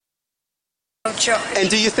choice. And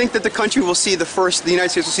do you think that the country will see the United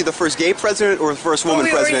States will see the first gay president or the first woman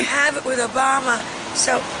president? We already have it with Obama,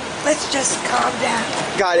 so let's just calm down.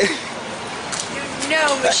 Got it. You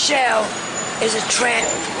know Michelle is a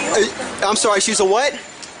I'm sorry, she's a what?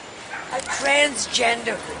 A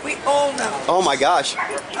transgender. We all know. Oh my gosh.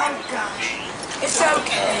 Oh gosh. It's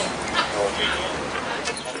okay.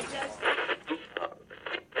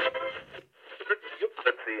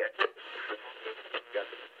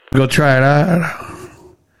 Go try it out.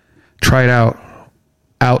 Try it out.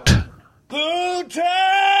 Out.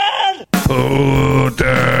 Putin!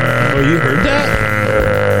 Putin! Oh, you heard that?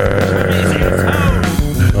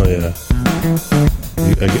 Oh, yeah.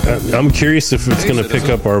 I'm curious if it's going to pick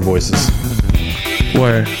up our voices.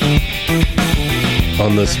 Where?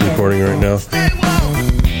 On this recording right now.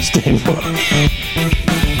 Stay woke.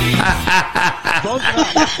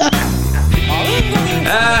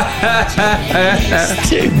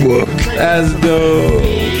 Stay woke. That's dope.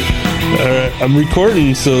 All right, I'm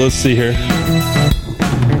recording, so let's see here.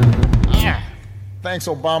 Thanks,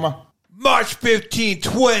 Obama. March 15,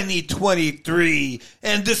 2023,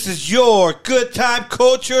 and this is your Good Time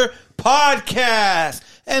Culture Podcast.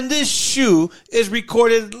 And this shoe is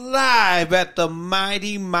recorded live at the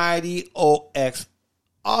mighty OX,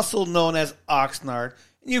 also known as Oxnard.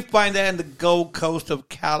 And you find that in the Gold Coast of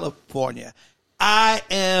California. I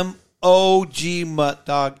am OG Mutt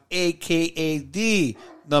Dog, a.k.a. the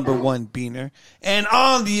 #1 Beaner. And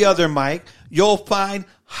on the other mic, you'll find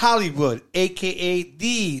Hollywood, a.k.a.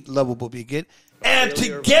 the Lovable Bigot. And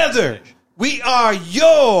together, we are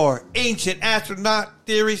your ancient astronaut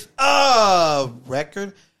theories of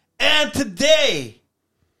record. And today,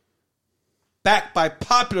 backed by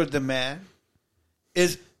popular demand,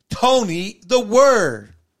 is Tony the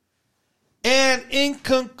Word. And in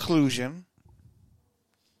conclusion,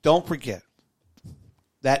 don't forget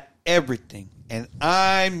that everything, and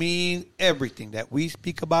I mean everything that we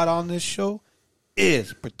speak about on this show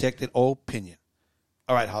is protected opinion.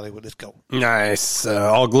 All right, Hollywood, let's go. Nice.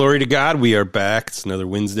 All glory to God. We are back. It's another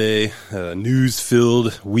Wednesday,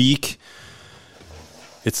 news-filled week.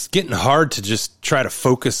 It's getting hard to just try to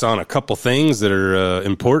focus on a couple things that are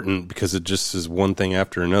important because it just is one thing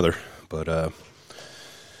after another. But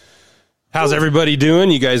how's everybody doing?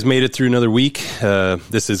 You guys made it through another week.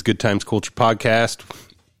 This is Good Times Culture Podcast.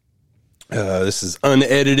 This is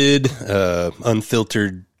unedited,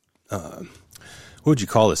 unfiltered, what would you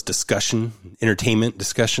call this? Discussion, entertainment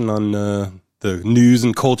discussion on the news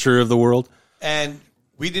and culture of the world. And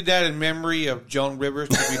we did that in memory of Joan Rivers.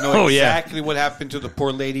 We know exactly what happened to the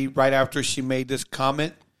poor lady right after she made this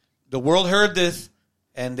comment. The world heard this,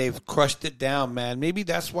 and they've crushed it down, man. Maybe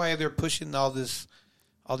that's why they're pushing all this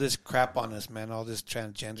crap on us, man. All this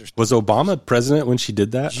transgender stuff. Was Obama president when she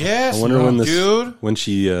did that? Yes, I wonder dude. When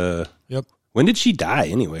she. Yep. When did she die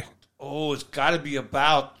anyway? Oh, it's got to be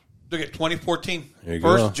about. Look at 2014. There you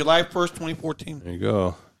go. July 1st, 2014. There you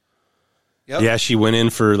go. Yep. Yeah, she went in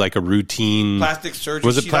for like a routine plastic surgery.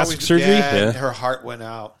 Was it plastic surgery? Yeah. Her heart went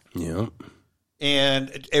out. Yeah.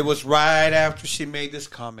 And it was right after she made this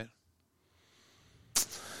comment.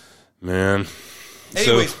 Man.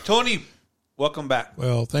 Anyways, Tony, welcome back.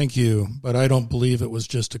 Well, thank you, but I don't believe it was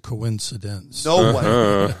just a coincidence. No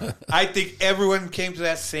one. I think everyone came to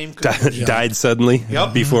that same conclusion. Died suddenly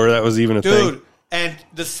before that was even a thing. Dude, and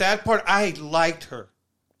the sad part, I liked her.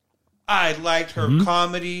 I liked her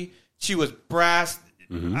comedy. She was brass.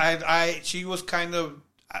 She was kind of,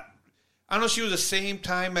 I don't know, she was the same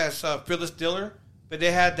time as Phyllis Diller, but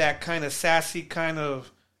they had that kind of sassy kind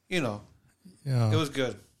of, it was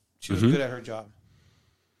good. She was good at her job.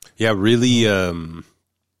 Yeah, really,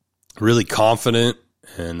 really confident,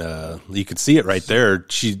 and you could see it right there.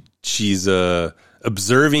 She's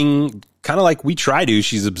observing, kind of like we try to.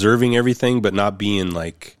 She's observing everything, but not being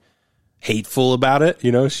like hateful about it.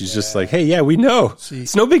 She's just like, hey, yeah, we know. See,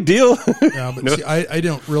 it's no big deal. Yeah, but see, I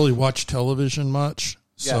don't really watch television much,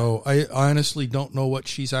 so I honestly don't know what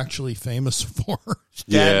she's actually famous for.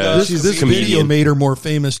 Yeah, this video made her more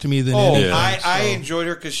famous to me than anything. I enjoyed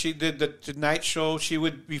her because she did the Tonight Show. She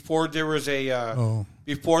would before there was a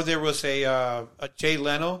Jay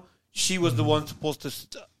Leno. She was the one supposed to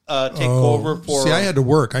take over for. See, I had to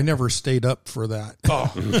work. I never stayed up for that.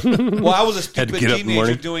 Well, I was a stupid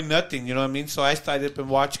teenager doing nothing. You know what I mean? So I stayed up and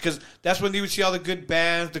watched because that's when you would see all the good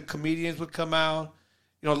bands. The comedians would come out.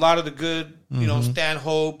 A lot of the good, Stan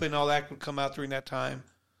Hope and all that would come out during that time.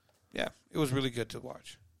 Yeah, it was really good to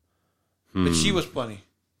watch. But she was funny.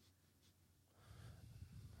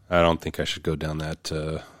 I don't think I should go down that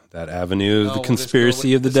avenue of the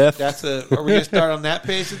conspiracy of the death. Are we going to start on that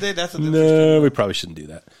page today? No, we probably shouldn't do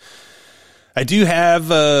that. I do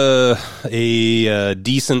have a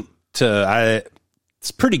decent, it's a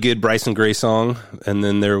pretty good Bryson Gray song. And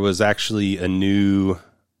then there was actually a new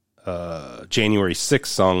January 6th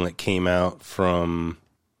song that came out from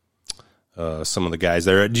some of the guys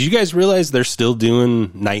there. Did you guys realize they're still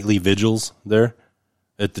doing nightly vigils there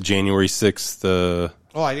at the January 6th?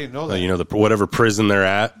 Oh, I didn't know that. Whatever prison they're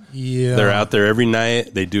at. Yeah. They're out there every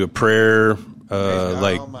night. They do a prayer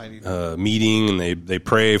Almighty. meeting, and they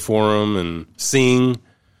pray for them and sing.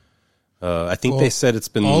 I think they said it's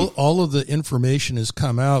been all of the information has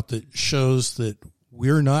come out that shows that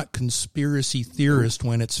we're not conspiracy theorists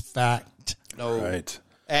when it's fact. No. right.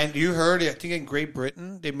 And you heard, I think in Great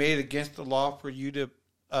Britain, they made it against the law for you to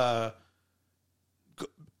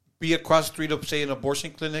be across the street of, say, an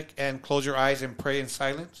abortion clinic and close your eyes and pray in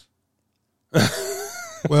silence.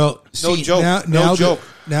 Well, No see, joke. now, No joke.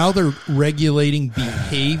 Now they're regulating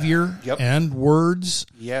behavior Yep. and words.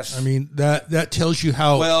 Yes. I mean, that tells you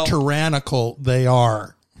how Well- tyrannical they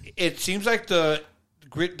are. It seems like the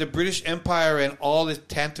British Empire and all its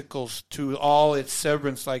tentacles to all its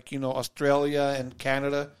severance, like, Australia and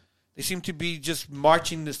Canada, they seem to be just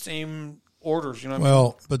marching the same orders. You know what I mean?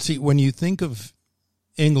 Well, but see, when you think of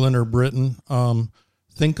England or Britain,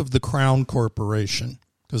 think of the Crown Corporation,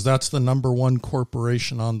 because that's the number one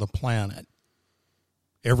corporation on the planet.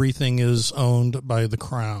 Everything is owned by the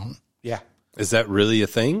Crown. Yeah. Is that really a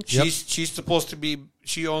thing? She's supposed to be.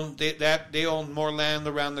 They own more land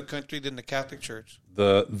around the country than the Catholic Church.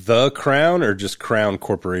 The Crown or just Crown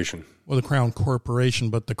Corporation? Well, the Crown Corporation,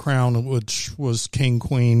 but the Crown, which was king,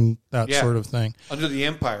 queen, that Yeah. sort of thing. Under the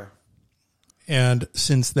Empire. And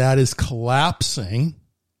since that is collapsing,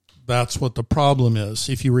 that's what the problem is.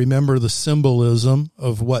 If you remember the symbolism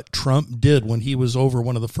of what Trump did when he was over,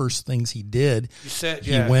 one of the first things he did,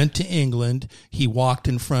 he went to England, he walked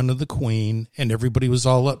in front of the Queen, and everybody was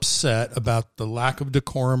all upset about the lack of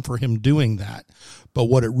decorum for him doing that. But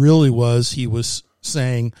what it really was, he was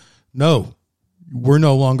saying, no, we're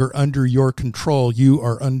no longer under your control. You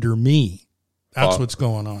are under me. That's what's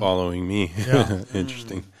going on. Following me. Yeah.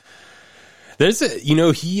 Interesting. There's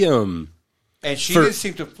he And she didn't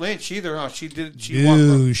seem to flinch either, huh? She did.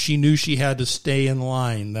 She knew she had to stay in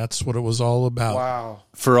line. That's what it was all about. Wow.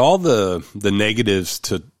 for all the negatives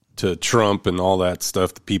to Trump and all that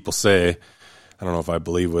stuff that people say. I don't know if I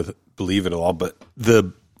believe it all, but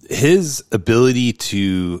his ability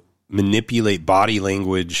to manipulate body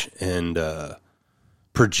language and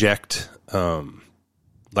project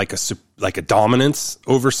like a dominance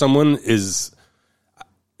over someone is.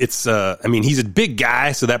 It's I mean, he's a big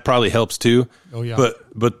guy, so that probably helps too. Oh yeah.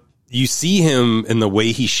 But you see him in the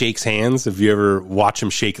way he shakes hands. If you ever watch him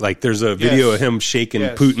shake, like there's a video of him shaking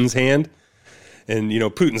Putin's hand, and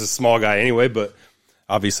Putin's a small guy anyway. But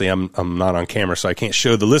obviously, I'm not on camera, so I can't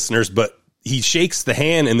show the listeners. But he shakes the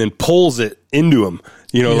hand and then pulls it into him.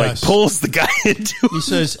 Like pulls the guy into him. He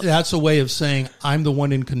says that's a way of saying I'm the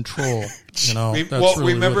one in control. That's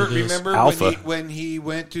really remember what it is. Alpha. when he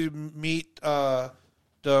went to meet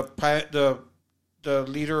the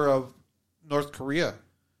leader of North Korea.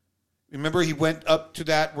 Remember, he went up to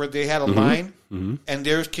that where they had a line, and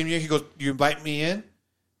there's Kim Jong. He goes, "You invite me in?"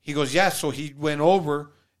 He goes, "Yeah." So he went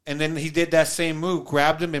over, and then he did that same move,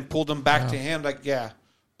 grabbed him and pulled him back to him. Like, yeah.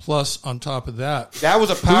 Plus, on top of that, That was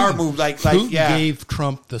a power move. Putin gave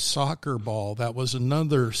Trump the soccer ball. That was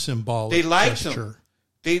another symbolic They liked gesture.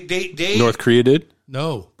 him. They North Korea did.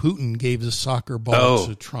 No, Putin gave the soccer ball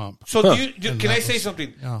to Trump. So can I say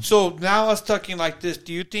something? Yeah. So now us talking like this,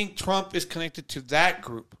 do you think Trump is connected to that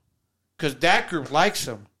group? Because that group likes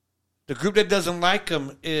him. The group that doesn't like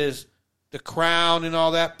him is the Crown and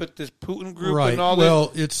all that, but this Putin group Right. and all Well,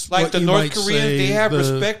 this. it's like what the you North might Koreans, say they have the-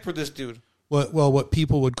 respect for this dude. What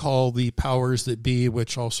people would call the powers that be,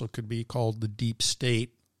 which also could be called the deep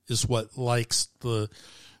state, is what likes the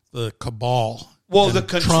cabal. Well, And the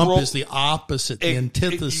control- Trump is the opposite, the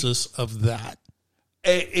antithesis of that.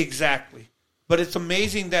 Exactly. But it's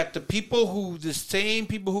amazing that the people who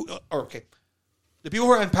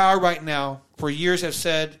are in power right now for years have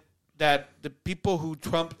said that the people who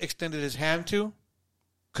Trump extended his hand to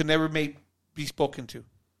could never be spoken to.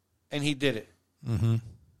 And he did it. Mm-hmm.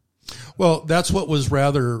 Well, that's what was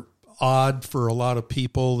rather odd for a lot of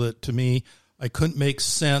people. That to me, I couldn't make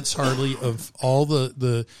sense hardly of all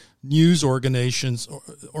the news organizations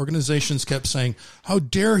kept saying, "How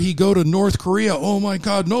dare he go to North Korea? Oh my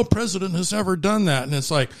God, no president has ever done that." And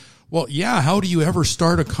it's like, well, yeah, how do you ever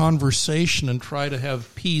start a conversation and try to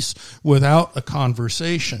have peace without a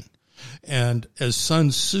conversation? And as Sun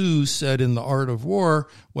Tzu said in The Art of War,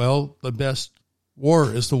 well, the best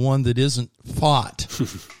war is the one that isn't fought.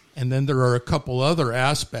 And then there are a couple other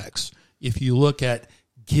aspects. if you look at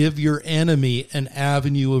give your enemy an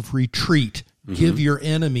avenue of retreat, give your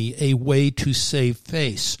enemy a way to save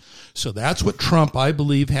face. So that's what Trump, I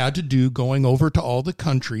believe, had to do going over to all the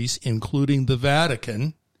countries, including the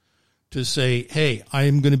Vatican, to say, hey, I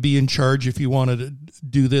am going to be in charge if you want to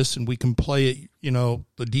do this, and we can play it,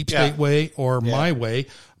 the deep state way or my way.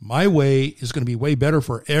 My way is going to be way better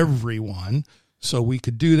for everyone, so we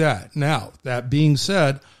could do that. Now, that being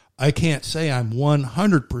said, I can't say I'm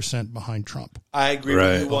 100% behind Trump. I agree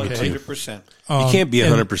with you 100%. You can't be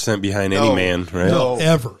 100% behind any man, right? No,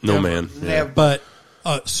 ever. No man. Never. But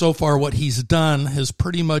so far what he's done has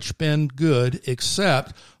pretty much been good,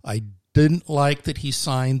 except I didn't like that he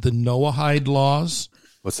signed the Noahide laws.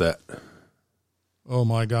 What's that? Oh,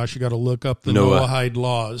 my gosh, you got to look up the Noahide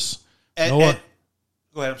laws. Go ahead,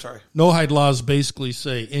 I'm sorry. Noahide laws basically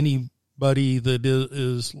say anybody that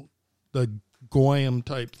is the Goyim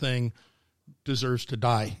type thing deserves to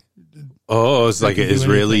die. Oh, it's like an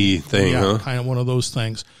Israeli thing, yeah, huh? kind of one of those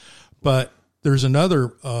things. But there's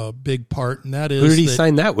another big part, and that is... Who did he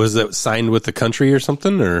sign that? Was it signed with the country or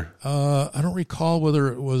something? Or I don't recall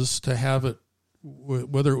whether it was to have it,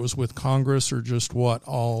 whether it was with Congress or just what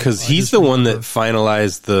all... Because he's the one that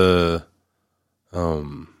finalized the...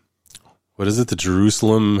 what is it? The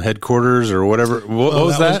Jerusalem headquarters or whatever. What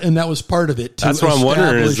was that? And that was part of it. That's what I'm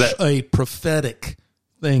wondering. Is that a prophetic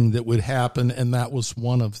thing that would happen, and that was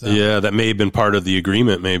one of them. Yeah, that may have been part of the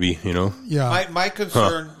agreement. Maybe Yeah. My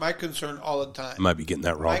concern all the time. I might be getting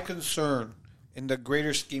that wrong. My concern in the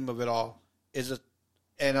greater scheme of it all is,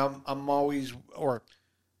 and I'm always, or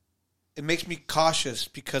it makes me cautious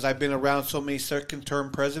because I've been around so many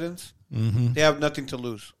second-term presidents. Mm-hmm. They have nothing to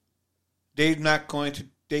lose. They're not going to.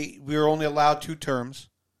 We were only allowed 2 terms.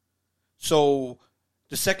 So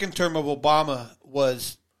the second term of Obama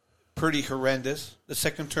was pretty horrendous. The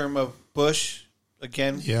second term of Bush,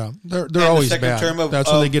 again. Yeah, they're always the second bad. Term of, That's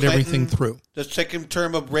when they get Clinton, everything through. The second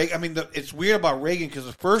term of Reagan. I mean, it's weird about Reagan because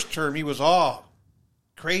the first term he was all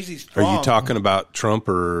crazy strong. Are you talking about Trump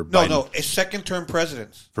or Biden? No, a second term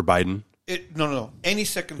presidents. For Biden? No. Any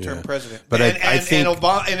second term president. But I think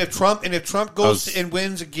Obama, and if Trump goes and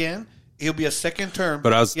wins again, he'll be a second term.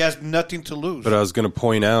 But he has nothing to lose. But I was going to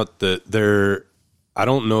point out that I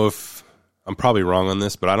don't know if I'm probably wrong on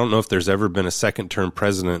this, but I don't know if there's ever been a second term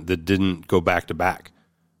president that didn't go back to back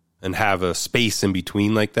and have a space in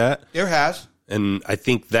between like that. There has. And I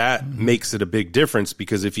think that makes it a big difference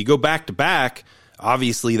because if you go back to back,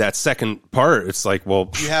 obviously that second part, it's like, well,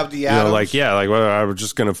 you have the Adams. Well, I'm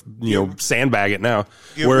just going to, sandbag it now.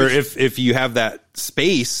 Where if you have that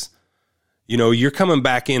space, you're coming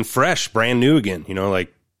back in fresh, brand new again.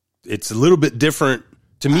 It's a little bit different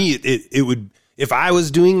to me. It would, if I was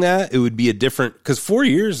doing that, it would be a different, because 4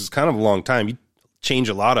 years is kind of a long time. You change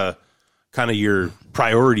a lot of kind of your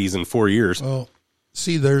priorities in 4 years. Well,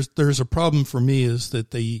 see, there's a problem for me is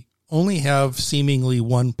that they only have seemingly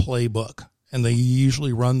one playbook, and they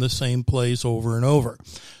usually run the same plays over and over.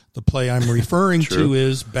 The play I'm referring to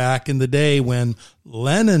is back in the day when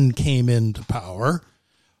Lenin came into power.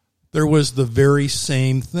 There was the very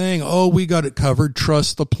same thing. Oh, we got it covered.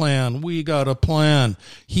 Trust the plan. We got a plan.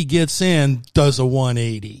 He gets in, does a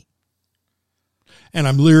 180. And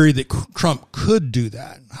I'm leery that Trump could do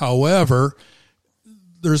that. However,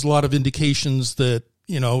 there's a lot of indications that,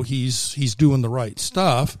 he's doing the right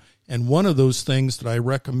stuff. And one of those things that I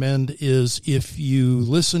recommend is if you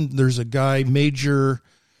listen, there's a guy, Major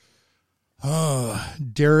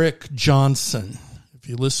Derek Johnson. If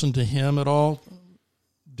you listen to him at all,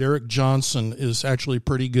 Derek Johnson is actually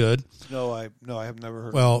pretty good. No, I have never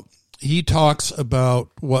heard. Well, he talks about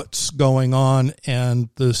what's going on and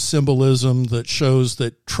the symbolism that shows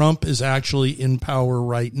that Trump is actually in power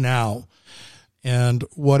right now. And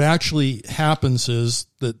what actually happens is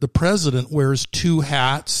that the president wears 2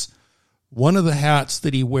 hats. One of the hats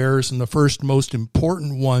that he wears, and the first most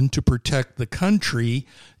important one to protect the country,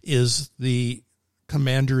 is the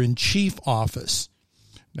Commander-in-Chief office.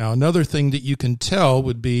 Now, another thing that you can tell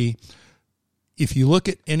would be if you look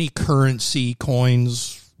at any currency,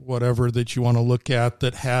 coins, whatever that you want to look at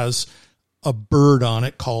that has a bird on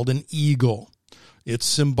it called an eagle. It's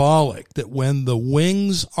symbolic that when the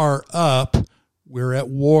wings are up, we're at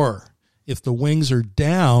war. If the wings are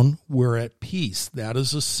down, we're at peace. That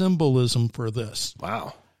is a symbolism for this.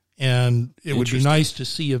 Wow. And it would be nice to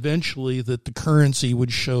see eventually that the currency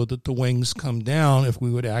would show that the wings come down if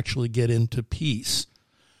we would actually get into peace.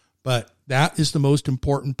 But that is the most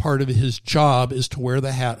important part of his job, is to wear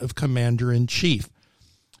the hat of Commander-in-Chief.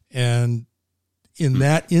 And in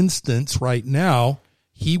that instance right now,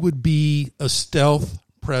 he would be a stealth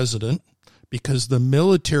president because the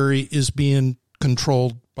military is being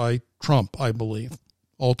controlled by Trump, I believe.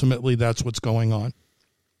 Ultimately, that's what's going on.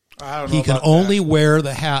 I don't know. He can about only that. wear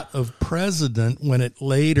the hat of president when it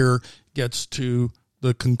later gets to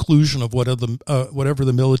the conclusion of whatever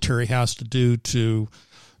the military has to do to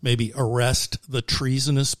maybe arrest the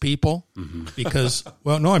treasonous people. Because,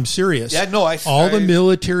 well, no, I'm serious. Yeah, no, all the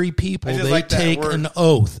military people, I just they like that take word. an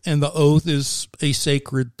oath, and the oath is a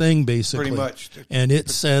sacred thing, basically. Pretty much. And it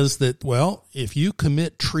says that, well, if you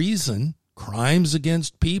commit treason, crimes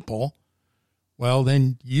against people, well,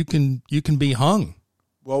 then you can be hung.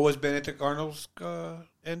 What was Benedict Arnold's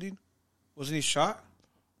ending? Wasn't he shot?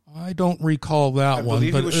 I don't recall that I one.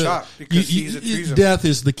 believe but he was shot because he's a treason. Death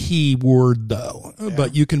is the key word, though. Yeah.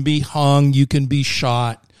 But you can be hung, you can be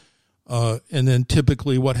shot, and then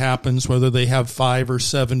typically what happens, whether they have 5 or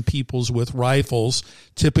 7 peoples with rifles,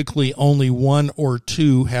 typically only 1 or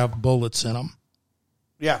 2 have bullets in them.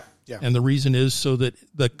 Yeah, yeah. And the reason is so that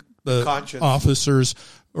the Conscience. officers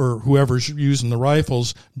or whoever's using the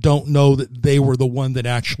rifles don't know that they were the one that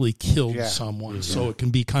actually killed someone. So it can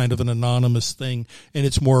be kind of an anonymous thing, and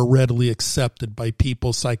it's more readily accepted by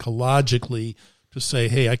people psychologically to say,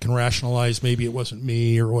 hey, I can rationalize maybe it wasn't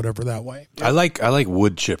me or whatever that way. I like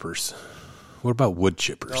wood chippers. What about wood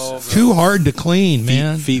chippers? Too hard to clean,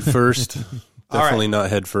 man. Feet first. Definitely right. not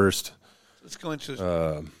head first. Let's go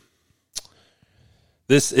into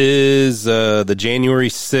This is the January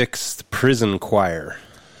 6th prison choir,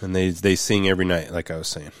 and they sing every night, like I was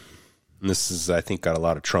saying. And this is, I think, got a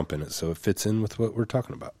lot of Trump in it, so it fits in with what we're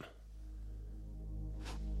talking about.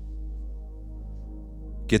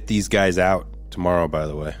 Get these guys out tomorrow, by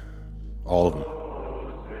the way. All of them.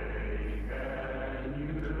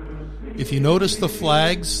 If you notice the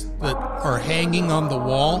flags that are hanging on the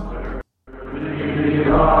wall,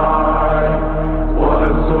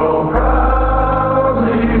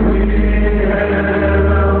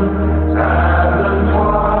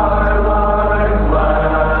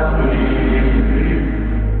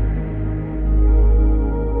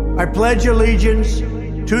 I pledge allegiance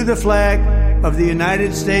to the flag of the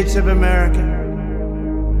United States of America.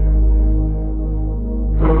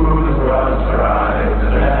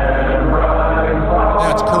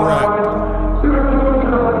 that's correct.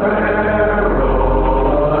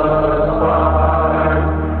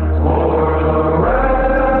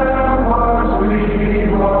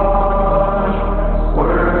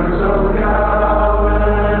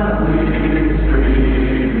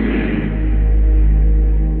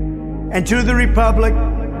 And to the republic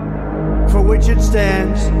for which it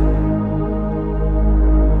stands,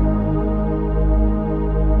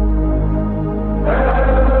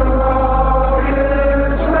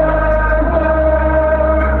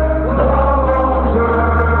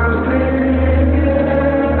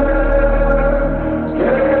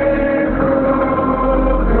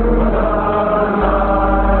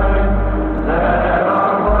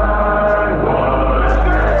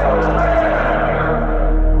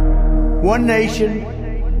 one nation,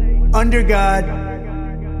 under God,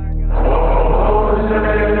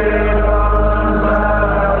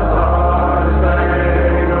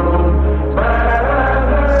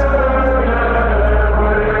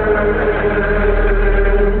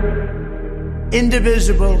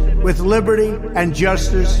 indivisible, with liberty and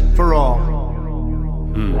justice for all.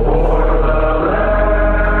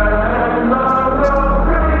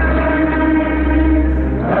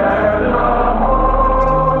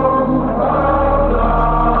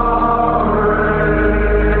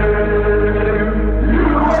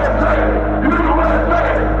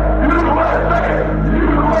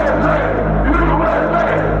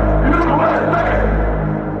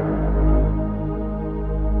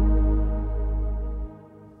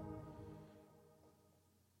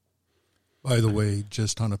 By the way,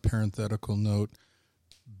 just on a parenthetical note,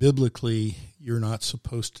 biblically, you're not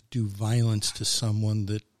supposed to do violence to someone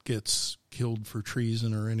that gets killed for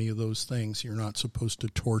treason or any of those things. You're not supposed to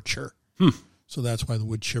torture. So that's why the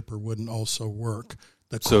wood chipper wouldn't also work.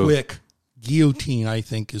 The quick guillotine, I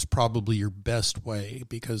think, is probably your best way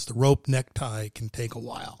because the rope necktie can take a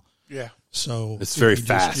while. Yeah. So It's if very you just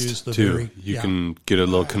fast, use the too. You can get a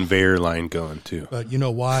little conveyor line going, too. But you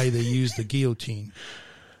know why they use the guillotine?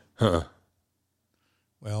 Huh.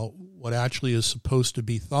 Well, what actually is supposed to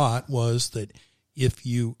be thought was that if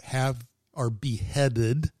you are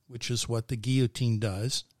beheaded, which is what the guillotine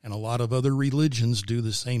does, and a lot of other religions do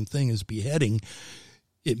the same thing as beheading,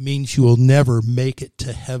 it means you will never make it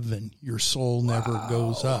to heaven. Your soul never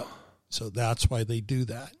goes up. So that's why they do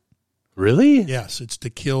that. Really? Yes, it's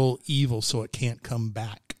to kill evil so it can't come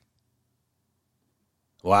back.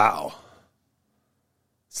 Wow.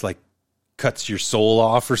 It's like cuts your soul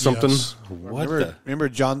off or something. Yes. What Remember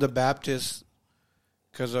John the Baptist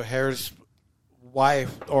because Harris'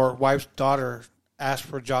 wife's daughter asked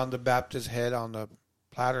for John the Baptist's head on the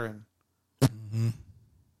platter, and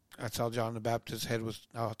that's how John the Baptist's head was.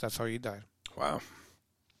 Oh, that's how he died. Wow.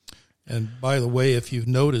 And by the way, if you've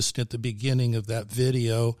noticed at the beginning of that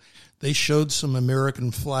video, they showed some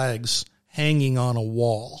American flags hanging on a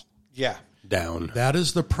wall. Yeah. Down. That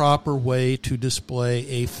is the proper way to display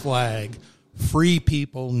a flag. Free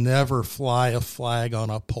people never fly a flag on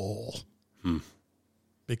a pole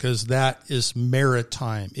because that is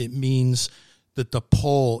maritime. It means that the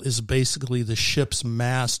pole is basically the ship's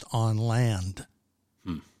mast on land.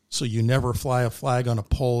 So you never fly a flag on a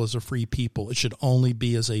pole as a free people. It should only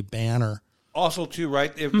be as a banner. Also, too,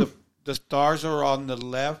 right? If the stars are on the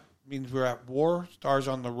left, means we're at war. Stars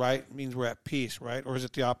on the right means we're at peace, right? Or is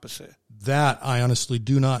it the opposite? That I honestly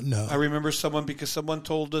do not know. I remember because someone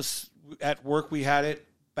told us at work we had it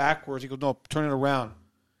backwards. He goes, no, turn it around.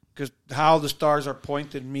 Because how the stars are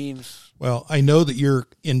pointed means... Well, I know that you're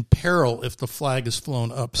in peril if the flag is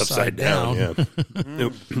flown upside down. Yeah.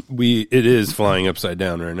 It is flying upside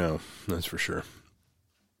down right now. That's for sure.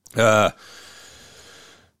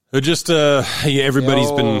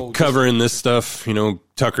 Everybody's been covering this stuff. You know,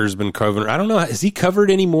 Tucker's been covering. I don't know. Has he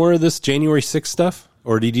covered any more of this January 6th stuff?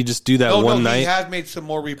 Or did he just do that one night? He has made some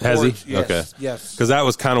more reports. Has he? Yes, okay. Yes. Because that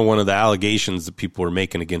was kind of one of the allegations that people were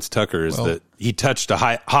making against Tucker is that he touched a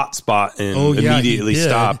hot spot and immediately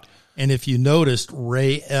stopped. And if you noticed,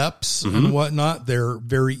 Ray Epps and whatnot, they're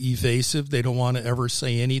very evasive. They don't want to ever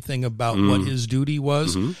say anything about what his duty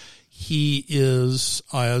was. He is,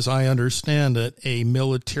 as I understand it, a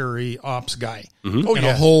military ops guy.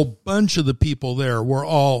 A whole bunch of the people there were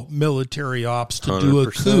all military ops to do a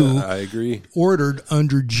coup. I agree. Ordered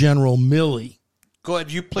under General Milley. Go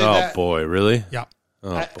ahead. You play that? Oh, boy. Really? Yeah.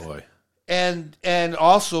 Boy. And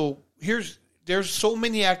also, there's so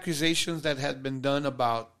many accusations that had been done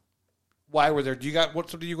about why we're there. Do you got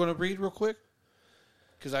something you're going to read real quick?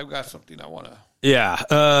 Because I've got something I want to.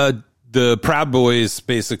 Yeah. The Proud Boys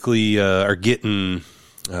basically are getting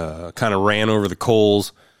kind of ran over the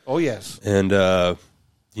coals. Oh, yes. And,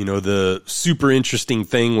 the super interesting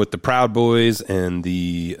thing with the Proud Boys and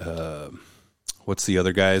the, what's the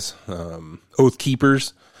other guys? Oath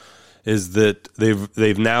Keepers is that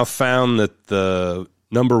they've now found that the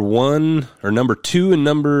number one or number two and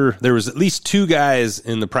there was at least two guys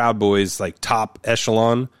in the Proud Boys, like top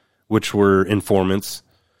echelon, which were informants.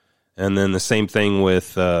 And then the same thing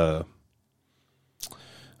with,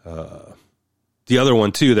 the other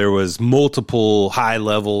one too, there was multiple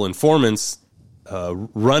high-level informants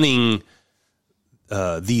running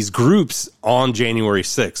these groups on January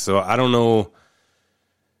 6th. So I don't know.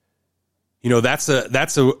 That's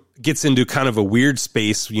a gets into kind of a weird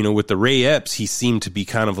space. With the Ray Epps, he seemed to be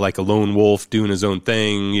kind of like a lone wolf doing his own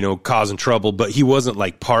thing, causing trouble, but he wasn't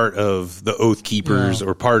like part of the Oath Keepers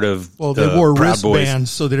or part of they wore Proud Boys.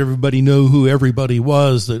 wristbands so that everybody knew who everybody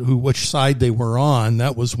was, which side they were on.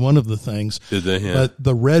 That was one of the things. Did they? Yeah. But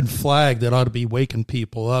the red flag that ought to be waking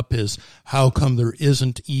people up is how come there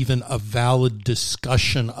isn't even a valid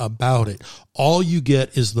discussion about it? All you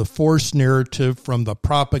get is the forced narrative from the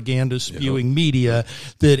propaganda spewing media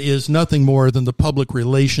that is nothing more than the public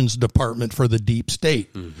relations department for the deep state.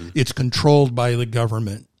 It's controlled by the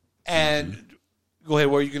government. And go ahead.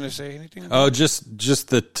 Were you going to say anything? Oh, just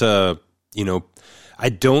that, I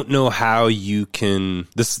don't know how you can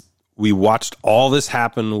we watched all this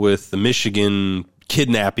happen with the Michigan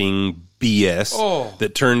kidnapping BS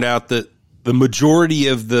that turned out that the majority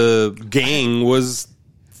of the gang was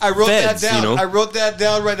I wrote feds, that down. I wrote that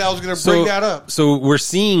down right now. I was going to bring that up. So we're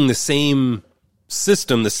seeing the same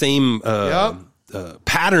system, the same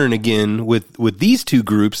pattern again with these two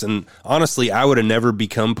groups. And honestly, I would have never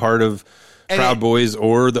become part of Proud Boys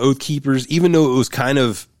or the Oath Keepers, even though it was kind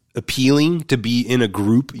of appealing to be in a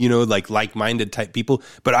group, like-minded type people.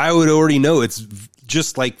 But I would already know it's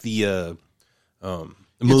just like the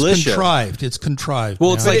militia. It's contrived.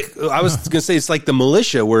 Well, it's like, I was going to say, it's like the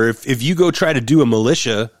militia, where if you go try to do a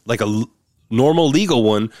militia, like a normal legal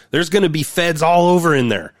one, there's going to be feds all over in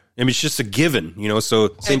there. I mean, it's just a given, so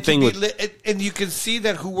same thing with... And you can see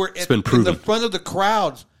that who were in the front of the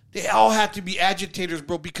crowds, they all had to be agitators,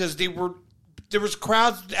 bro, because there was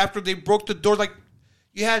crowds after they broke the door. Like,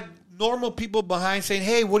 you had normal people behind saying,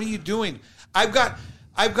 hey, what are you doing?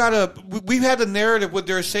 We've had a narrative where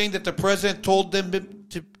they're saying that the president told them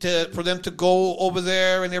for them to go over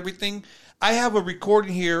there and everything. I have a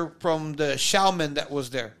recording here from the shaman that was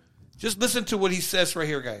there. Just listen to what he says right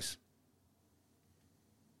here, guys.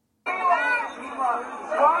 We made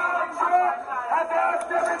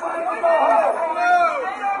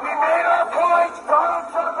our point.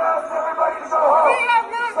 Donald Trump asked everybody to go home.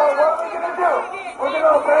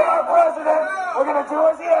 celebrate our president. We're going to do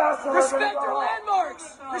as he asks. Respect our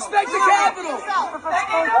landmarks. Respect the Capitol. Let's get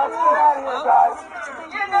out of here, guys.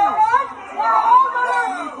 You know what? We're all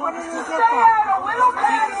going to stay out a little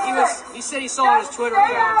bit. He said he saw on his Twitter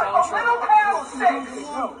account, Donald Trump.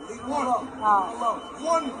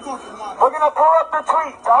 We're going to pull up the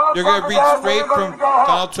tweet. You're going to read straight from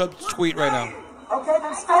Donald Trump's tweet right now. Okay,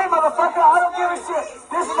 then stay, motherfucker. I don't give a shit.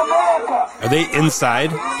 This is America. Are they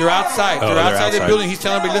inside? They're outside. Oh, they're they're outside the outside. building. He's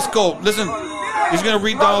telling me, let's go. Listen, he's going to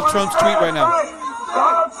read Donald Trump's tweet right now.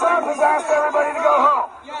 Donald Trump has asked everybody to go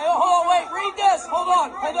home. Yeah, hold on, wait. Read this. Hold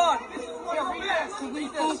on. Yeah,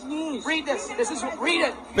 read this. Read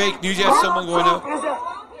it. Fake news. You have someone going up.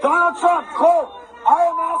 Donald Trump, quote, I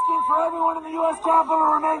am asking for everyone in the U.S. Capitol to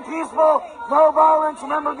remain peaceful, no violence.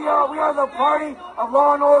 Remember, we are the party of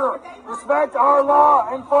law and order. Respect our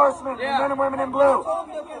law enforcement, and men and women in blue.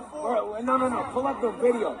 No. Pull up the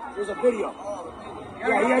video. There's a video.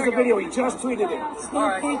 Yeah, he has a video. He just tweeted it.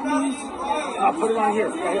 I'll put it on here.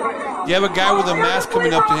 You have a guy with a mask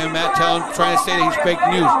coming up to him, Matt, trying to say that he's fake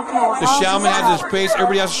news. The shaman has his face.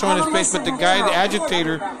 Everybody else is showing his face, but the guy, the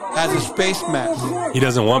agitator, has his face mask. He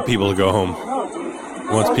doesn't want people to go home.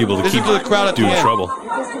 He wants people to keep to the crowd at the doing end. trouble.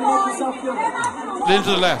 Then to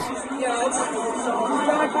the left. Back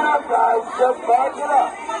it up, guys. Just back it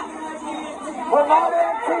up. We're not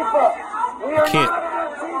Antifa. We are Can't.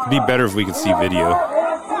 not Antifa. It'd be better if we could see video.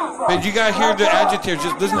 But you got to hear the agitator.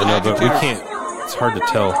 Just listen to the I know, but we agitator. can't. It's hard to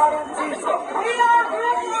tell.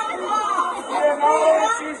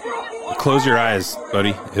 Close your eyes,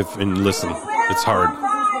 buddy, and listen. It's hard.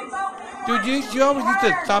 Dude, you always need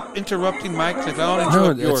to stop interrupting Mike because I don't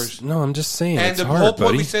interrupt yours. No, I'm just saying. And it's the hard, whole point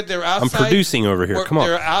buddy. we said they're outside. I'm producing over here. Come on.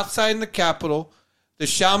 They're outside in the Capitol. The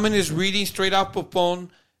shaman is reading straight off the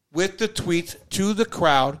phone with the tweets to the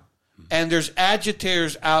crowd. And there's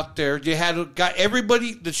agitators out there. You had a guy,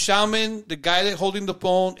 everybody, the shaman, the guy that holding the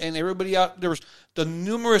phone, and everybody out there. The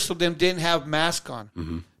numerous of them didn't have masks on.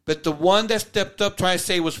 Mm-hmm. But the one that stepped up trying to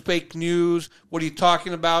say it was fake news, what are you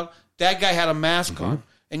talking about? That guy had a mask on.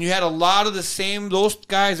 And you had a lot of those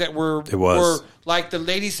guys that were like the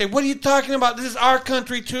lady said, what are you talking about? This is our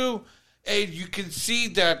country too. And you can see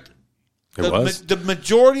that the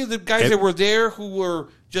majority of the guys that were there who were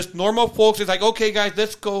just normal folks, it's like, okay, guys,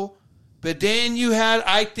 let's go. But then you had,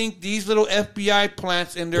 I think, these little FBI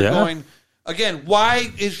plants, and they're going, again,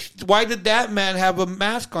 why did that man have a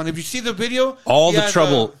mask on? If you see the video, all the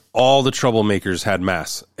troublemakers had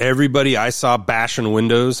masks. Everybody I saw bashing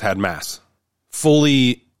windows had masks.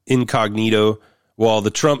 Fully incognito, while the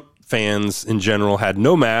Trump fans in general had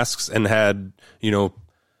no masks and had,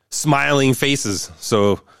 smiling faces.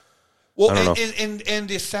 So, I don't know. And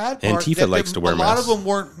the sad part, Antifa likes to wear masks. A lot of them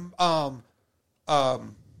weren't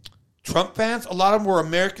Trump fans. A lot of them were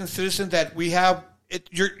American citizens that we have.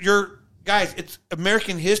 You're guys, it's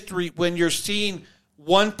American history when you're seeing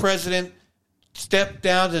one president step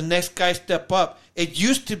down, the next guy step up. It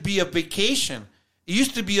used to be a vacation. It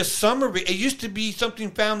used to be a summer. It used to be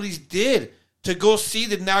something families did to go see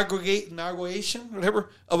the inauguration, whatever,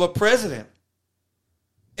 of a president.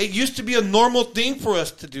 It used to be a normal thing for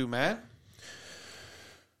us to do, man.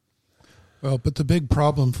 Well, but the big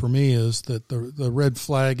problem for me is that the red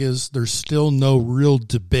flag is there's still no real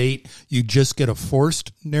debate. You just get a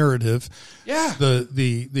forced narrative. Yeah.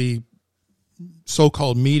 The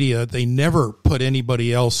so-called media, they never put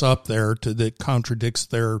anybody else up there that contradicts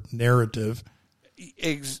their narrative.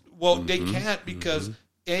 They can't because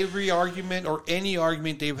every argument or any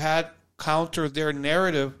argument they've had counter their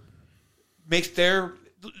narrative makes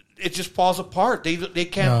it just falls apart. They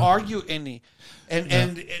can't argue any,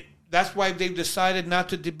 and that's why they've decided not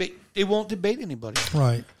to debate. They won't debate anybody.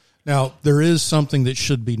 Right. Now, there is something that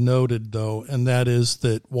should be noted, though, and that is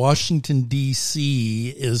that Washington, D.C.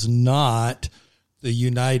 is not the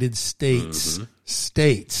United States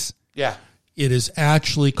states. Yeah. It is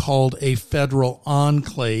actually called a federal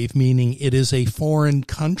enclave, meaning it is a foreign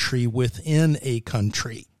country within a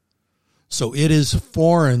country. So it is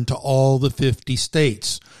foreign to all the 50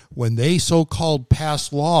 states. When they so-called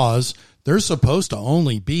pass laws, they're supposed to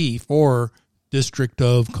only be for District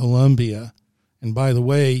of Columbia. And by the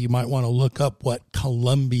way, you might want to look up what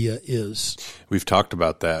Columbia is. We've talked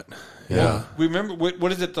about that. Yeah. Remember,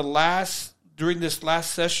 what is it, during this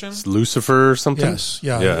last session? It's Lucifer or something? Yes,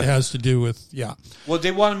 yeah, it has to do with, Well,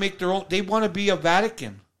 they want to make their own, they want to be a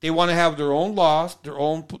Vatican. They want to have their own laws, they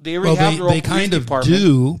already have their own police department.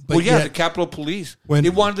 Do, but the Capitol Police. They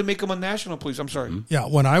wanted to make them a national police. I'm sorry. Yeah,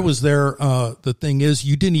 when I was there, the thing is,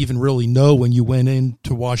 you didn't even really know when you went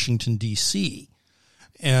into Washington, D.C.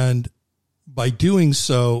 And by doing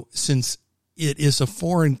so, since it is a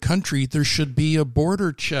foreign country, there should be a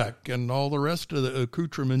border check and all the rest of the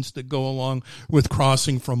accoutrements that go along with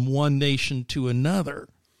crossing from one nation to another.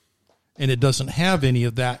 And it doesn't have any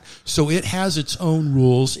of that. So it has its own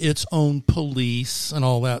rules, its own police, and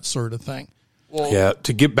all that sort of thing. Well, yeah,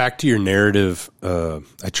 to get back to your narrative,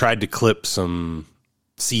 I tried to clip some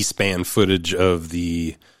C-SPAN footage of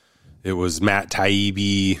it was Matt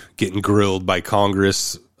Taibbi getting grilled by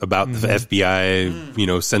Congress about the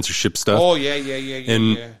FBI, censorship stuff. Oh, yeah.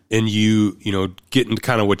 And you get into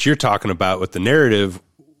kind of what you're talking about with the narrative.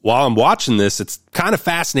 While I'm watching this, it's kind of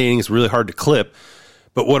fascinating. It's really hard to clip.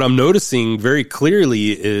 But what I'm noticing very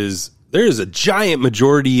clearly is there is a giant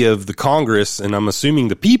majority of the Congress, and I'm assuming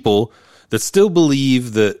the people, that still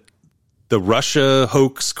believe that the Russia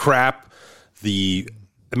hoax crap,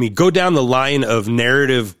 go down the line of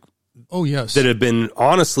narrative that have been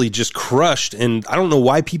honestly just crushed, and I don't know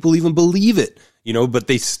why people even believe it, but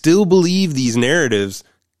they still believe these narratives.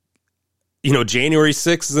 January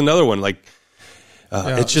 6th is another one.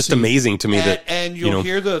 It's just amazing to me and you'll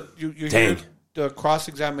hear hear the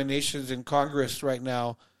cross-examinations in Congress right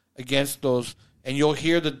now against those, and you'll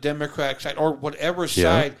hear the Democrat side or whatever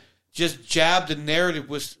side just jab the narrative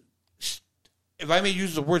with, if I may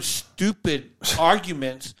use the word, stupid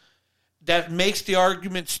arguments that makes the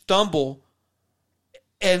argument stumble.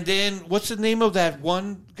 And then, what's the name of that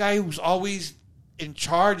one guy who's always in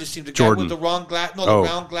charge? It seems the Jordan. guy with the wrong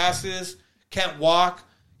round glasses, can't walk.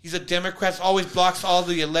 He's a Democrat, always blocks all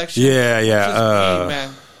the elections. Yeah.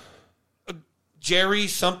 Man. Jerry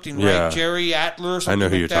something, right? Jerry Adler. I know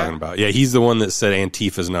who you're talking about. Yeah, he's the one that said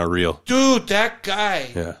Antifa's not real. Dude, that guy.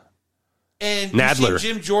 Yeah. And Nadler. you see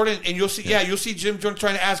Jim Jordan, and you'll see Jim Jordan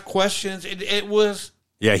trying to ask questions. It was.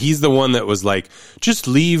 Yeah, he's the one that was like, just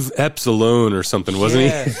leave Epps alone or something,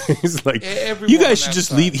 wasn't he? He's like, you guys should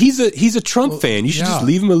just leave. He's a Trump fan. You should just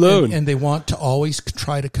leave him alone. And they want to always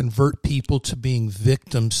try to convert people to being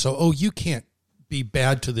victims. So, you can't be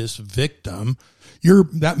bad to this victim.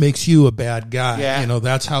 That makes you a bad guy. Yeah.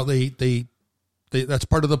 That's how they that's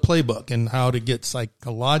part of the playbook and how to get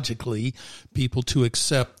psychologically people to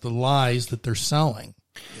accept the lies that they're selling.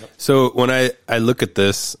 So when I look at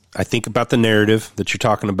this, I think about the narrative that you're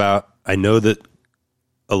talking about. I know that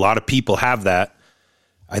a lot of people have that.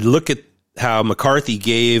 I look at how McCarthy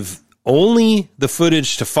gave only the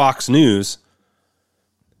footage to Fox News.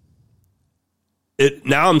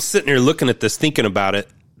 Now I'm sitting here looking at this, thinking about it.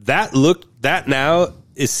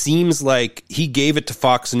 It seems like he gave it to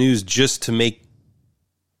Fox News just to make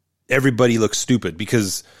everybody look stupid,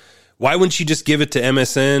 because why wouldn't you just give it to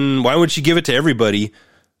MSN? Why wouldn't you give it to everybody?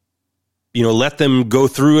 Let them go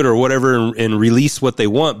through it or whatever and release what they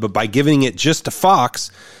want. But by giving it just to Fox,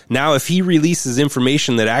 now if he releases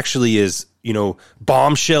information that actually is,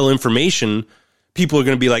 bombshell information, people are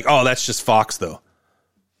going to be like, oh, that's just Fox though.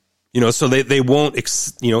 So they won't,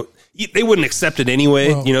 they wouldn't accept it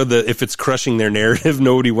anyway. Well, if it's crushing their narrative,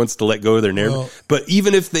 nobody wants to let go of their narrative. Well, but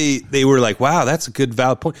even if they were like, wow, that's a good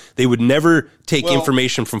valid point, they would never take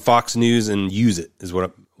information from Fox News and use it, is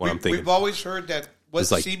what I'm thinking. We've always heard that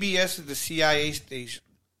CBS is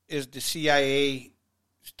the CIA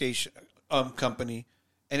station, company,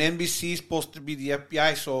 and NBC is supposed to be the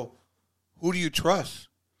FBI. So who do you trust?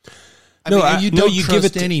 You don't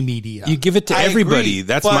trust any media. You give it to everybody. Agree,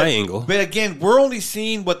 that's my angle. But again, we're only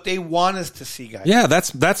seeing what they want us to see, guys. Yeah,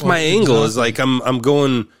 that's my angle. Is like I'm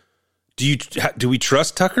going. Do we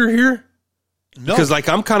trust Tucker here? No, because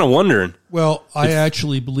I'm kind of wondering. Well, I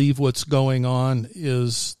actually believe what's going on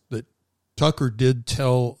is that Tucker did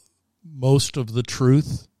tell most of the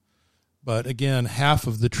truth, but again, half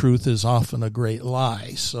of the truth is often a great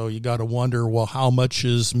lie. So you got to wonder, well, how much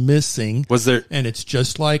is missing? Was there? And it's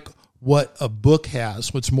just like what a book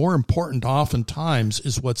has. What's more important oftentimes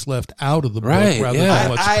is what's left out of the book rather than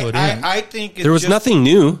what's put in. I think there was nothing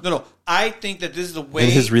new. No. I think that this is a way in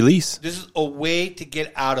his release. This is a way to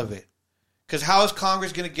get out of it. Because how is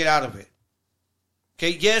Congress going to get out of it?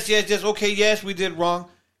 Okay, yes. Okay, yes, we did wrong.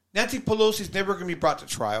 Nancy Pelosi's never going to be brought to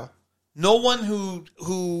trial. No one none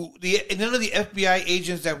of the FBI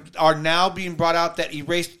agents that are now being brought out that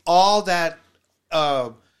erased all that,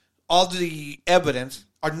 all the evidence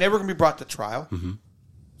are never going to be brought to trial. Mm-hmm.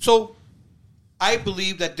 So I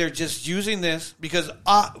believe that they're just using this because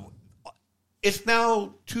it's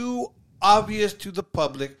now too obvious to the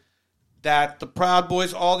public that the Proud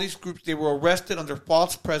Boys, all these groups, they were arrested under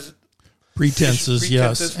false pretenses,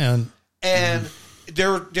 yes, and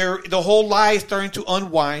the whole lie is starting to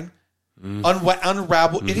unwind,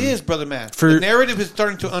 unravel. Mm-hmm. It is, brother man. The narrative is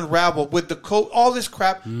starting to unravel with the all this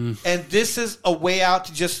crap, and this is a way out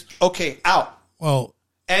to just out. Well,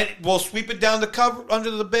 and we'll sweep it down the cover under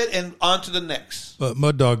the bed and onto the next. But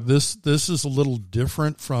Mud Dog, this is a little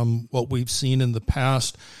different from what we've seen in the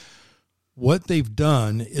past. What they've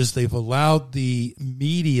done is they've allowed the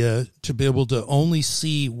media to be able to only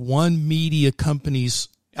see one media company's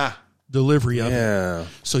delivery of it.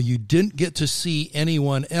 So you didn't get to see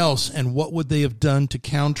anyone else, and what would they have done to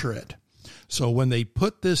counter it? So when they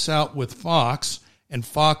put this out with Fox, and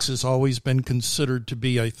Fox has always been considered to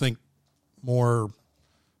be, I think, more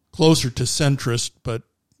closer to centrist, but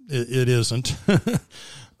it isn't.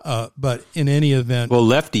 But in any event... Well,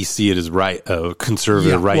 lefties see it as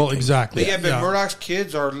conservative right. Well, exactly. But Murdoch's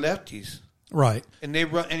kids are lefties. Right. And they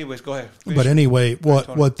run... Anyways, go ahead. But anyway,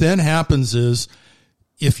 what then happens is,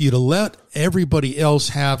 if you'd have let everybody else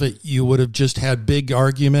have it, you would have just had big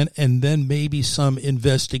argument and then maybe some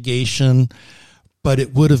investigation, but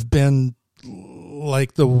it would have been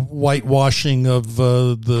like the whitewashing of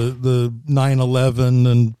the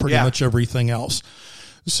 9/11 and pretty much everything else.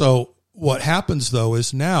 So what happens, though,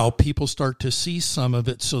 is now people start to see some of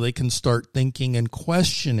it so they can start thinking and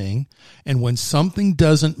questioning. And when something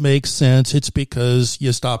doesn't make sense, it's because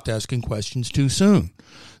you stopped asking questions too soon.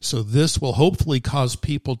 So this will hopefully cause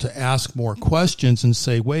people to ask more questions and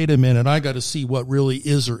say, wait a minute, I got to see what really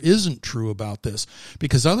is or isn't true about this.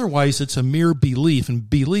 Because otherwise it's a mere belief, and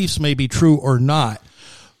beliefs may be true or not,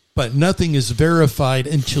 but nothing is verified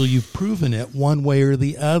until you've proven it one way or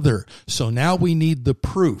the other. So now we need the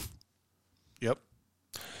proof. Yep.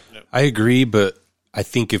 I agree, but I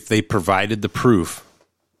think if they provided the proof,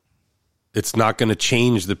 it's not going to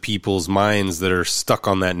change the people's minds that are stuck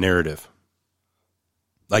on that narrative.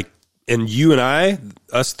 Like, and you and I,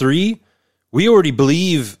 us three, we already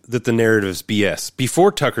believe that the narrative's BS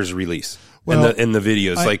before Tucker's release and the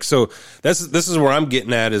videos. So this is where I'm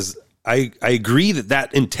getting at is I agree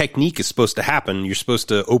that in technique is supposed to happen. You're supposed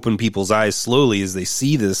to open people's eyes slowly as they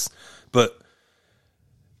see this, but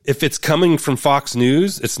if it's coming from Fox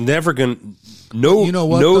News, it's never going to,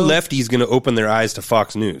 no lefty's going to open their eyes to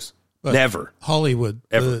Fox News. But never. Hollywood.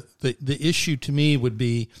 Ever. The issue to me would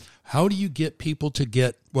be, how do you get people to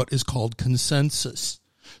get what is called consensus?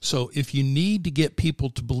 So if you need to get people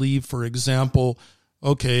to believe, for example,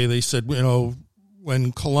 okay, they said,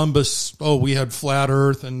 when Columbus, we had flat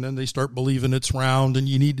earth, and then they start believing it's round, and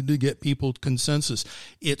you needed to get people consensus.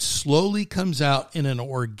 It slowly comes out in an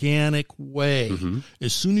organic way. Mm-hmm.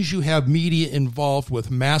 As soon as you have media involved with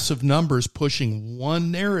massive numbers pushing one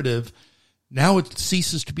narrative, now it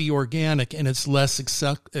ceases to be organic and it's less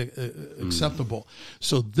acceptable.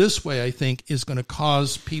 So this way, I think, is going to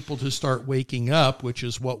cause people to start waking up, which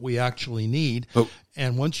is what we actually need.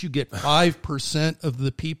 And once you get 5% of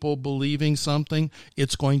the people believing something,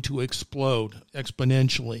 it's going to explode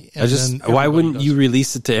exponentially. And why wouldn't you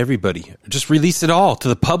release it to everybody? Just release it all to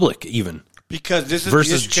the public, even. Because this is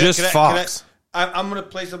versus just Fox. I'm going to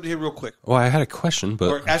play something here real quick. Well, I had a question, but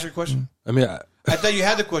or ask your question. I mean, I thought you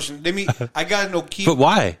had the question. I got to know. But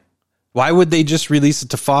why? Why would they just release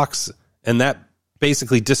it to Fox and that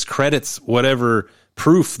basically discredits whatever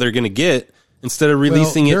proof they're going to get instead of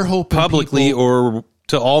releasing it publicly or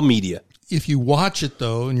to all media? If you watch it,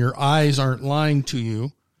 though, and your eyes aren't lying to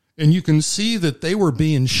you, and you can see that they were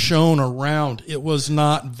being shown around, it was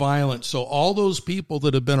not violent. So all those people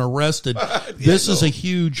that have been arrested, this is a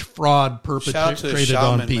huge fraud perpetrated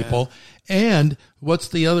on people. Man. And what's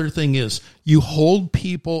the other thing is, you hold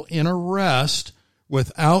people in arrest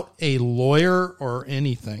without a lawyer or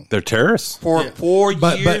anything. They're terrorists for 4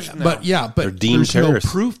 years now. But they're deemed there's terrorists.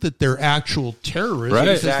 No proof that they're actual terrorists. Right.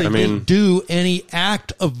 Exactly. They didn't do any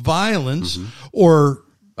act of violence or.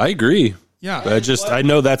 I agree. Yeah. But I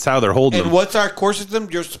know that's how they're holding them. And what's our court system?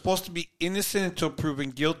 You're supposed to be innocent until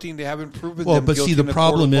proven guilty, and they haven't proven them guilty. Well, but see, the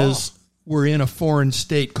problem is we're in a foreign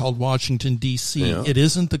state called Washington, D.C. Yeah. It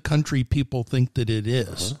isn't the country people think that it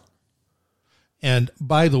is. And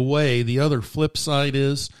by the way, the other flip side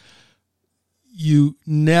is you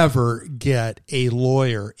never get a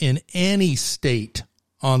lawyer in any state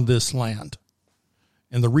on this land.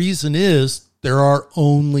 And the reason is there are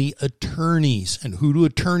only attorneys. And who do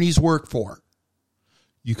attorneys work for?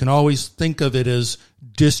 You can always think of it as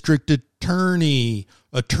district attorney,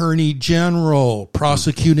 attorney general,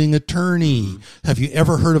 prosecuting attorney. Have you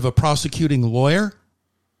ever heard of a prosecuting lawyer?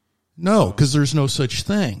 No, because there's no such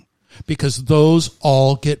thing. Because those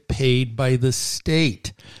all get paid by the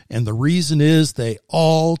state. And the reason is they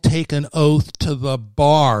all take an oath to the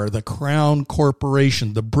bar, the Crown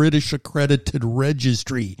Corporation, the British accredited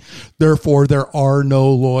registry. Therefore, there are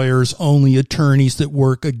no lawyers, only attorneys that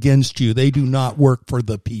work against you. They do not work for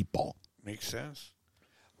the people. Makes sense.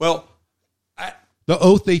 Well, the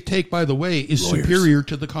oath they take, by the way, is superior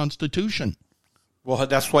to the Constitution. Well,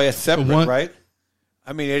 that's why it's separate, The one- right?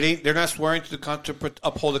 I mean, it ain't. They're not swearing to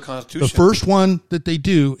uphold the Constitution. The first one that they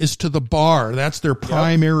do is to the bar. That's their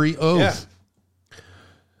primary oath. Yeah.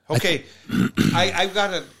 Okay, I've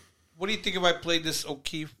got a. What do you think if I played this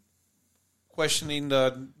O'Keefe questioning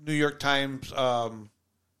the New York Times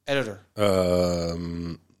editor?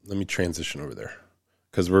 Let me transition over there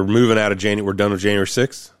because we're moving out of January. We're done with January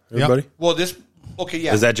 6th. Everybody. Yep. Well, this. Okay,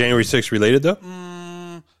 yeah. Is that January 6th related though?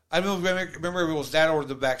 I don't remember if it was that or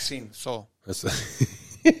the vaccine. So.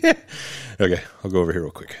 Okay, I'll go over here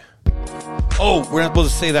real quick. Oh, we're not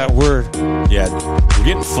supposed to say that word. Yeah, we're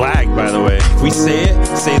getting flagged, by the way. If we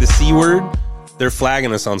say the C word, they're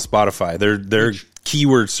flagging us on Spotify. They're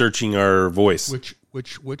keyword searching our voice.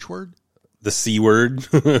 Which word? The C word.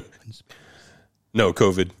 No,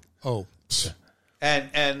 COVID. Oh.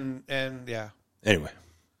 And yeah. Anyway.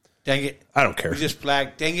 Dang it. I don't care. We just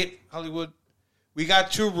flagged. Dang it, Hollywood. We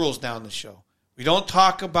got 2 rules now in the show. We don't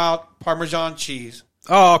talk about Parmesan cheese.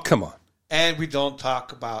 Oh, come on. And we don't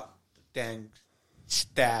talk about dang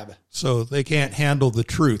stab. So they can't handle the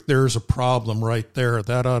truth. There's a problem right there.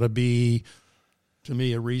 That ought to be, to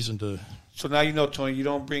me, a reason to. So now you know, Tony. We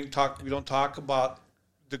don't talk about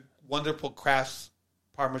the wonderful Kraft's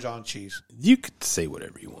Parmesan cheese. You could say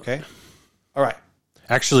whatever you want. Okay. All right.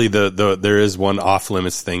 Actually, there is one off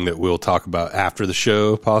limits thing that we'll talk about after the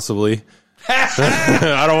show, possibly.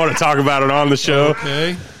 I don't want to talk about it on the show.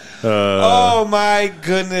 Okay. Oh my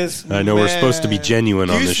goodness! I know we're supposed to be genuine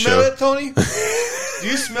on this show. Do you smell it, Tony? Do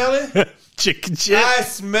you smell it? Chicken chip. I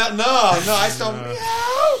smell. No, I smell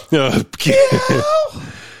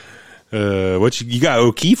meow. What you got?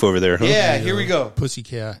 O'Keefe over there, huh? Yeah, here we go.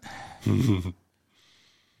 Pussycat.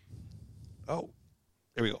 Oh,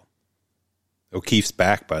 there we go. O'Keefe's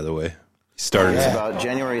back, by the way. He started. It's about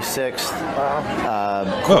January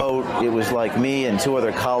 6th. Quote, it was like me and 2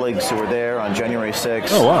 other colleagues who were there on January 6th.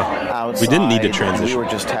 Oh, wow. Outside, We didn't need to transition. We were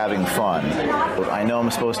just having fun. I know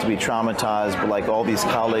I'm supposed to be traumatized, but like all these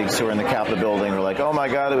colleagues who are in the Capitol building were like, oh my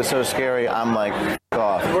God, it was so scary. I'm like, F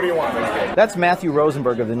off. What do you want? That's Matthew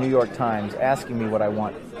Rosenberg of the New York Times asking me what I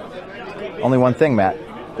want. Only one thing, Matt.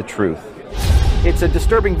 The truth. It's a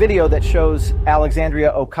disturbing video that shows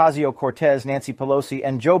Alexandria Ocasio-Cortez, Nancy Pelosi,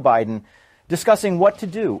 and Joe Biden discussing what to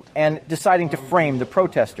do and deciding to frame the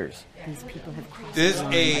protesters. These people have crossed This the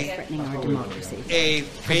line a- by threatening our democracy. A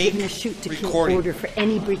fake Given a shoot to recording. kill order for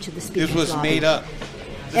any breach of the speaker's This was lobby. made up.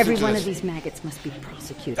 Every Listen to one this. of these maggots must be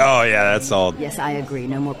prosecuted. Oh yeah, that's all. Yes, I agree.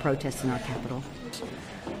 No more protests in our capital.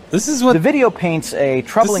 This is what The video paints a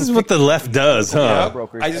troubling this is what the left does, huh?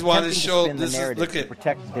 brokers I just wanted to attempting show spin the this is narrative look to at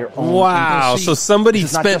protect their own Wow. interests. So somebody This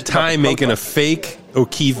is not spent just about time the making a protest. fake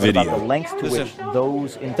O'Keefe It's about video. the lengths to Listen. which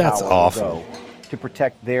those in That's power will awful. go to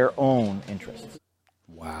protect their own interests.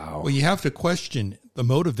 Wow. Well, you have to question the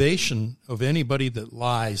motivation of anybody that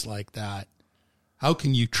lies like that. How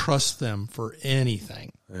can you trust them for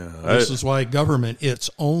anything? This is why government, its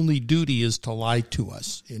only duty is to lie to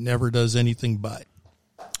us. It never does anything but.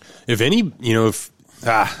 If any,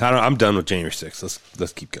 I'm done with January 6th.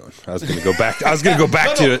 Let's keep going. I was going to go back. I was going to go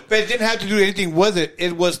back to it. But it didn't have to do anything with it.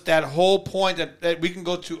 It was that whole point that we can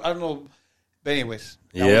go to. I don't know. But anyways.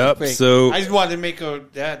 that Yep, was fake. so- I just wanted to make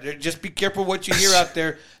just be careful what you hear out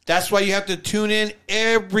there. That's why you have to tune in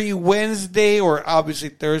every Wednesday or obviously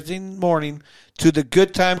Thursday morning to the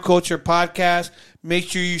Good Time Culture podcast. Make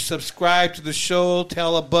sure you subscribe to the show.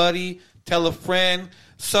 Tell a buddy. Tell a friend.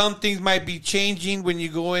 Some things might be changing when you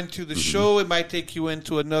go into the show. It might take you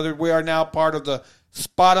into another. We are now part of the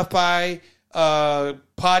Spotify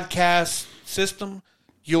podcast system.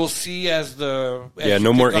 You'll see as No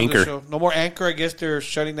you more click on the Anchor. show. No more Anchor. I guess they're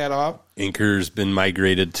shutting that off. Anchor's been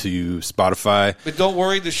migrated to Spotify. But don't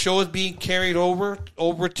worry, the show is being carried over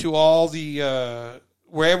to all the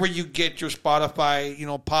wherever you get your Spotify,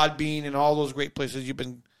 Podbean, and all those great places you've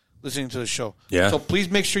been listening to the show. Yeah. So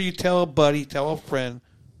please make sure you tell a buddy, tell a friend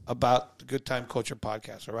about the Good Time Culture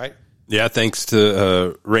podcast. All right. Yeah, thanks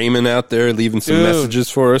to Raymond out there leaving some Dude.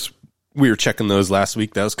 messages for us. We were checking those last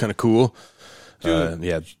week. That was kind of cool.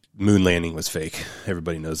 Yeah, moon landing was fake.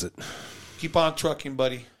 Everybody knows it. Keep on trucking,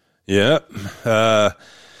 buddy. Yeah.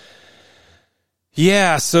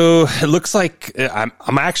 Yeah, so it looks like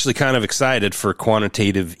I'm actually kind of excited for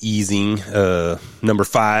quantitative easing number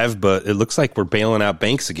 5, but it looks like we're bailing out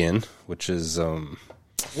banks again, which is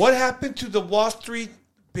What happened to the Wall Street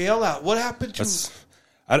bailout? What happened to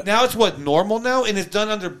now? It's what, normal now, and it's done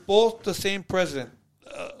under both the same president,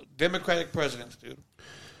 Democratic presidents, dude.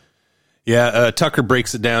 Yeah, Tucker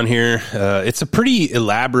breaks it down here. It's a pretty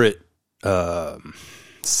elaborate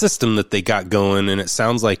system that they got going, and it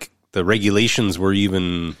sounds like the regulations were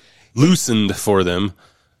even loosened for them.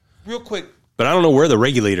 Real quick, But I don't know where the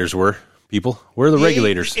regulators were, people. Where are the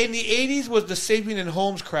regulators? In the 80s was the Saving and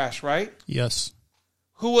Homes crash, right? Yes.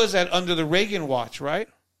 Who was that under the Reagan watch, right?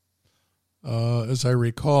 As I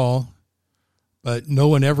recall. But no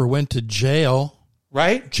one ever went to jail.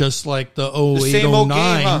 Right? Just like the 08,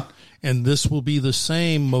 09. And this will be the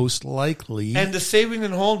same, most likely. And the Saving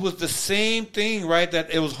and Homes was the same thing, right?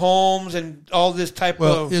 That it was homes and all this type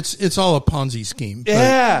of... Well, it's all a Ponzi scheme.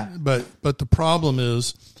 Yeah. But the problem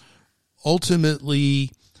is,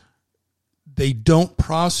 ultimately, they don't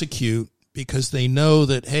prosecute because they know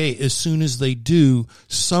that, hey, as soon as they do,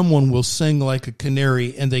 someone will sing like a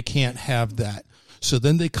canary, and they can't have that. So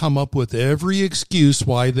then they come up with every excuse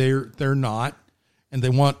why they're not. And they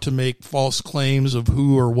want to make false claims of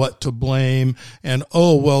who or what to blame. And,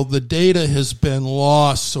 the data has been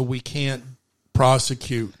lost, so we can't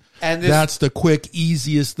prosecute. And that's the quick,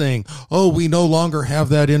 easiest thing. We no longer have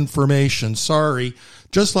that information. Sorry.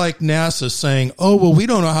 Just like NASA saying, we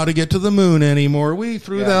don't know how to get to the moon anymore. We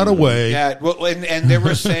threw that away. Yeah, well, and they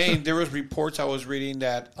were saying, there was reports I was reading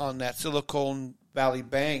that on that Silicon Valley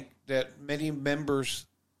Bank that many members,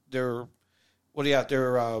 their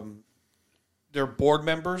board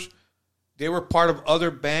members, they were part of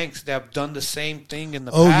other banks that have done the same thing in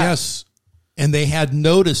the past. Yes. And they had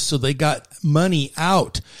notice, so they got money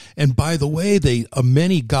out. And by the way,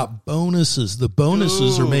 many got bonuses. The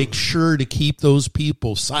bonuses are make sure to keep those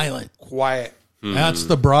people silent. Quiet. That's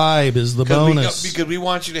the bribe, is the bonus. Because we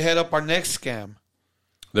want you to head up our next scam.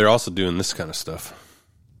 They're also doing this kind of stuff.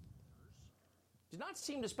 Did not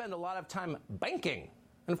seem to spend a lot of time banking.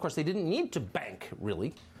 And of course, they didn't need to bank,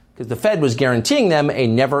 really, because the Fed was guaranteeing them a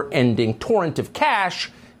never-ending torrent of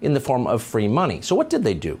cash in the form of free money. So what did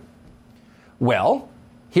they do? Well,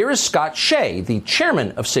 here is Scott Shea, the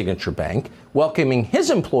chairman of Signature Bank, welcoming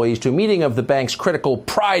his employees to a meeting of the bank's critical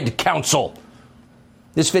Pride Council.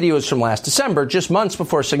 This video is from last December, just months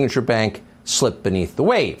before Signature Bank slipped beneath the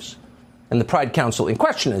waves. And the Pride Council in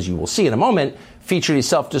question, as you will see in a moment, featured a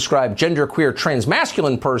self-described genderqueer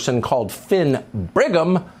transmasculine person called Finn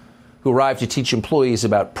Brigham, who arrived to teach employees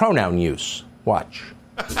about pronoun use. Watch.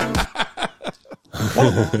 The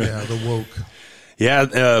woke.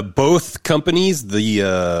 Yeah, both companies,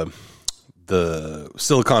 the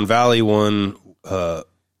Silicon Valley one,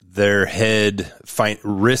 their head financial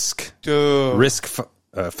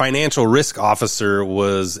risk officer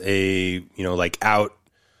was a out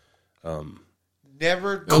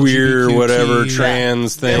never queer LGBTQ, whatever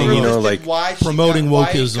trans thing, why promoting wokeism.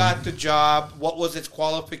 Why he got the job? What was its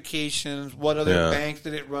qualifications? What other banks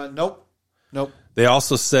did it run? Nope. They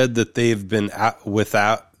also said that they've been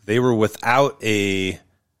without a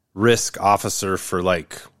risk officer for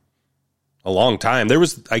a long time.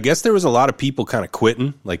 I guess there was a lot of people kind of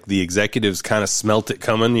quitting. Like the executives kind of smelt it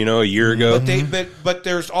coming, a year ago. But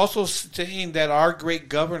there's also saying that our great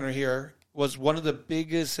governor here was one of the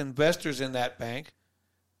biggest investors in that bank,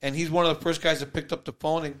 and he's one of the first guys that picked up the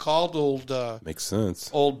phone and called makes sense.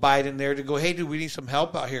 Old Biden there to go, hey, dude, we need some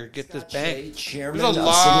help out here. Get this bank. Chairman of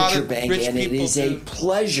Signature Bank, and it is a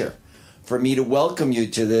pleasure for me to welcome you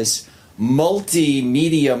to this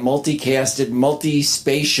multimedia, multicasted,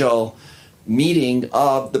 multispatial meeting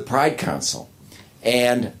of the Pride Council.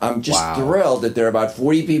 And I'm just thrilled that there are about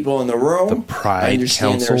 40 people in the room. The Pride I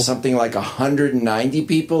understand Council. there are something like 190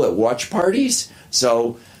 people at watch parties.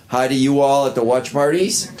 So hi to you all at the watch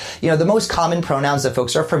parties. The most common pronouns that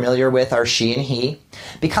folks are familiar with are she and he.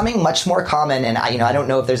 Becoming much more common, and I don't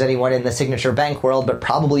know if there's anyone in the Signature Bank world, but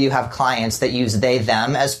probably you have clients that use they,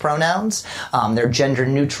 them as pronouns. They're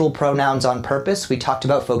gender-neutral pronouns on purpose. We talked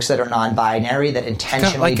about folks that are non-binary that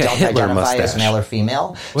intentionally don't identify as male or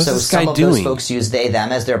female. What's so this some guy of doing? those folks use they,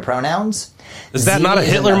 them as their pronouns. Is that Z not a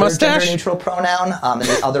Hitler mustache? Gender-neutral pronoun, and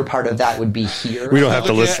the other part of that would be here. We don't have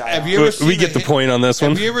to listen. We get the point on this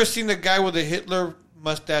one. Have you ever seen a guy with a Hitler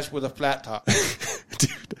mustache with a flat top? Dude.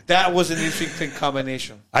 That was an interesting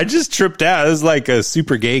combination. I just tripped out. It was like a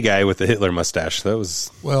super gay guy with a Hitler mustache. That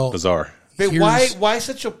was bizarre. But why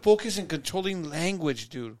such a focus in controlling language,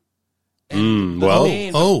 dude?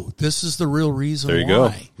 This is the real reason why.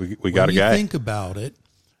 There you go. We got a guy. When you think about it,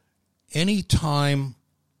 anytime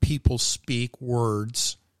people speak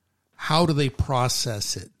words, how do they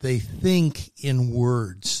process it? They think in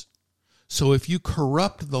words. So if you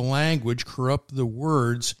corrupt the language, corrupt the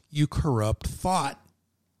words, you corrupt thought.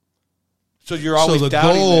 So you're always the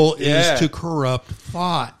doubting goal that, yeah. is to corrupt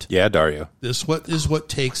thought. Yeah, Dario. This is what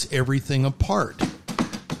takes everything apart.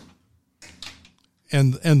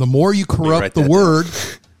 And the more you corrupt the word,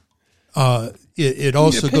 it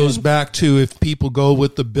also goes back to if people go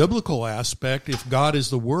with the biblical aspect, if God is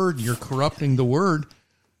the word and you're corrupting the word,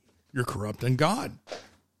 you're corrupting God.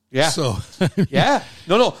 Yeah. So, yeah.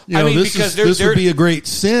 No. I mean, because this would be a great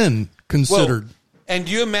sin considered. Well, and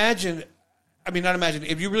you imagine, not imagine,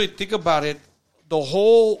 if you really think about it,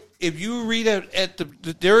 if you read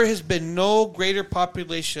there has been no greater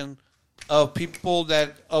population of people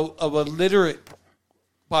of a literate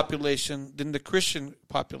population than the Christian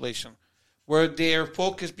population, where they are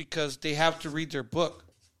focused because they have to read their book.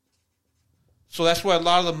 So that's why a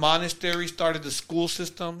lot of the monasteries started the school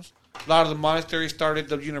systems. A lot of the monasteries started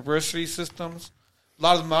the university systems. A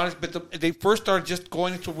lot of the monasteries, but they first started just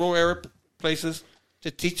going into rural area places to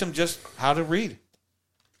teach them just how to read.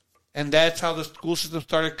 And that's how the school system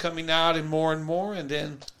started coming out and more, and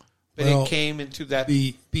then it came into that.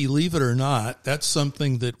 Believe it or not, that's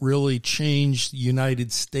something that really changed the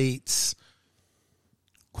United States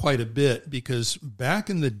quite a bit, because back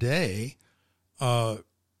in the day,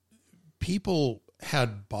 people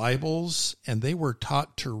had Bibles and they were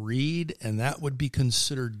taught to read, and that would be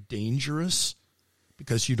considered dangerous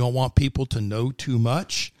because you don't want people to know too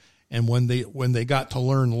much. And when they got to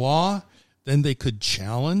learn law, then they could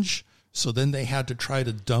challenge. So then they had to try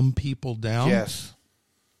to dumb people down. Yes.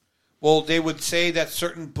 Well, they would say that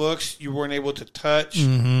certain books you weren't able to touch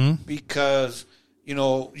because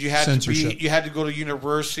you had censorship. you had to go to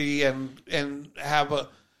university and have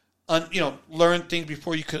learn things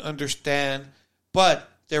before you could understand. But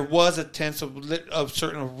there was a sense of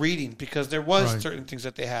certain reading because there was certain things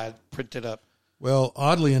that they had printed up. Well,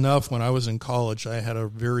 oddly enough, when I was in college, I had a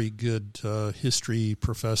very good history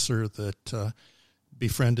professor that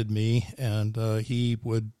befriended me, and he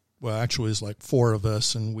would, actually it was like four of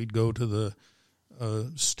us, and we'd go to the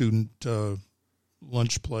student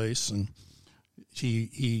lunch place, and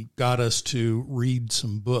he got us to read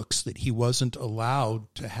some books that he wasn't allowed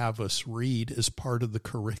to have us read as part of the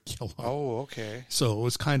curriculum. Oh, okay. So it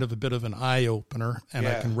was kind of a bit of an eye-opener, and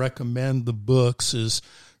I can recommend the books is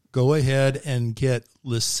go ahead and get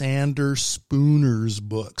Lysander Spooner's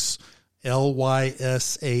books, Lysander.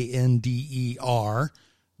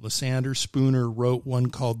 Lysander Spooner wrote one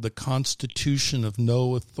called The Constitution of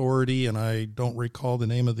No Authority, and I don't recall the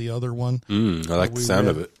name of the other one. I like the sound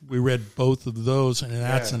of it. We read both of those, and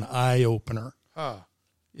that's an eye-opener. Huh.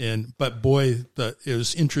 But boy, it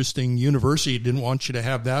was interesting. University didn't want you to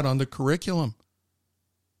have that on the curriculum.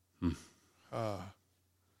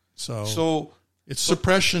 So it's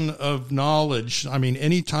suppression of knowledge. I mean,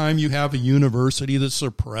 anytime you have a university that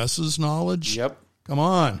suppresses knowledge, come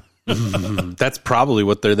on. That's probably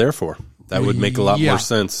what they're there for. That would make a lot more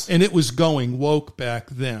sense. And it was going woke back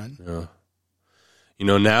then.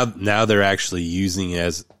 Yeah. Now they're actually using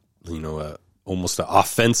as, almost an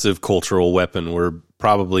offensive cultural weapon, where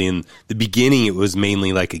probably in the beginning it was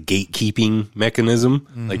mainly like a gatekeeping mechanism,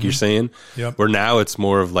 like you're saying. Yep. Where now it's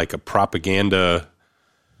more of like a propaganda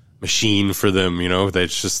machine for them,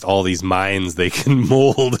 that's just all these minds they can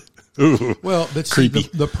mold. Ooh, well, but see,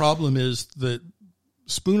 the problem is that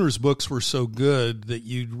Spooner's books were so good that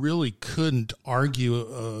you really couldn't argue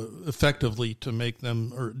effectively to make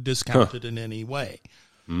them or discounted in any way.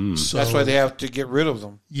 So that's why they have to get rid of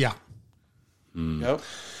them. Yeah. Yep.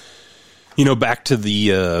 Back to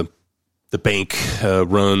the bank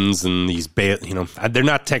runs and these they're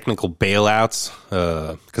not technical bailouts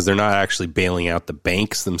because they're not actually bailing out the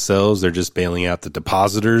banks themselves. They're just bailing out the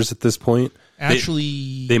depositors at this point.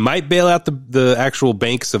 Actually, they might bail out the actual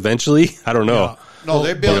banks eventually. I don't know. Yeah. No,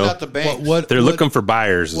 they're bailing out the banks. They're looking for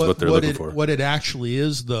buyers is what they're looking for. What it actually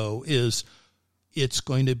is, though, is it's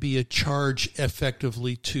going to be a charge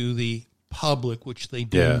effectively to the public, which they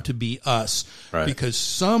deem to be us. Right. Because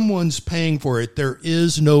someone's paying for it. There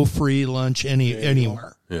is no free lunch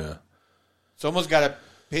anywhere. Yeah. Someone's got to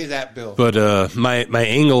pay that bill. But my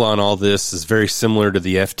angle on all this is very similar to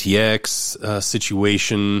the FTX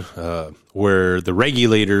situation, where the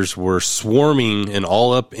regulators were swarming and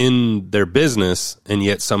all up in their business, and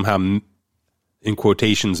yet somehow, in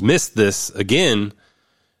quotations, missed this again.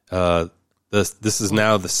 This is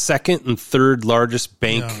now the second and third largest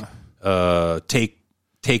bank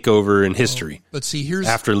takeover in history. But see, here's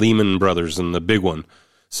after Lehman Brothers and the big one.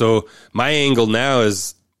 So my angle now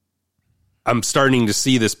is, I'm starting to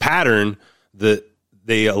see this pattern that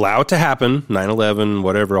they allow it to happen, 9/11,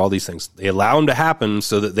 whatever, all these things. They allow them to happen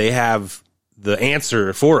so that they have the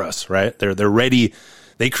answer for us, right? They're ready.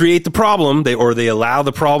 They create the problem, they allow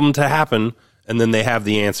the problem to happen, and then they have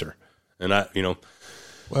the answer. And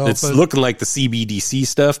it's looking like the CBDC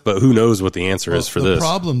stuff, but who knows what the answer is for this. The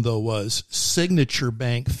problem, though, was Signature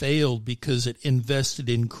Bank failed because it invested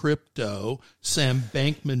in crypto. Sam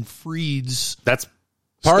Bankman-Fried's that's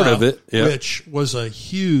part stuff, of it, which was a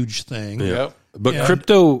huge thing. But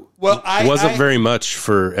crypto wasn't very much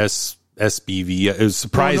for SBV. It was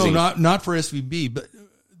surprising. No, not for SVB, but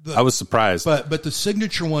I was surprised. But the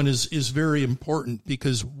signature one is very important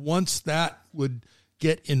because once that would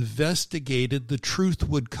get investigated, the truth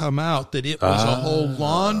would come out that it was a whole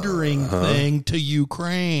laundering thing to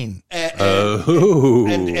Ukraine. And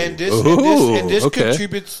this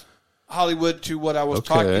contributes, Hollywood, to what I was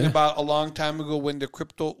talking about a long time ago when the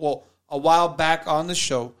a while back on the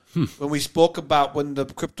show, when we spoke about when the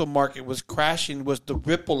crypto market was crashing, was the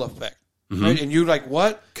ripple effect. Right? And you're like,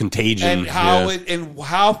 what? Contagion. And how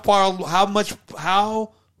far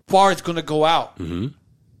it's going to go out. Mm-hmm.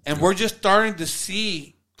 And we're just starting to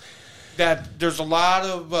see that there's a lot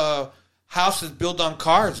of houses built on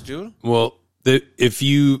cards, dude. Well, if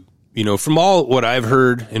you from all what I've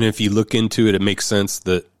heard, and if you look into it, it makes sense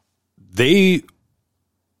that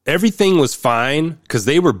everything was fine because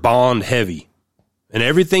they were bond heavy, and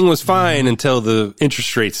everything was fine until the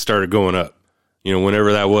interest rates started going up.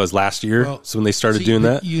 Whenever that was last year, so when they started doing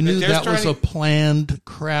that, you knew that was a planned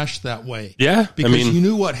crash that way. Yeah, because you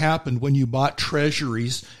knew what happened when you bought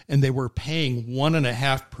treasuries and they were paying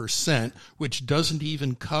 1.5%, which doesn't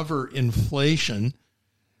even cover inflation.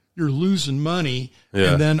 You're losing money,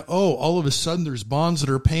 and then all of a sudden there's bonds that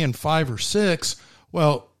are paying 5 or 6.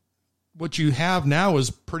 Well, what you have now is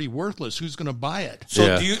pretty worthless. Who's going to buy it?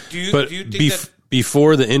 So do you think that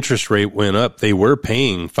before the interest rate went up, they were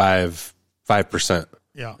paying 5%.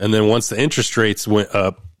 Yeah. And then once the interest rates went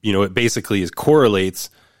up, it basically correlates.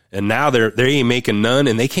 And now they ain't making none,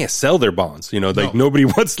 and they can't sell their bonds. Nobody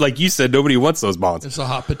wants, like you said, nobody wants those bonds. It's a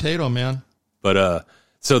hot potato, man. But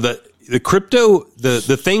so the crypto,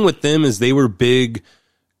 the thing with them is they were big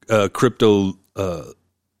crypto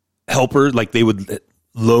helper. Like they would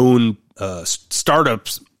loan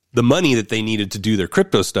startups the money that they needed to do their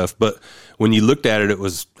crypto stuff. But when you looked at it,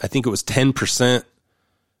 I think it was 10%.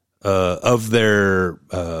 Of their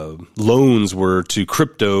loans were to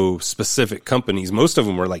crypto specific companies. Most of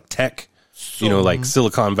them were like tech, like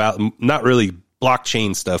Silicon Valley, not really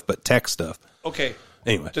blockchain stuff, but tech stuff. Okay.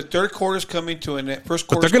 Anyway, the third quarter's coming to an end. First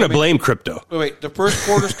quarter, quarter, they're going to blame crypto. Wait, the first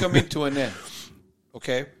quarter's coming to an end.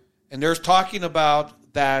 Okay, and there's talking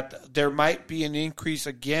about that there might be an increase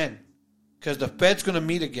again because the Fed's going to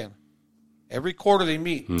meet again. Every quarter they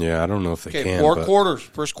meet. Yeah, I don't know if they can. 4 quarters.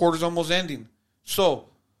 First quarter's almost ending. So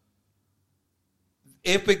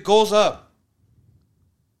if it goes up,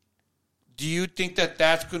 do you think that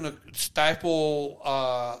that's going to stifle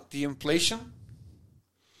the inflation?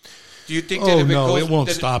 Do you think that if it goes... it won't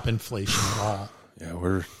stop inflation at all.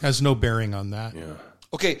 Yeah, has no bearing on that. Yeah.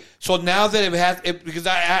 Okay, so now that it has... because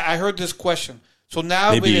I heard this question. So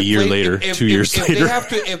now... Maybe a year later, 2 years later.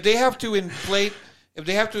 If they have to inflate... If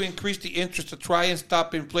they have to increase the interest to try and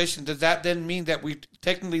stop inflation, does that then mean that we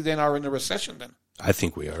technically then are in a recession then? I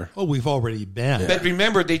think we are. Oh, we've already been. But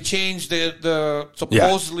remember, they changed the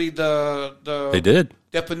supposedly the they did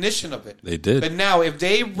definition of it. They did. But now, if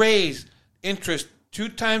they raise interest 2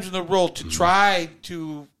 times in a row to try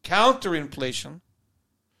to counter inflation,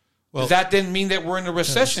 does that then mean that we're in a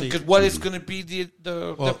recession? Because what is going to be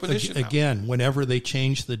the definition? Again, whenever they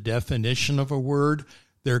change the definition of a word,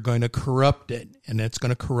 they're going to corrupt it, and it's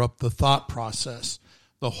going to corrupt the thought process.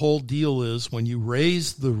 The whole deal is when you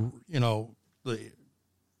raise the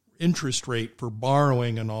interest rate for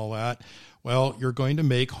borrowing and all that, well, you're going to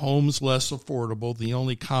make homes less affordable. The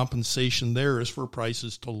only compensation there is for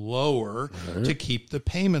prices to lower to keep the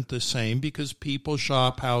payment the same because people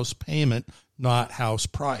shop house payment, not house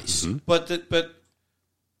price. Mm-hmm. But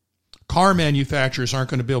car manufacturers aren't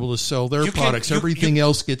going to be able to sell their products. Everything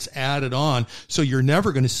else gets added on, so you're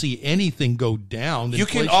never going to see anything go down. You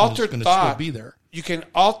can alter thought. Still be there. You can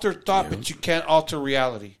alter thought, but you can't alter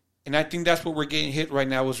reality. And I think that's what we're getting hit right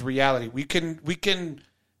now is reality. We can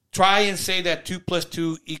try and say that 2 +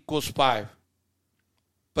 2 = 5.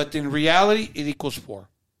 But in reality, it equals 4.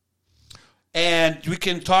 And we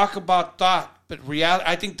can talk about thought, but reality,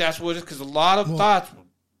 I think that's what it is, because a lot of thoughts,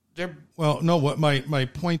 they're... Well, no, what my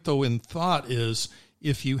point, though, in thought is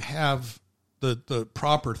if you have the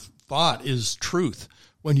proper thought is truth.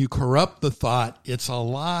 When you corrupt the thought, it's a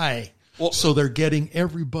lie. Well, so they're getting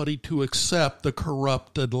everybody to accept the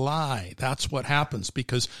corrupted lie. That's what happens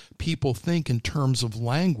because people think in terms of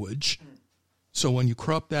language. So when you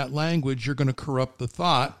corrupt that language, you're going to corrupt the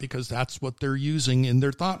thought because that's what they're using in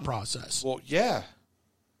their thought process. Well, yeah.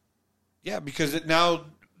 Yeah, because now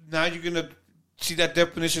you're going to see that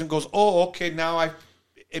definition and goes, oh, okay, now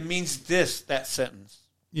it means this, that sentence.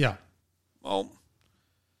 Yeah. Well,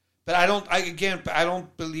 but I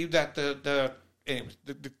don't believe that the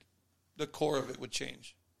core of it would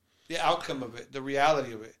change. The outcome of it, the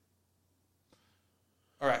reality of it.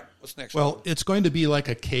 All right, what's next? Well, it's going to be like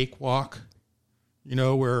a cakewalk,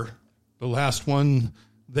 where the last one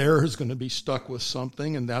there is going to be stuck with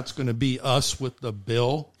something, and that's going to be us with the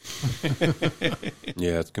bill.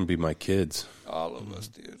 Yeah, it's going to be my kids. All of us,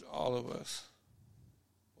 dude. All of us.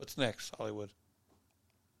 What's next, Hollywood?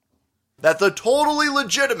 That the totally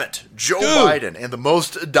legitimate Joe Biden and the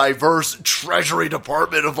most diverse Treasury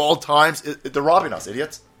Department of all times, they're robbing us,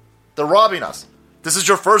 idiots. They're robbing us. This is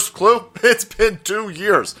your first clue? It's been 2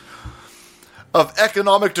 years of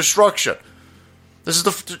economic destruction. This is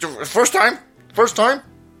the first time? First time?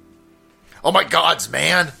 Oh my gods,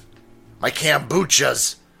 man. My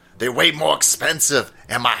kombuchas, they way more expensive.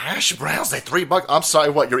 And my hash browns, they $3. I'm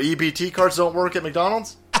sorry, what, your EBT cards don't work at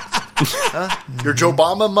McDonald's? Huh? Your Joe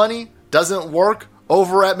Obama money doesn't work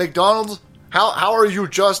over at McDonald's? How are you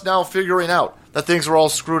just now figuring out that things are all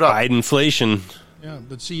screwed up? Biden inflation. Yeah,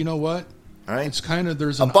 but see, you know what? All right. It's kind of,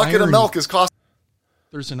 there's a an bucket irony. of milk is cost.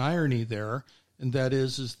 There's an irony there, and that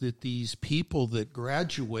is that these people that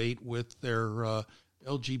graduate with their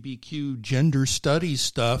LGBTQ gender studies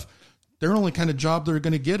stuff, their only kind of job they're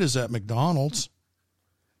going to get is at McDonald's.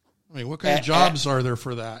 I mean, what kind of jobs are there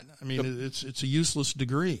for that? I mean, it's a useless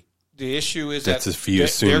degree. The issue is that's that if you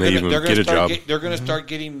assume they even get a job. They're going to start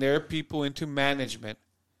getting their people into management.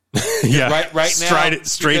 Yeah, right now,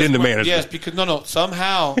 straight into management. Yes, because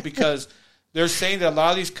somehow because they're saying that a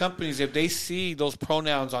lot of these companies, if they see those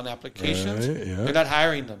pronouns on applications, they're not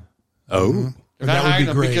hiring them. Oh, they're not hiring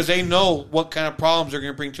them because they know what kind of problems they're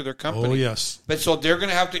going to bring to their company. Oh, yes. But so they're going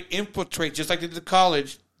to have to infiltrate, just like they did at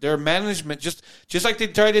college, their management, just like they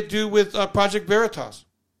tried to do with Project Veritas.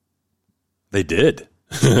 They did.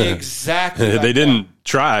 Exactly. They didn't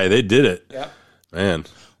try. They did it. Yep. Man.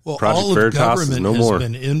 Well, Project all of Veritas government is no has more.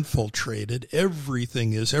 been infiltrated.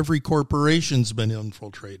 Everything is. Every corporation's been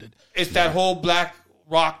infiltrated. It's that whole Black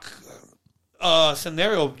Rock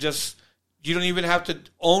scenario. Just you don't even have to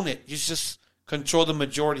own it. You just control the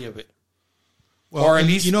majority of it, well, or at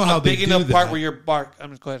least you know how a big they do enough part that. where you're bark. I'm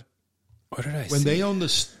just go ahead. What did I when see? they own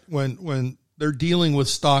this, when they're dealing with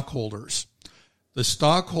stockholders, the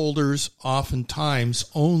stockholders oftentimes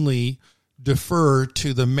only defer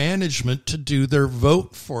to the management to do their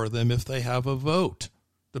vote for them if they have a vote,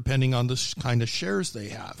 depending on the kind of shares they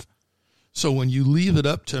have. So when you leave it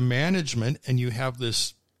up to management and you have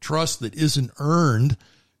this trust that isn't earned,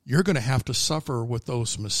 you're going to have to suffer with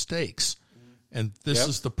those mistakes. And this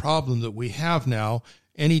is the problem that we have now.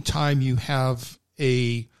 Anytime you have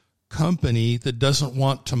a company that doesn't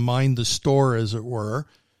want to mind the store, as it were,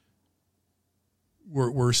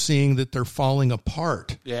 we're seeing that they're falling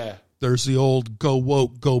apart. Yeah. There's the old go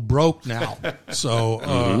woke, go broke now. So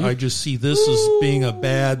I just see this as being a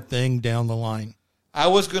bad thing down the line. I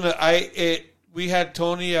was we had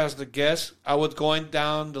Tony as the guest. I was going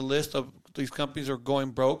down the list of these companies that are going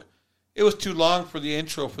broke. It was too long for the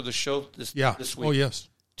intro for the show this week. Oh, yes.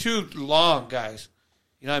 Too long, guys.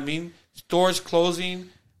 You know what I mean? Stores closing,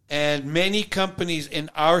 and many companies in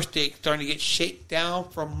our state starting to get shaken down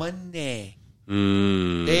for money.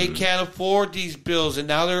 They can't afford these bills, and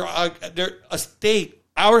now they're a state.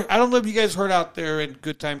 I don't know if you guys heard out there in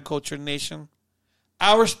Good Time Culture Nation,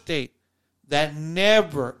 our state that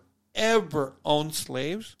never ever owned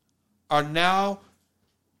slaves are now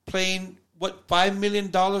paying $5 million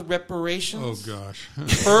reparations? Oh gosh,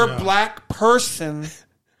 per black person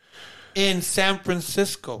in San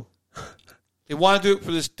Francisco. They want to do it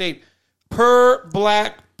for the state per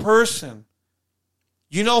black person.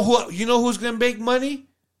 You know who's going to make money?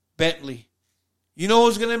 Bentley. You know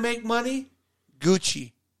who's going to make money?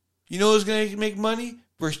 Gucci. You know who's going to make money?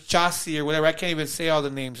 Versace or whatever. I can't even say all the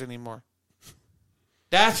names anymore.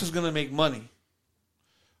 That's who's going to make money.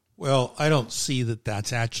 Well, I don't see that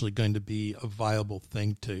that's actually going to be a viable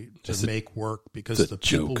thing to make work, because the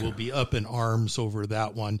people will be up in arms over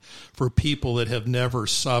that one for people that have never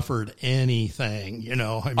suffered anything. I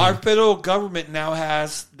mean, our federal government now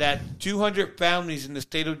has that 200 families in the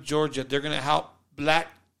state of Georgia. They're going to help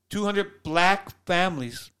 200 black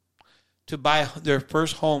families to buy their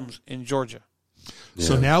first homes in Georgia.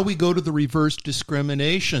 So now we go to the reverse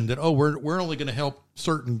discrimination that, we're only going to help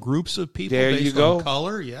certain groups of people based on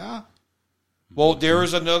color. Yeah. Well, there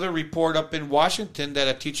was another report up in Washington that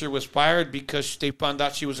a teacher was fired because they found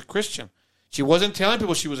out she was a Christian. She wasn't telling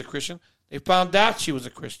people she was a Christian. They found out she was a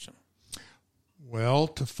Christian. Well,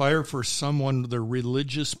 to fire for someone, their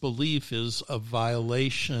religious belief is a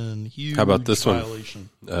violation. Huge. How about this violation.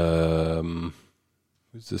 One?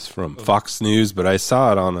 Who's this from? Fox News, but I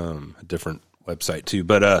saw it on a different website too.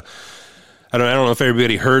 But I don't know if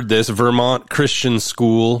everybody heard this. Vermont Christian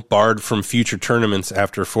School barred from future tournaments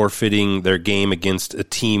after forfeiting their game against a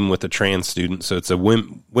team with a trans student. So it's a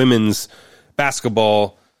women's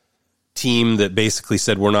basketball team that basically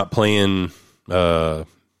said, we're not playing in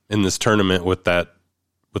this tournament with that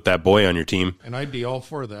boy on your team. And I'd be all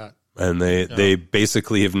for that. And they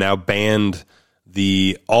basically have now banned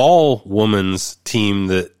the all-women's team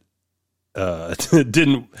that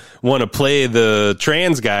didn't want to play the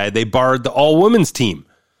trans guy. They barred the all-women's team.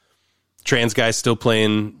 Trans guy's still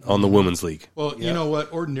playing on the women's league. Well, you know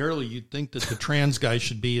what? Ordinarily, you'd think that the trans guy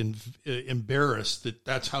should be embarrassed that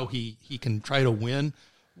that's how he can try to win.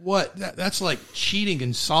 What? That's like cheating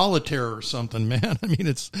in solitaire or something, man. I mean,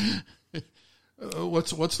 it's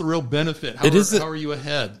what's the real benefit? How are you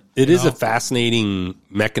ahead? It is a fascinating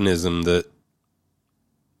mechanism that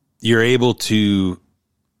you're able to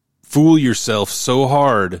fool yourself so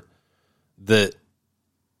hard that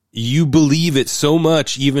you believe it so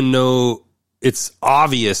much, even though it's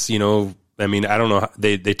obvious. I mean, I don't know.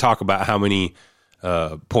 They talk about how many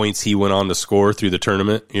points he went on to score through the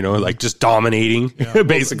tournament. Like just dominating,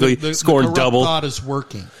 basically scoring double. Thought is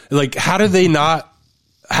working. Like, how do they not?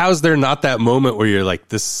 How's there not that moment where you're like,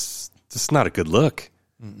 this is not a good look?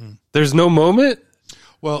 Mm-mm. There's no moment.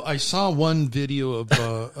 Well, I saw one video of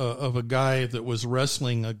a guy that was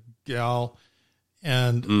wrestling a gal,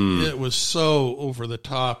 and it was so over the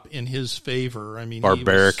top in his favor. I mean,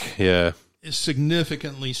 barbaric, is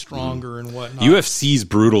significantly stronger and whatnot. UFC's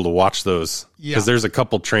brutal to watch those because there's a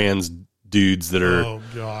couple trans dudes that are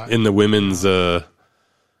in the women's. Was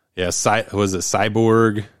it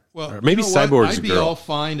Cyborg? Well, or maybe Cyborg's I'd a girl. Be all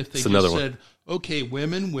fine if they it's just said, "Okay,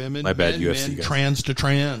 women, my bad, men, UFC men, guys. trans to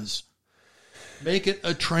trans." Make it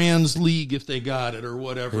a trans league if they got it or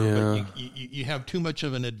whatever. Yeah. But you have too much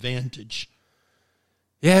of an advantage.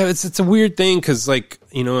 Yeah, it's a weird thing because, like,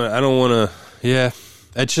 I don't want to. Yeah,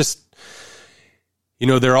 it's just,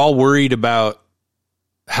 they're all worried about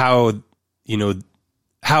how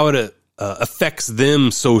it affects them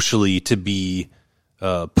socially to be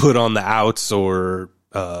put on the outs or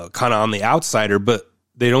kind of on the outsider, but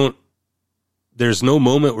they don't. There's no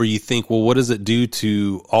moment where you think, well, what does it do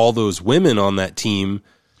to all those women on that team?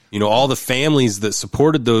 All the families that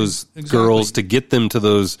supported those girls to get them to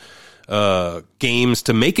those games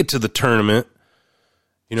to make it to the tournament.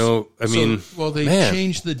 They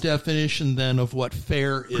changed the definition then of what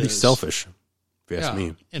fair is. Pretty selfish, if you ask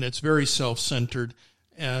me. And it's very self-centered.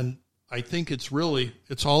 And I think it's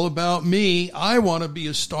all about me. I want to be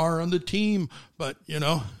a star on the team, but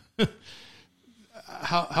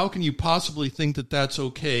How can you possibly think that that's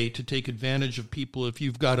okay to take advantage of people if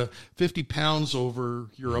you've got 50 pounds over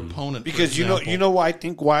your opponent? Because I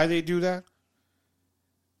think why they do that?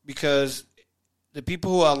 Because the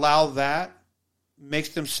people who allow that makes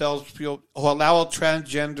themselves feel, who allow a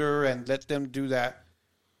transgender and let them do that,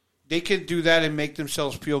 they can do that and make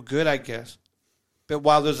themselves feel good, I guess. But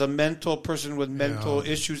while there's a mental person with mental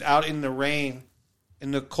issues out in the rain, in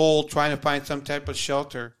the cold, trying to find some type of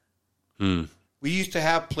shelter. We used to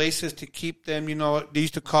have places to keep them, they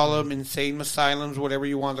used to call them insane asylums, whatever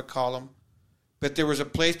you wanted to call them. But there was a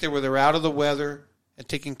place there where they're out of the weather and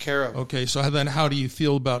taken care of. Okay, so then how do you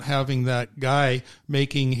feel about having that guy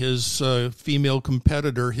making his female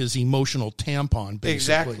competitor his emotional tampon, basically?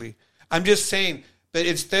 Exactly. I'm just saying, but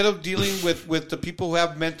instead of dealing with the people who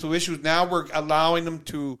have mental issues, now we're allowing them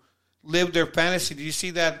to live their fantasy. Do you see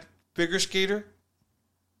that figure skater?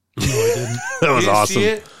 No, I didn't. That was awesome. See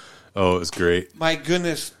it? Oh, it was great. My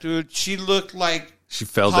goodness, dude. She looked like she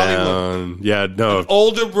fell Hollywood. Down. Yeah, no. An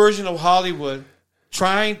older version of Hollywood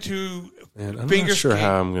trying to I'm figure not sure skate.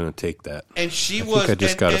 how I'm going to take that. And she I was. think I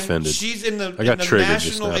just got offended. She's in the, I got in the triggered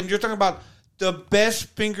national, just now. and you're talking about the best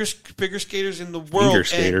figure skaters in the world. Figure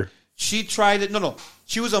skater. And she tried it. No.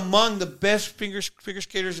 She was among the best figure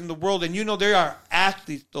skaters in the world. And they are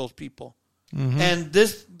athletes, those people. Mm-hmm. And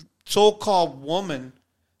this so-called woman,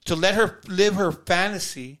 to let her live her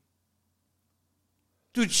fantasy,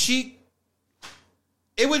 dude,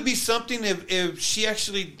 it would be something if she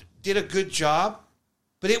actually did a good job.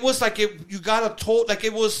 But it was like you got told, like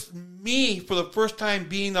it was me for the first time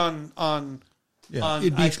being on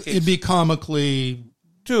ice skates. It'd be comically,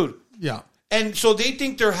 dude. Yeah. And so they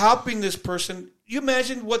think they're helping this person. You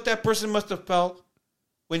imagine what that person must have felt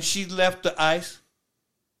when she left the ice?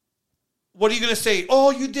 What are you going to say?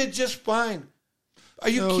 Oh, you did just fine. Are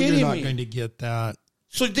you kidding me? You're not going to get that.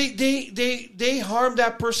 So they harm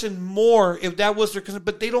that person more if that was their concern,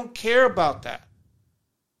 but they don't care about that.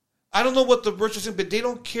 I don't know what the virtuous is, but they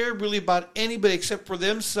don't care really about anybody except for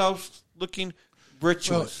themselves looking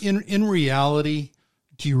virtuous. Well, in reality,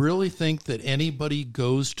 do you really think that anybody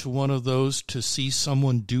goes to one of those to see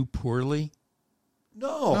someone do poorly?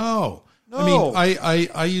 No. I mean,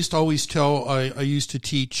 I used to always tell, I used to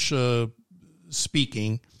teach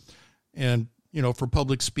speaking, and, for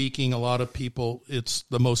public speaking, a lot of people, it's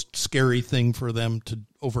the most scary thing for them to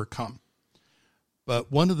overcome.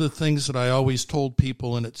 But one of the things that I always told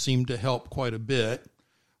people, and it seemed to help quite a bit,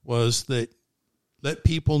 was that let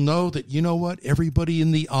people know that, you know what, everybody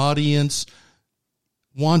in the audience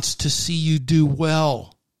wants to see you do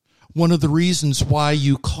well. One of the reasons why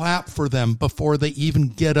you clap for them before they even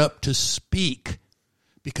get up to speak,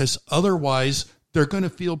 because otherwise they're going to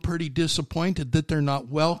feel pretty disappointed that they're not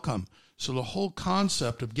welcome. So the whole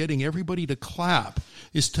concept of getting everybody to clap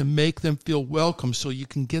is to make them feel welcome so you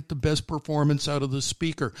can get the best performance out of the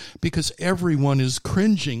speaker, because everyone is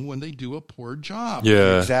cringing when they do a poor job.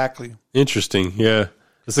 Yeah. Exactly. Interesting. Yeah.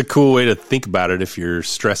 That's a cool way to think about it if you're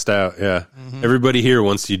stressed out. Yeah. Mm-hmm. Everybody here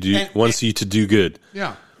wants you to do good.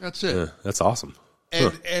 Yeah, that's it. Yeah, that's awesome.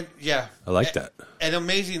 And yeah. I like that. And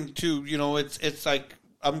amazing too, it's like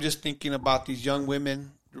I'm just thinking about these young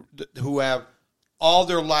women who have all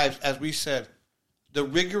their lives, as we said, the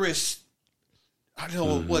rigorous, I don't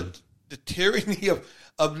know what, the tyranny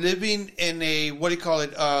of living in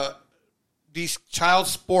these child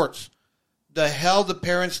sports, the hell the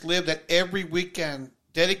parents live that every weekend,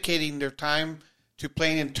 dedicating their time to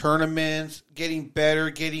playing in tournaments, getting better,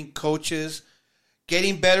 getting coaches,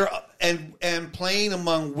 getting better, and playing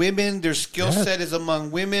among women. Their skill set is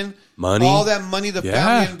among women. Money. All that money the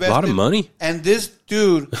family invested. A lot of money. And this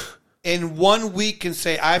dude in 1 week can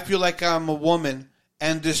say, I feel like I'm a woman,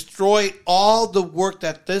 and destroy all the work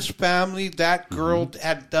that this family, that girl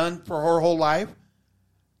had done for her whole life.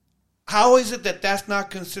 How is it that that's not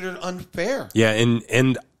considered unfair? Yeah,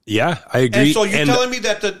 and yeah, I agree. And so you're telling me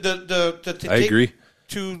that I agree.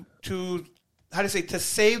 To how to say, to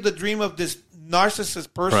save the dream of this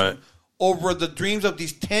narcissist person over the dreams of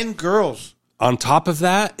these 10 girls. On top of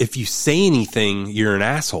that, if you say anything, you're an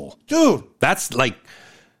asshole, dude. That's like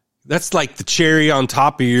the cherry on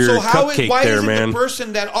top of your cupcake. Why there, is it man. the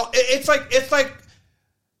person that it's like if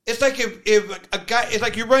a guy, it's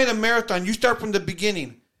like you're running a marathon. You start from the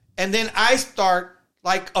beginning, and then I start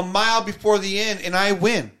like a mile before the end, and I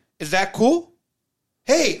win. Is that cool?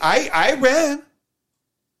 Hey, I ran.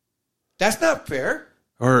 That's not fair.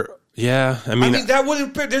 Or yeah, I mean that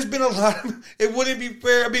wouldn't fair. There's been a lot of, it wouldn't be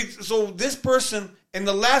fair. I mean, so this person in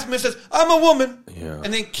the last minute says, "I'm a woman,"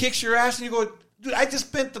 and then kicks your ass, and you go, "Dude, I just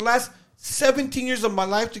spent the last 17 years of my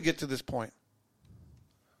life to get to this point."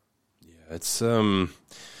 Yeah, it's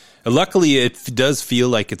luckily it does feel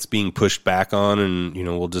like it's being pushed back on, and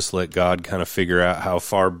we'll just let God kind of figure out how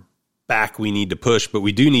far back we need to push, but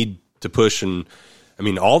we do need to push. And I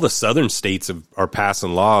mean, all the southern states are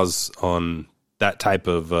passing laws on that type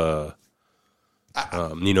of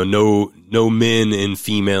no men in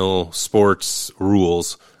female sports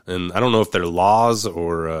rules. And I don't know if they're laws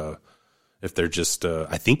or if they're just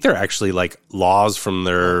I think they're actually like laws from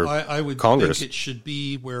their I would Congress. think it should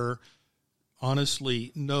be where,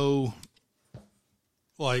 honestly, no,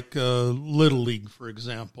 like Little League, for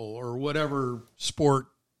example, or whatever sport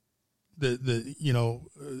that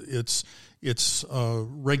it's a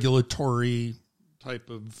regulatory type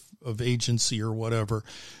of agency or whatever,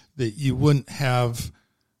 that you wouldn't have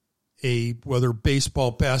whether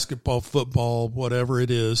baseball, basketball, football, whatever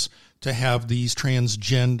it is, to have these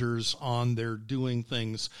transgenders on there doing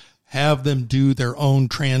things. Have them do their own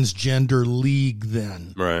transgender league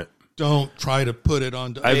then. Right. Don't try to put it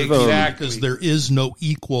on because there is no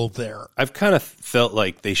equal there. I've kind of felt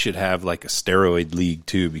like they should have like a steroid league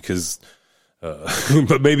too, because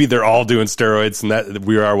but maybe they're all doing steroids, and that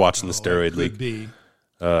we are watching the steroid league. Be.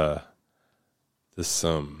 This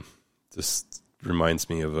reminds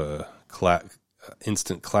me of a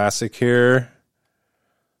instant classic here.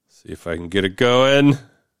 See if I can get it going.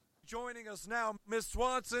 Joining us now, Miss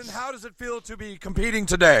Swanson. How does it feel to be competing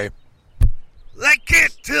today? I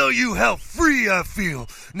can't tell you how free I feel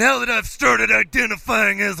now that I've started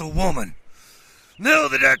identifying as a woman. Now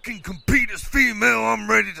that I can compete as female, I'm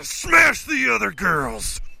ready to smash the other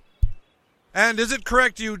girls. And is it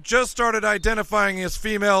correct you just started identifying as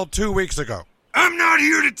female 2 weeks ago? I'm not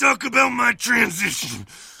here to talk about my transition.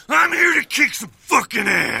 I'm here to kick some fucking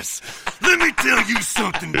ass. Let me tell you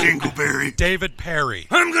something, Dingleberry. David Perry.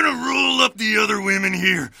 I'm gonna roll up the other women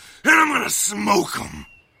here, and I'm gonna smoke them.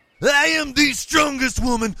 I am the strongest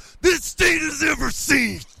woman this state has ever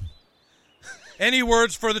seen. Any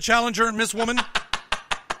words for the challenger, Miss Woman?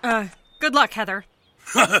 Good luck, Heather.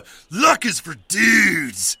 Luck is for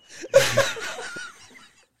dudes.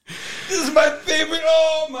 This is my favorite.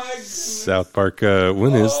 Oh my goodness. South Park.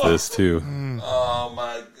 When is this too? Oh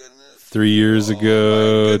my goodness. 3 years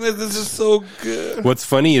ago. Goodness, this is so good. What's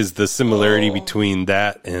funny is the similarity between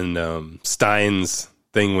that and Stein's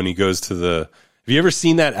thing when he goes to the. Have you ever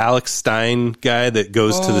seen that Alex Stein guy that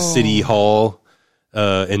goes to the city hall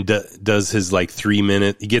and does his like 3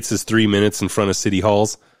 minute? He gets his 3 minutes in front of city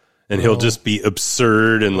halls, and he'll just be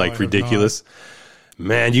absurd and like ridiculous.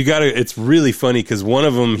 Man, you gotta. It's really funny because one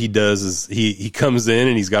of them he does is he comes in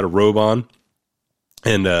and he's got a robe on,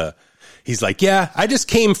 and he's like, "Yeah, I just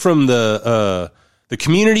came from the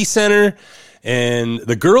community center, and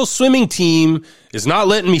the girls swimming team is not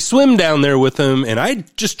letting me swim down there with them, and I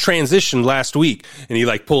just transitioned last week." And he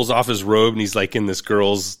like pulls off his robe and he's like in this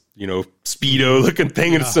girl's Speedo looking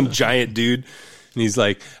thing, and it's some giant dude, and he's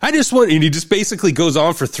like, "I just want," and he just basically goes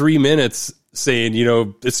on for 3 minutes. Saying,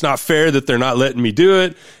 it's not fair that they're not letting me do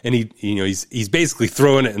it, and he's basically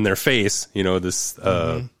throwing it in their face. This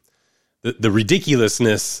the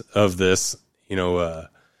ridiculousness of this. But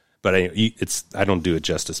I don't do it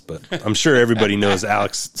justice. But I'm sure everybody knows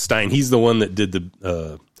Alex Stein. He's the one that did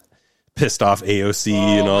the pissed off AOC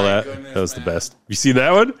and all that. That was the best. You see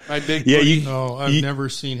that one? No, I've never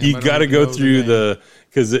seen him. You got to go through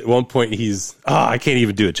because at one point I can't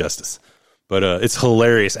even do it justice. But it's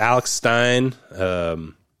hilarious. Alex Stein.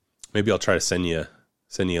 Maybe I'll try to send you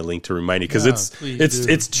a link to remind you because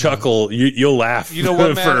it's chuckle. You'll laugh. You know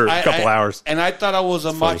what, man? For a couple hours. And I thought I was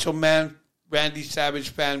a Macho Man Randy Savage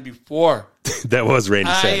fan before. That was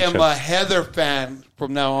Randy Savage. I am a Heather fan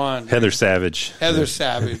from now on. Heather Savage. Heather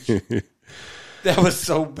Savage. That was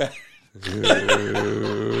so bad.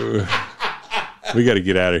 We got to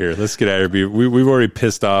get out of here. Let's get out of here. We've already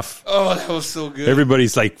pissed off. Oh, that was so good.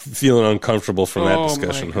 Everybody's like feeling uncomfortable from that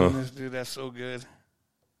discussion, my goodness, dude, that's so good.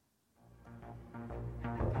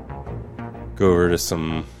 Go over to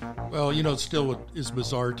some. Well, it still is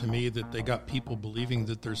bizarre to me that they got people believing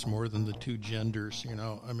that there's more than the two genders.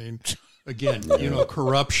 I mean, again,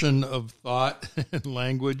 corruption of thought and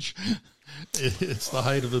language. It's the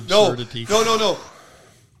height of absurdity. No.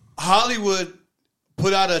 Hollywood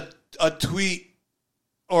put out a tweet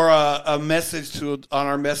or a message on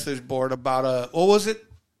our message board about what was it,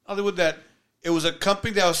 Hollywood? That it was a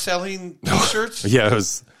company that was selling T-shirts. Yeah, it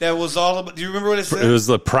was. That was all about. Do you remember what it said? It was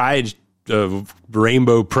the Pride,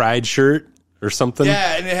 rainbow Pride shirt or something.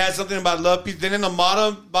 Yeah, and it had something about love peace. Then in the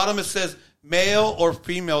bottom it says male or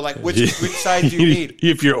female. Like which side do you need?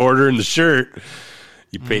 If you're ordering the shirt,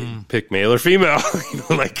 you pick male or female.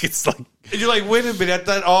 It's like. And you're like, wait a minute, I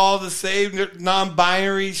thought all the same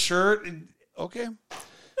non-binary shirt. Okay.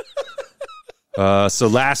 So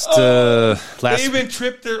last they even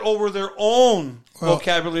tripped over their own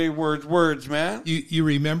vocabulary words, man. You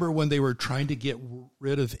remember when they were trying to get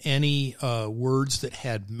rid of any words that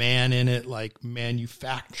had man in it, like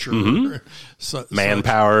manufacturer,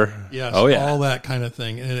 manpower, yes, oh yeah, all that kind of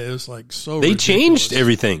thing, and it was like so. They ridiculous. changed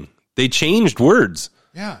everything. They changed words.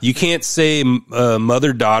 Yeah, you can't say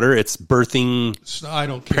mother daughter. It's birthing. I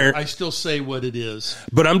don't care. I still say what it is.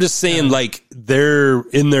 But I'm just saying, like they're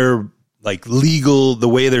in their like legal the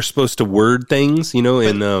way they're supposed to word things. In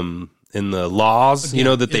the laws,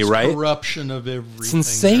 again, that they write. Corruption of everything. It's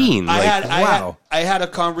insane. I had a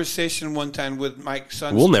conversation one time with my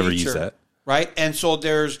son's We'll never teacher, use that, right? And so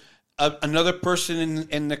there's another person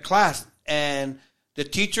in the class, and the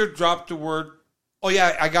teacher dropped the word. Oh,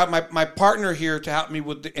 yeah, I got my partner here to help me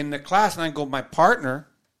in the class. And I go, my partner?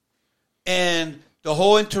 And the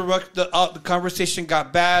whole the conversation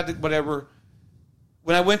got bad, whatever.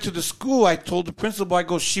 When I went to the school, I told the principal, I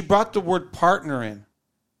go, she brought the word partner in.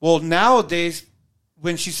 Well, nowadays,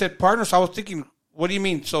 when she said partner, so I was thinking, what do you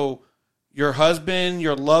mean? So your husband,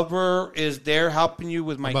 your lover is there helping you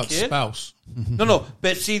with my kid? Spouse. No.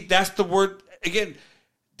 But see, that's the word. Again,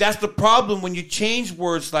 that's the problem when you change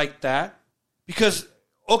words like that. Because,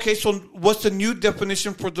 okay, so what's the new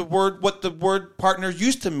definition for the word, what the word partner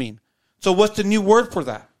used to mean? So what's the new word for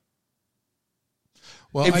that?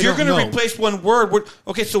 Well, if you're going to replace one word,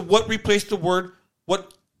 okay, so what replaced the word,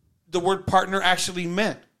 what the word partner actually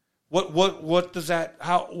meant? What does that,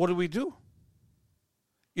 what do we do?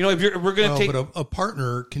 If we're going to take. But a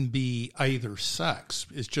partner can be either sex.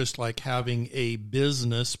 It's just like having a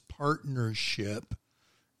business partnership,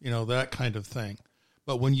 that kind of thing.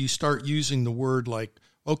 But when you start using the word like,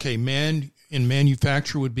 okay, man in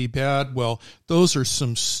manufacture would be bad, well, those are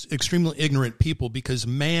some extremely ignorant people because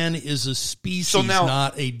man is a species,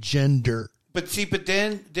 not a gender. But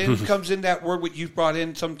then comes in that word what you've brought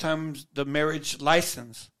in sometimes, the marriage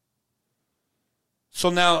license. So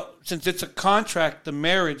now, since it's a contract, the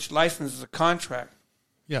marriage license is a contract.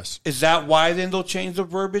 Yes. Is that why then they'll change the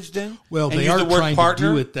verbiage then? Well, and they use are the word trying partner?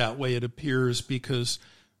 to do it that way, it appears, because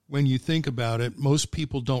when you think about it, most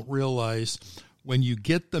people don't realize when you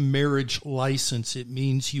get the marriage license, it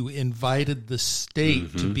means you invited the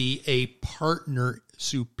state to be a partner,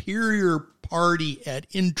 superior party at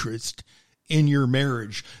interest in your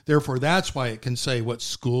marriage. Therefore, that's why it can say what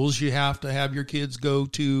schools you have to have your kids go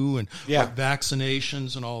to and what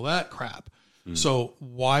vaccinations and all that crap. So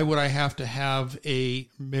why would I have to have a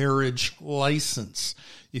marriage license?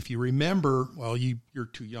 If you remember, well, you're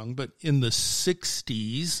too young, but in the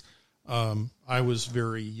 60s, I was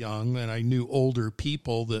very young, and I knew older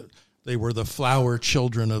people that they were the flower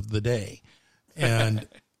children of the day. And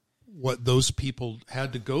what those people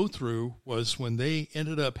had to go through was when they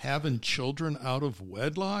ended up having children out of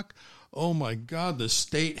wedlock, oh my God, the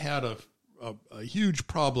state had a huge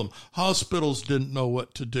problem. Hospitals didn't know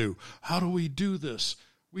what to do. How do we do this?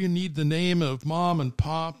 We need the name of mom and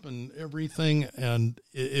pop and everything. And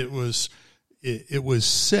it was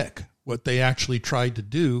sick. What they actually tried to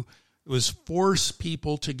do was force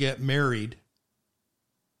people to get married.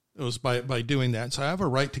 It was by doing that. So I have a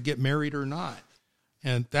right to get married or not.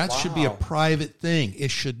 And that should be a private thing. It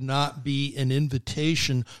should not be an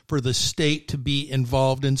invitation for the state to be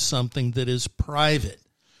involved in something that is private.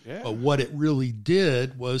 Yeah. But what it really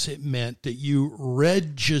did was it meant that you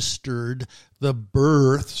registered the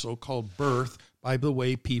birth, so-called birth, by the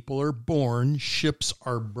way people are born, ships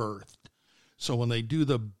are birthed. So when they do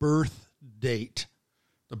the birth date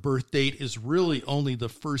is really only the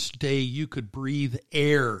first day you could breathe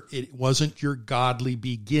air. It wasn't your godly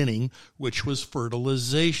beginning, which was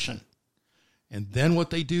fertilization. And then what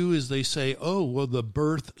they do is they say, oh, well, the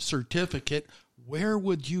birth certificate, where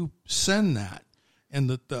would you send that? And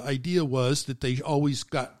the idea was that they always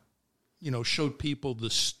showed people the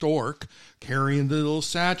stork carrying the little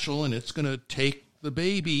satchel, and it's going to take the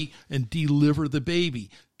baby and deliver the baby.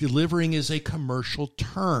 Delivering is a commercial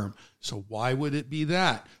term. So why would it be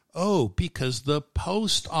that? Oh, because the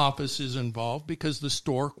post office is involved, because the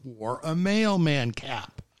stork wore a mailman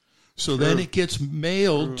cap. So then it gets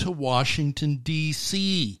mailed to Washington,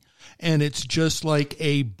 D.C., and it's just like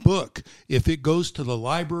a book. If it goes to the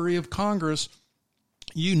Library of Congress,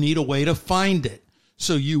 you need a way to find it.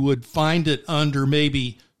 So you would find it under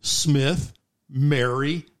maybe Smith,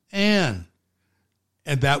 Mary, Ann.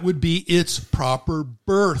 And that would be its proper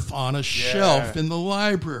birth on a shelf in the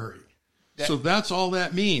library. So that's all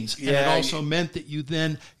that means. And it also meant that you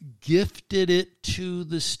then gifted it to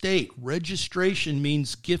the state. Registration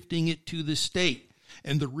means gifting it to the state.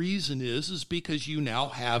 And the reason is because you now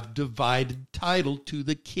have divided title to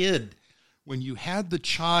the kid. When you had the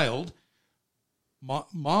child,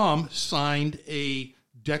 mom signed a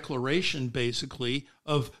declaration, basically,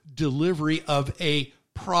 of delivery of a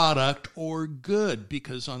product or good,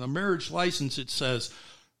 because on a marriage license it says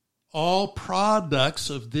all products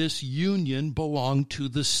of this union belong to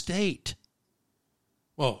the state.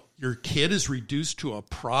 Well, your kid is reduced to a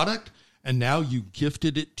product, and now you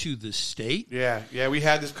gifted it to the state? Yeah, we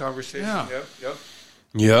had this conversation. Yeah.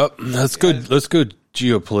 Yep. Let's go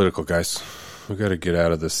geopolitical, guys. We got to get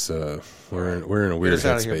out of this. We're in a weird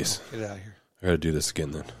headspace. Get out of here. I got to do this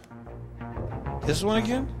again then. This one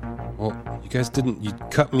again? Well, you guys didn't. You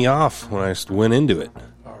cut me off when I went into it.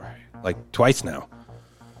 All right. Like twice now.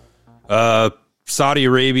 Saudi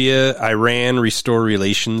Arabia, Iran restore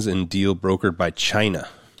relations and deal brokered by China.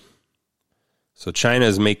 So China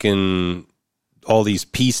is making all these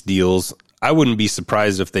peace deals. I wouldn't be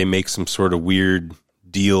surprised if they make some sort of weird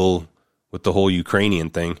deal with the whole Ukrainian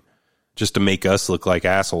thing, just to make us look like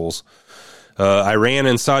assholes. Iran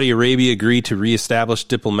and Saudi Arabia agreed to reestablish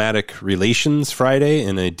diplomatic relations Friday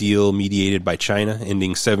in a deal mediated by China,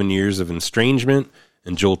 ending 7 years of estrangement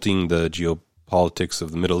and jolting the geopolitics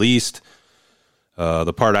of the Middle East.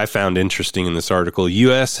 The part I found interesting in this article,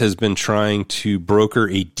 U.S. has been trying to broker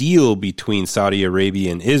a deal between Saudi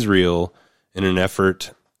Arabia and Israel in an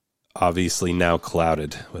effort obviously now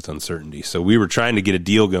clouded with uncertainty. So we were trying to get a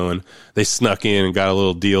deal going. They snuck in and got a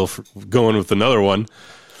little deal going with another one.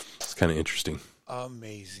 It's kind of interesting.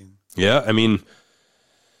 Amazing. Yeah, I mean,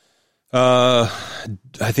 I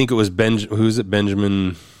think it was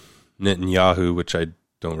Benjamin Netanyahu, which I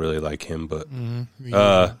don't really like him, but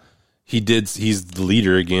he's the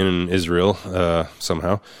leader again in Israel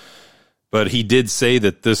somehow. But he did say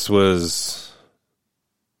that this was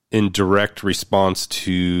in direct response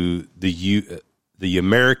to the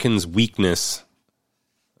Americans' weakness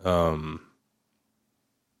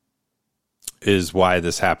is why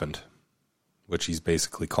this happened, which he's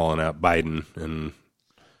basically calling out Biden, and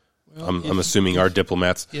I'm assuming our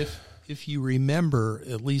diplomats. If you remember,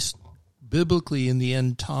 at least biblically in the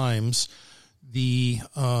end times,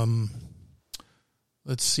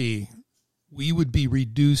 let's see, we would be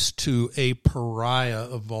reduced to a pariah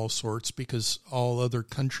of all sorts because all other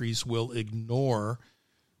countries will ignore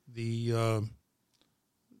the,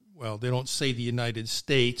 well, they don't say the United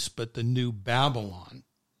States, but the New Babylon.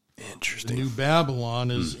 Interesting. The New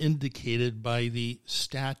Babylon is indicated by the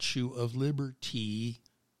Statue of Liberty.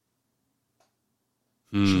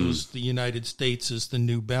 Shows the United States as the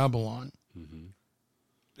New Babylon. Mm-hmm.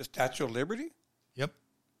 The Statue of Liberty? Yep.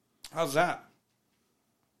 How's that?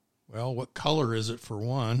 Well, what color is it for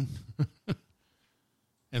one?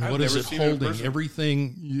 And I've what is never it seen it in holding? person.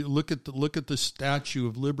 Everything. You look at the Statue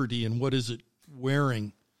of Liberty and what is it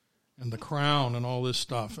wearing, and the crown and all this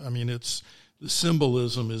stuff. I mean, it's the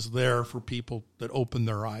symbolism is there for people that open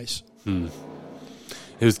their eyes. It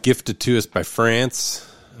was gifted to us by France.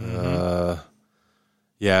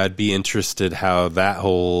 Yeah, I'd be interested how that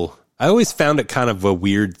whole. I always found it kind of a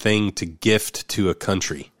weird thing to gift to a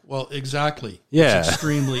country. Well, exactly. Yeah. It's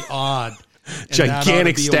extremely odd. And Gigantic that ought to be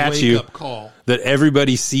a statue wake-up call. that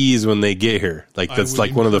everybody sees when they get here. Like that's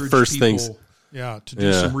like one of the encourage first things. people, yeah, to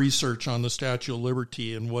do some research on the Statue of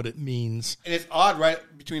Liberty and what it means. And it's odd, right,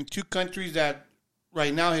 between two countries that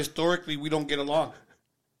right now historically we don't get along.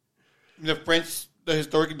 The French,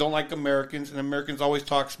 historically don't like Americans, and Americans always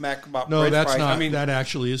talk smack about No, French that's fries. not. I mean, that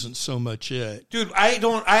actually isn't so much it. dude,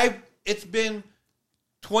 it's been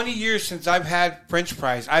 20 years since I've had French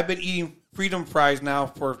fries. I've been eating Freedom Fries now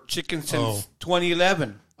for chicken since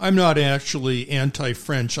 2011. I'm not actually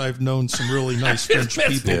anti-French. I've known some really nice French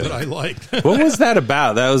people that I like. What was that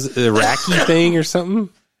about? That was an Iraqi thing or something?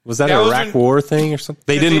 Was that an Iraq war thing or something?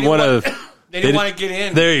 They didn't want to. They didn't want to get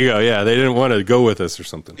in. There you go. Yeah, they didn't want to go with us or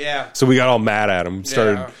something. Yeah. So we got all mad at them.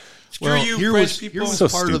 Started. Screw you, French people. Here was So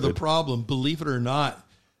part of the stupid. problem. Believe it or not,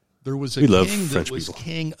 there was a We love king that French was people.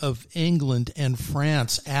 king of England and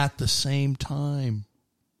France at the same time.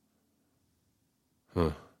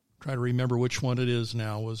 Try to remember which one it is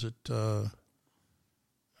now. Was it?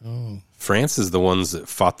 France is the ones that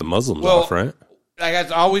fought the Muslims Well, off, right? Like I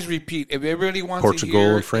always repeat, if everybody wants Portugal to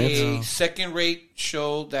hear and France? a second-rate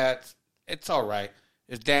show that it's all right,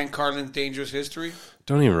 is Dan Carlin's Dangerous History.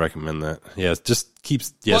 Don't even recommend that. Yeah, just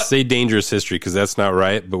keeps. Yeah, But- say dangerous history because that's not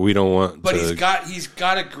right. But we don't want. But to, he's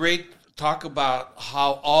got a great talk about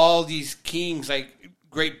how all these kings, like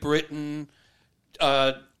Great Britain,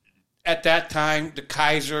 at that time, the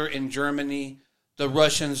Kaiser in Germany, the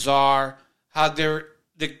Russian Tsar, how they're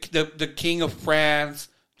the King of France,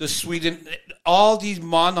 the Sweden, all these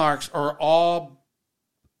monarchs are all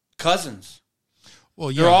cousins.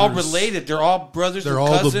 Well, they're all related. They're all brothers. They're and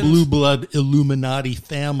all cousins. the blue blood Illuminati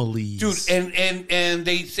families, Dude, and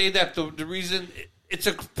they say that the reason it's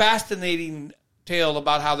a fascinating tale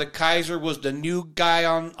about how the Kaiser was the new guy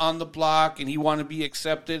on the block and he wanted to be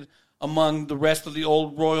accepted among the rest of the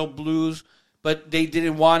old royal blues, but they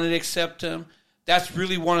didn't want to accept him. That's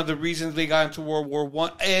really one of the reasons they got into World War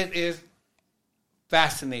I. It is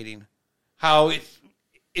fascinating how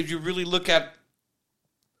if you really look at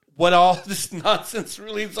what all this nonsense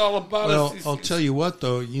really is all about. Well, I'll tell you what,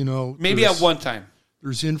 though, maybe at one time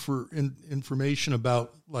there's information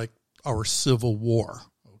about like our Civil War.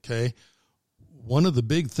 Okay, one of the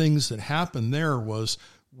big things that happened there was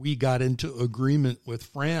we got into agreement with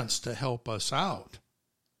France to help us out.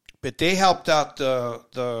 But they helped out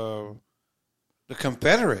the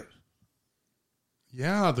Confederate.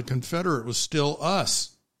 Yeah, the Confederate was still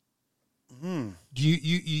us.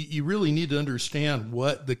 You really need to understand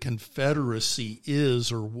what the Confederacy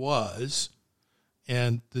is or was,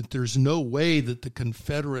 and that there's no way that the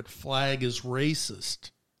Confederate flag is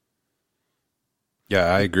racist. yeah,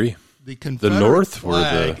 I agree. The Confederate North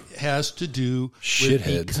flag were the has to do with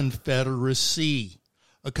shitheads. the Confederacy.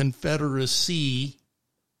 A Confederacy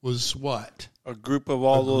was what? A group of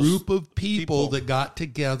all those group of people that got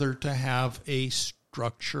together to have a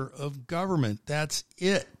structure of government. That's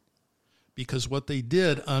it. Because what they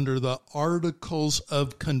did under the Articles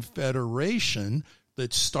of Confederation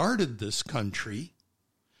that started this country,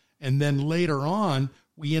 and then later on,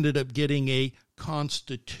 we ended up getting a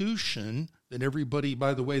constitution that everybody,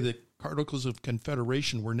 by the way, the Articles of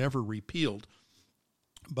Confederation were never repealed.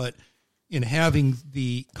 But in having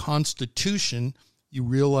the Constitution, you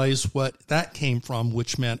realize what that came from,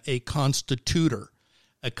 which meant a constitutor.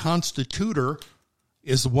 A constitutor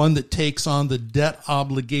is the one that takes on the debt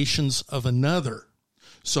obligations of another.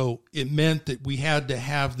 So it meant that we had to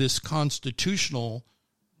have this constitutional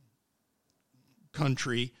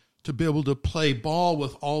country to be able to play ball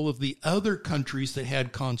with all of the other countries that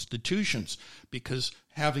had constitutions. Because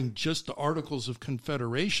having just the Articles of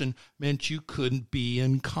Confederation meant you couldn't be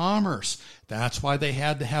in commerce. That's why they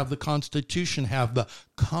had to have the Constitution have the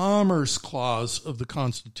Commerce Clause of the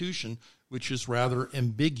Constitution, which is rather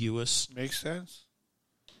ambiguous. Makes sense.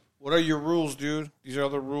 What are your rules, dude? These are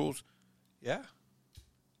the rules. Yeah.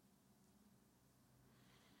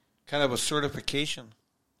 Kind of a certification.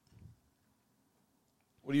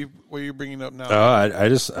 What are you bringing up now?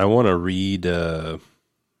 I want to read.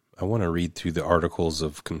 I want to read through the Articles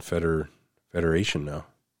of Confederation now,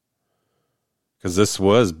 because this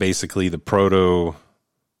was basically the proto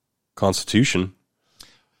Constitution.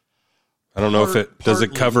 I don't know if it does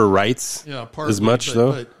it cover rights as much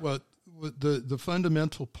though. But the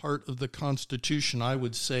fundamental part of the Constitution, I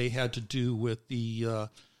would say, had to do with the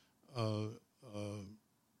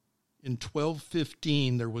in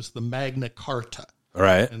 1215 there was the Magna Carta.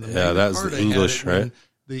 Right. And Yeah, that was English, right?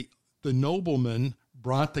 The nobleman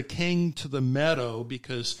brought the king to the meadow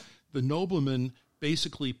because the nobleman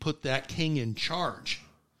basically put that king in charge.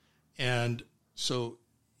 And so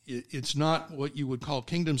it's not what you would call,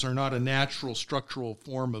 kingdoms are not a natural structural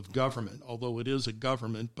form of government, although it is a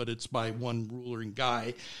government, but it's by one ruling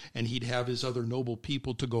guy, and he'd have his other noble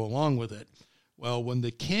people to go along with it. Well, when the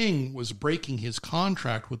king was breaking his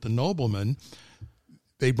contract with the nobleman,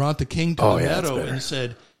 they brought the king to the meadow and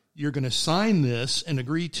said, you're going to sign this and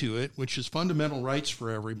agree to it, which is fundamental rights for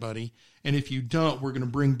everybody. And if you don't, we're going to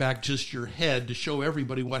bring back just your head to show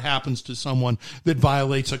everybody what happens to someone that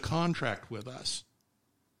violates a contract with us.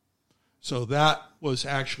 So that was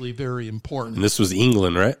actually very important. And this was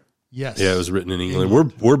England, right? Yes. Yeah, it was written in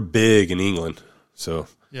England. We're big in England. So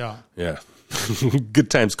yeah.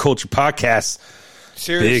 Good Times Culture Podcast.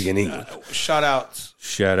 Serious, big in England. Shout outs.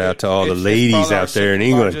 Shout out to all the ladies out there in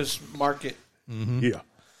England. Largest market. Mm-hmm. Yeah.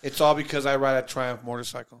 It's all because I ride a Triumph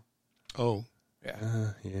motorcycle. Oh. Yeah.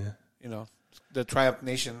 Yeah. You know, the Triumph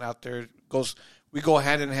Nation out there we go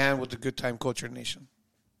hand in hand with the Good Time Culture Nation.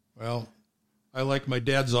 Well, I like my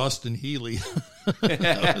dad's Austin Healey.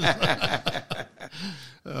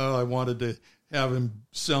 I wanted to have him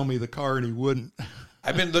sell me the car, and he wouldn't.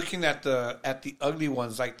 I've been looking at the ugly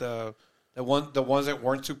ones, like the ones that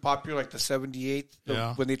weren't too popular, like the 78.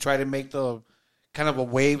 When they try to make the kind of a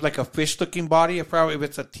wave, like a fish-looking body, if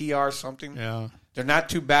it's a TR or something. Yeah. They're not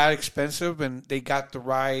too bad expensive, and they got the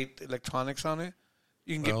right electronics on it.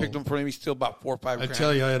 You can pick them for maybe still about $4 or $5 grand. I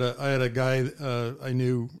tell you, I had a guy I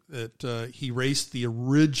knew that he raced the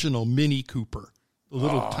original Mini Cooper, the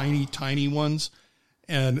little tiny ones,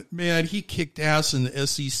 and man, he kicked ass in the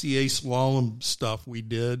SCCA slalom stuff we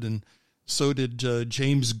did, and so did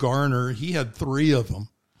James Garner. He had 3 of them.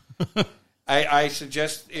 I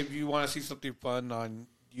suggest if you want to see something fun on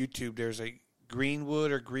YouTube, there's a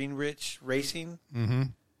Greenwood or Greenrich Racing,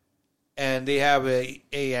 and they have a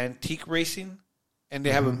antique racing. And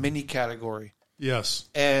they have a mini category. Yes.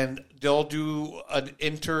 And they'll do an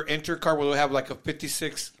inter car where they'll have like a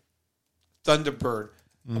 56 Thunderbird,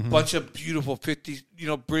 a bunch of beautiful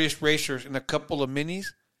British racers, and a couple of minis.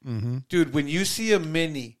 Dude, when you see a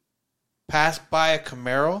mini pass by a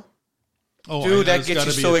Camaro, that gets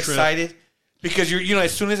you so excited because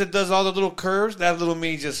as soon as it does all the little curves, that little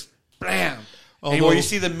mini just blam. And where you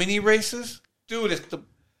see the mini races, dude,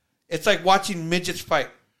 it's like watching midgets fight.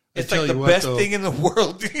 It's like the best thing in the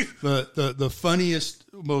world. the funniest,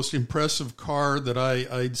 most impressive car that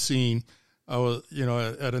I'd seen, at an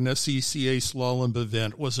SCCA slalom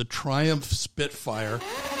event was a Triumph Spitfire,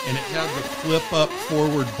 and it had the flip up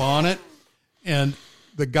forward bonnet, and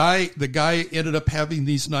the guy ended up having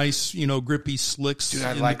these nice, grippy slicks in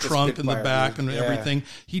the trunk and the back and everything.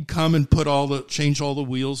 He'd come and change all the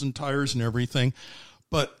wheels and tires and everything.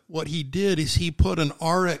 But what he did is he put an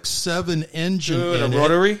RX-7 engine in a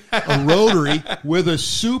rotary? A rotary with a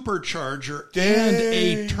supercharger and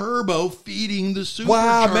a turbo feeding the supercharger.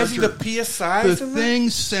 Wow, imagine the PSI. The thing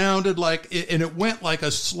sounded like, and it went like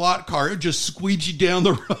a slot car. It just squeegeed down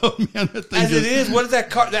the road, man. It is. What is that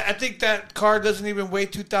car? I think that car doesn't even weigh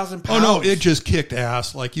 2,000 pounds. Oh, no, it just kicked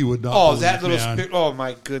ass like you would not believe, that little oh,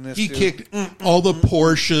 my goodness, he kicked all the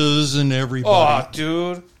Porsches and everybody. Oh,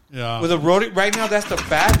 dude. Yeah. With a rotary, right now, that's the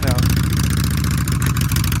fad now.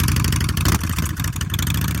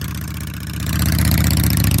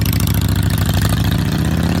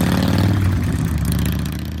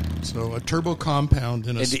 So a turbo compound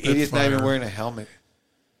in a Spitfire. And the idiot's not even wearing a helmet.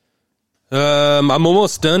 I'm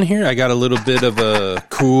almost done here. I got a little bit of a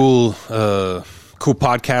cool cool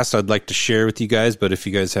podcast I'd like to share with you guys, but if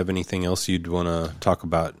you guys have anything else you'd want to talk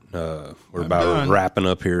about, we're about wrapping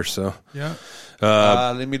up here. So yeah.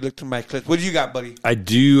 Let me look to my clip. What do you got, buddy? I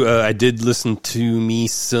did listen to me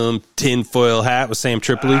some Tinfoil Hat with Sam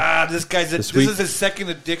Tripoli. This is his second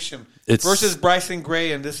addiction. First is Bryson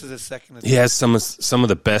Gray, and this is his second addiction. He has some of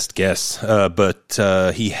the best guests,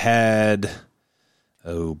 but he had,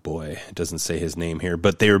 oh boy, it doesn't say his name here,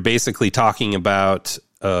 but they were basically talking about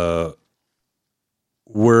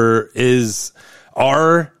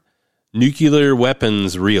are nuclear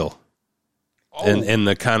weapons real? Oh. And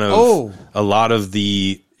the kind of a lot of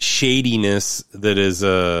the shadiness that is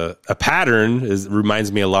a pattern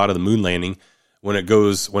reminds me a lot of the moon landing when it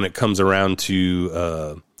comes around to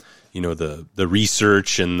the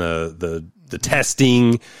research and the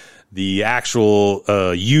testing, the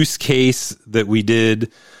actual use case that we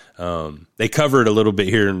did. They cover it a little bit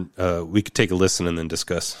here, and we could take a listen and then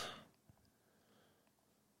discuss.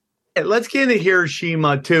 Let's get into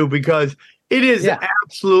Hiroshima too, because it is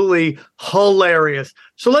absolutely hilarious.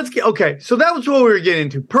 So so that was what we were getting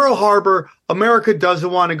into. Pearl Harbor, America doesn't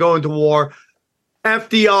want to go into war.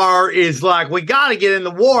 FDR is like, we got to get in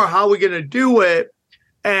the war. How are we going to do it?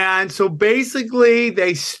 And so basically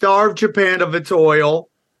they starved Japan of its oil,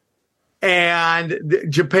 and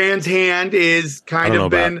Japan's hand is kind of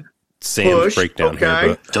been Sam's breakdown here,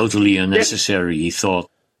 but totally unnecessary, he thought,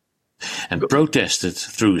 and protested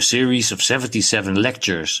through a series of 77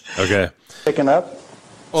 lectures. Okay. Picking up.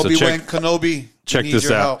 Obi-Wan Kenobi. Check this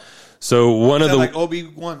out. Help. So like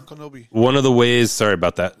Obi-Wan Kenobi. One of the ways, sorry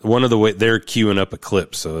about that. One of the way they're queuing up a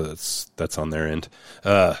clip, so that's on their end.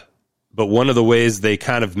 But one of the ways they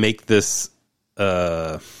kind of make this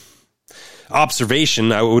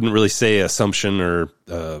observation, I wouldn't really say assumption or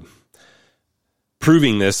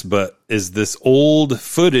proving this, but is this old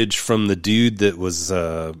footage from the dude that was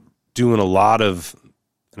doing a lot of,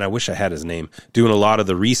 and I wish I had his name, doing a lot of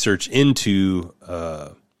the research into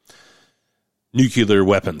nuclear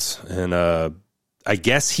weapons. And I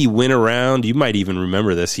guess he went around, you might even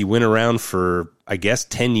remember this, he went around for, I guess,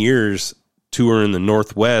 10 years touring the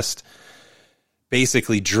Northwest,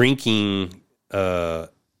 basically drinking and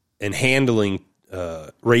handling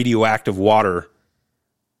radioactive water.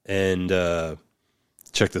 And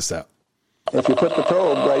check this out. If you put the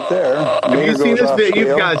probe right there, have you seen this video?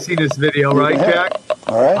 You've guys seen this video, right, Jack?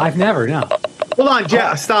 All right. I've never, no. Hold on,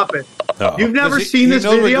 Jack. Stop it. Uh-oh. You've never seen this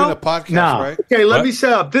video? We're doing a podcast, no. right? Okay, let me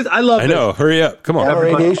set up. I love this. I know. Hurry up. Come on. Gamma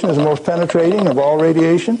radiation is the most penetrating of all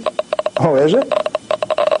radiation. Oh, is it?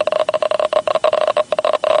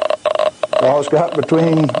 All it's got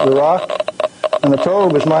between the rock and the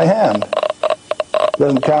probe is my hand.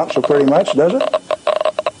 Doesn't count so pretty much, does it?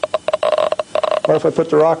 What if I put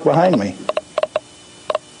the rock behind me?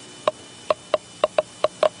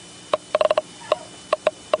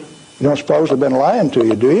 You don't suppose they've been lying to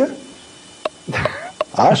you, do you?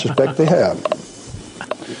 I suspect they have.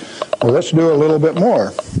 Well, let's do a little bit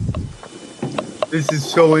more. This is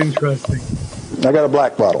so interesting. I got a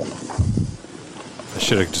black bottle. I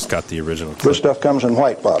should have just got the original clip. This stuff comes in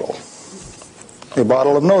white bottle. A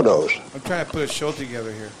bottle of no-dose. I'm trying to put a show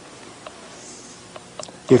together here.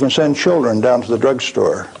 You can send children down to the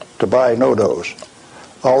drugstore to buy no-dose.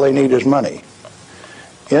 All they need is money.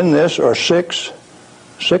 In this are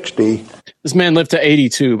 660. This man lived to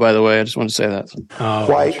 82, by the way. I just want to say that. Oh,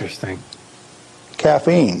 white interesting.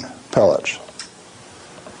 Caffeine pellets.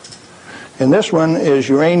 And this one is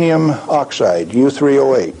uranium oxide,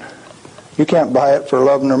 U308. You can't buy it for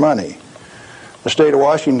love nor money. The state of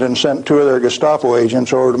Washington sent 2 of their Gestapo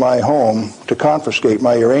agents over to my home to confiscate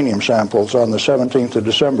my uranium samples on the 17th of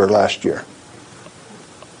December last year.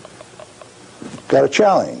 Got a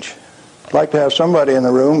challenge. I'd like to have somebody in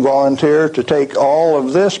the room volunteer to take all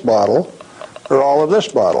of this bottle or all of this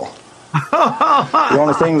bottle. The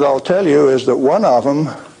only thing that I'll tell you is that one of them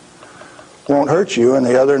won't hurt you and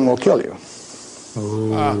the other one will kill you. Do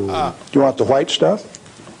you want the white stuff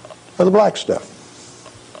or the black stuff?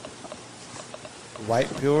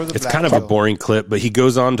 White pill or the It's black kind of pill? a boring clip, but he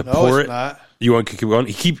goes on to pour it. Not. You want to keep going?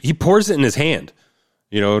 He pours it in his hand.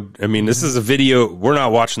 You know, I mean, this is a video. We're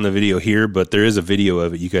not watching the video here, but there is a video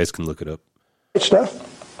of it. You guys can look it up. White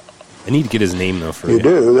stuff? I need to get his name, though, for You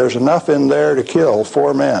do. There's enough in there to kill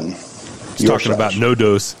 4 men. He's talking about no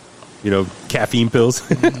dose, caffeine pills.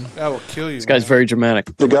 That will kill you. This guy's very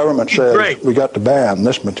dramatic. The government says we got to ban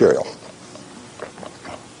this material.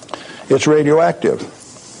 It's radioactive.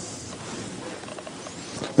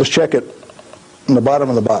 Let's check it in the bottom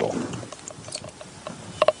of the bottle.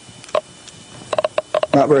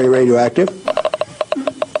 Not very radioactive.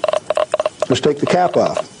 Let's take the cap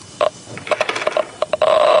off.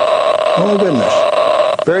 Oh, goodness.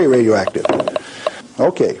 Very radioactive.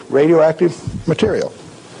 Okay, radioactive material.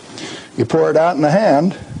 You pour it out in the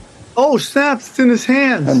hand. Oh, snap, it's in his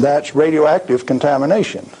hands. And that's radioactive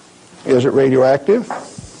contamination. Is it radioactive?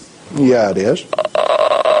 Yeah, it is.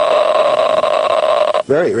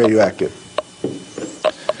 Very radioactive.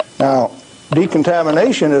 Now,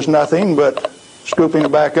 decontamination is nothing but scooping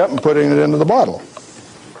it back up and putting it into the bottle.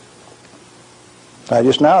 I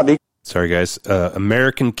just now... Sorry, guys.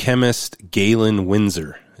 American chemist Galen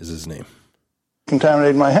Windsor is his name.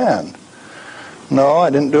 Contaminated my hand. No, I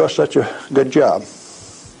didn't do such a good job.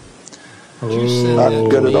 Not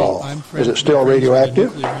good at all. Is it still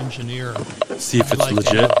radioactive? See if it's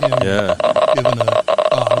legit. Yeah.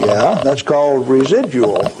 Yeah, that's called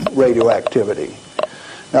residual radioactivity.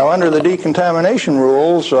 Now, under the decontamination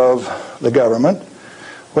rules of the government,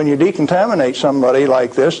 when you decontaminate somebody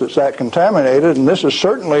like this that's that contaminated, and this is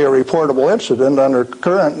certainly a reportable incident under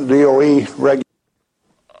current DOE regulations.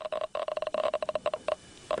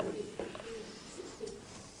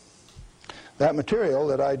 That material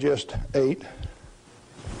that I just ate,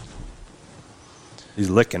 he's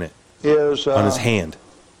licking it, is on his hand.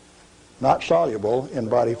 Not soluble in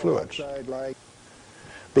body fluids.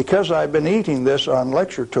 Because I've been eating this on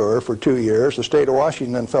lecture tour for 2 years, the state of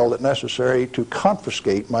Washington felt it necessary to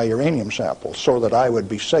confiscate my uranium samples so that I would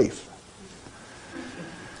be safe.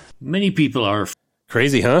 Many people are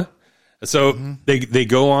crazy, huh? So they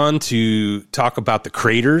go on to talk about the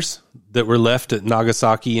craters that were left at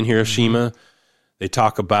Nagasaki and Hiroshima. They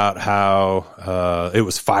talk about how it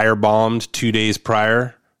was firebombed 2 days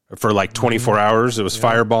prior for like 24 hours. It was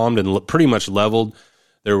firebombed and pretty much leveled.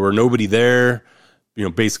 There were nobody there. You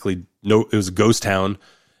know, basically, it was a ghost town.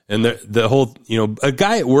 And the whole, a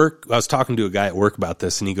guy at work, I was talking to a guy at work about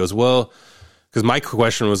this, and he goes, well, because my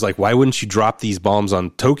question was like, why wouldn't you drop these bombs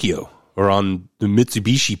on Tokyo or on the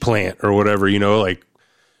Mitsubishi plant or whatever,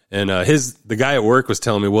 and the guy at work was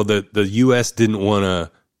telling me, well, the U.S. didn't want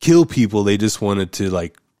to kill people. They just wanted to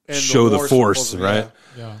like show the force, right?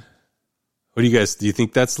 Yeah. What do you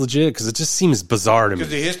think that's legit? Because it just seems bizarre to me.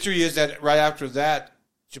 Because the history is that right after that,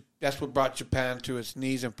 that's what brought Japan to its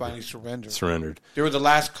knees and finally surrendered. They were the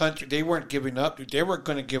last country. They weren't giving up. They weren't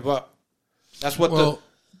going to give up. That's what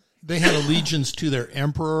they had allegiance to their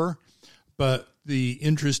emperor. But the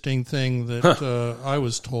interesting thing that I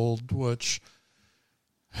was told, which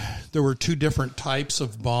there were two different types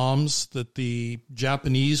of bombs that the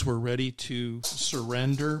Japanese were ready to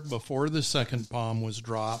surrender before the second bomb was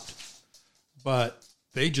dropped, but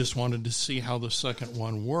they just wanted to see how the second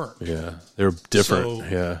one worked. Yeah, they were different.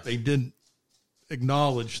 So they didn't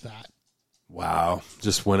acknowledge that. Wow,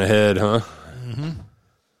 just went ahead, huh? Mm-hmm.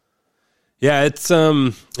 Yeah,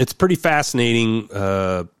 it's pretty fascinating.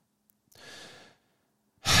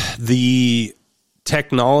 The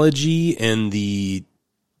technology and the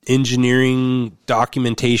engineering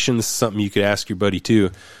documentation. This is something you could ask your buddy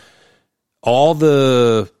too. All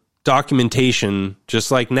the documentation,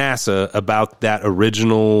 just like NASA, about that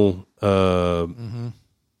original,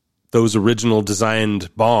 those original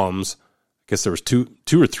designed bombs. I guess there was two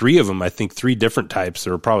or three of them. I think 3 different types.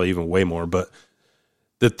 There were probably even way more, but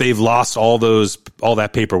that they've lost all that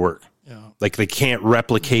paperwork. Yeah. Like they can't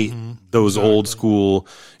replicate those old school,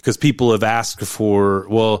 because people have asked for,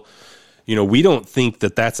 well, we don't think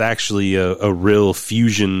that that's actually a real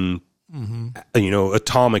fusion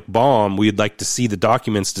atomic bomb. We'd like to see the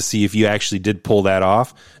documents to see if you actually did pull that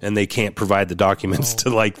off, and they can't provide the documents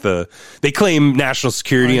to they claim national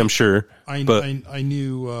security, I'm sure. I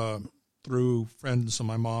knew through friends of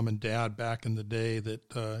my mom and dad back in the day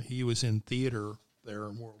that he was in theater there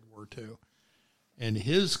in World War II. And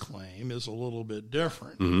his claim is a little bit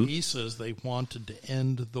different. Mm-hmm. He says they wanted to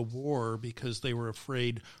end the war because they were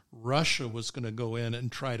afraid Russia was going to go in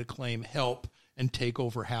and try to claim help and take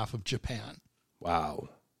over half of Japan. Wow.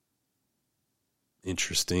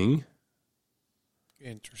 Interesting.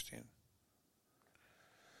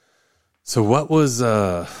 So what was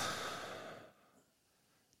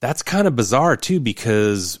that's kind of bizarre too,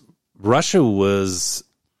 because Russia was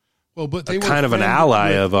but they were kind of an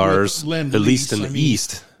ally of ours, at least in the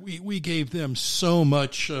East. We gave them so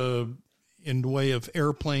much in the way of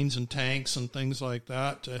airplanes and tanks and things like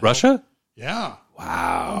that. Russia? Yeah.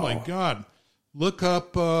 Wow. Oh my God. Look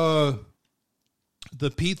up the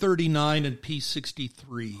P-39 and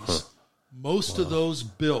P-63s. Huh. Most of those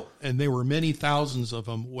built, and there were many thousands of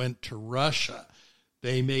them, went to Russia.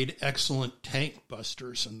 They made excellent tank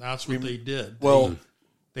busters, and that's what they did. Well,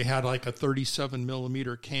 they had like a 37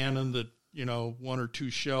 millimeter cannon that, 1 or 2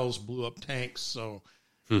 shells blew up tanks. So,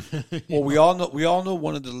 well, we all know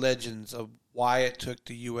one of the legends of why it took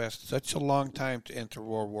the U.S. such a long time to enter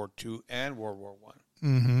World War II and World War I.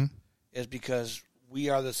 is because we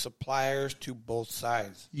are the suppliers to both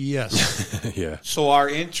sides. Yes. Yeah. So our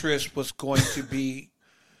interest was going to be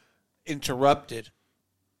interrupted.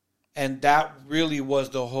 And that really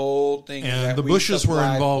was the whole thing. And the Bushes were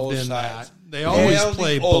involved in that. They always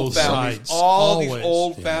play both sides. All these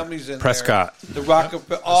old families in Prescott. there. The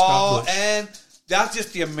Rockefeller. And that's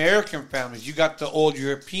just the American families. You got the old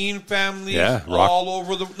European families all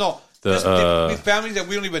over the... No. The families that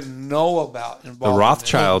we don't even know about involved. The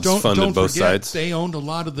Rothschilds funded both sides. They owned a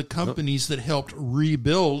lot of the companies that helped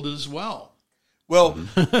rebuild as well. Well,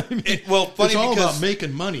 funny it's all because about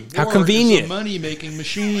making money. How War convenient! Is a money-making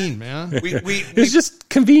machine, man. It was just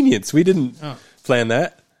convenience. We didn't plan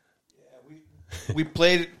that. We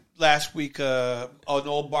played last week an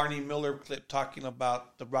old Barney Miller clip talking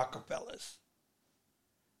about the Rockefellers.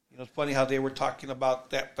 You know, it's funny how they were talking about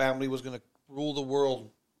that family was going to rule the world.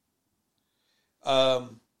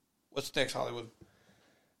 What's next, Hollywood?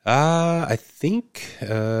 I think.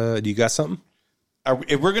 Do you got something?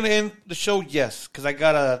 If we're going to end the show, yes, because I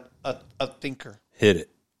got a thinker. Hit it.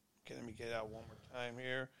 Okay, let me get it out one more time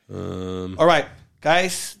here. All right,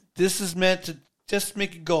 guys, this is meant to just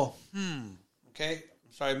make it go, okay?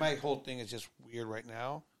 I'm sorry, my whole thing is just weird right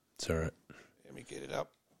now. It's all right. Let me get it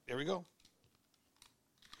up. There we go.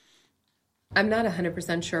 I'm not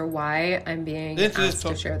 100% sure why I'm being asked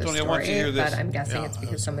to share this story, but I'm guessing it's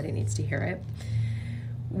because somebody needs to hear it.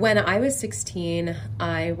 When I was 16,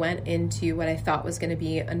 I went into what I thought was going to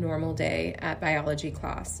be a normal day at biology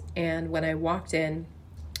class. And when I walked in,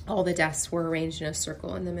 all the desks were arranged in a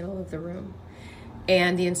circle in the middle of the room.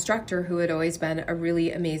 And the instructor, who had always been a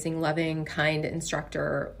really amazing, loving, kind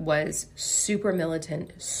instructor, was super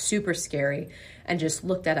militant, super scary, and just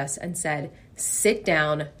looked at us and said, "Sit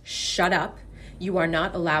down, shut up. You are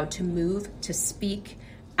not allowed to move, to speak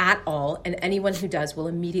at all, and anyone who does will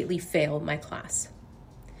immediately fail my class."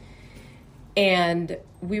 And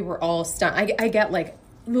we were all stunned. I get like,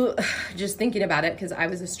 just thinking about it, because I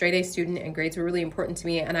was a straight A student and grades were really important to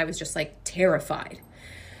me, and I was just like terrified.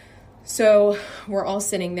 So we're all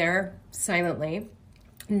sitting there silently,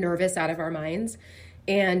 nervous out of our minds.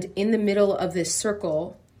 And in the middle of this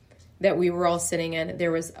circle that we were all sitting in,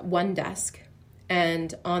 there was one desk.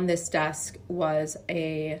 And on this desk was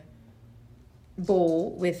a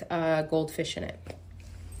bowl with a goldfish in it.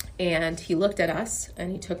 And he looked at us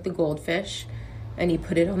and he took the goldfish and he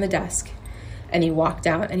put it on the desk and he walked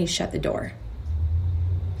out and he shut the door.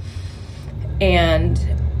 And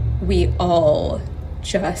we all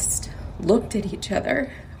just looked at each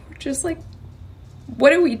other. We're just like,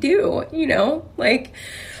 what do we do? You know, like,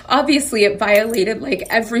 obviously it violated like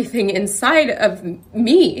everything inside of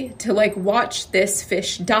me to like watch this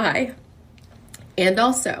fish die. And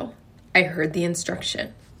also I heard the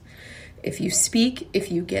instruction: if you speak,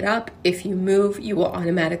 if you get up, if you move, you will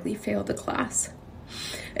automatically fail the class.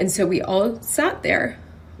 And so we all sat there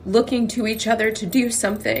looking to each other to do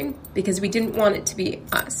something because we didn't want it to be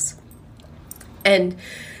us. And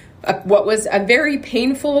what was a very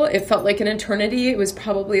painful, it felt like an eternity. It was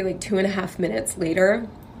probably like 2.5 minutes later.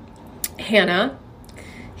 Hannah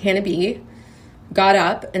B, got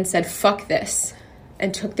up and said, "Fuck this,"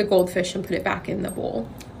 and took the goldfish and put it back in the bowl.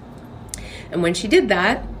 And when she did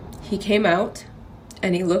that, he came out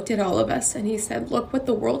and he looked at all of us and he said, "Look what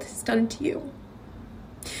the world has done to you.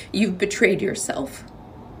 You've betrayed yourself.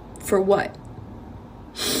 For what?"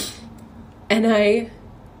 And I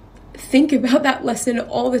think about that lesson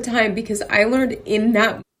all the time because I learned in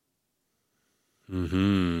that.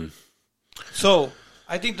 So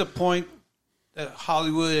I think the point that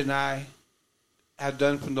Hollywood and I have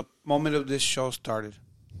done from the moment of this show started,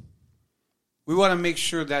 we want to make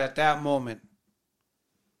sure that at that moment,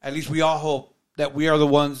 at least we all hope that we are the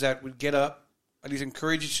ones that would get up, at least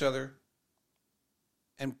encourage each other,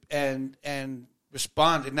 and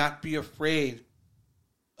respond and not be afraid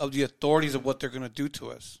of the authorities of what they're going to do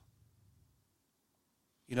to us.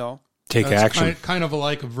 You know? Take action. Kind of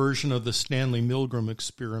like a version of the Stanley Milgram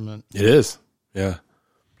experiment. It is. Yeah.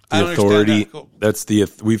 The authority. That's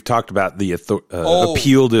we've talked about the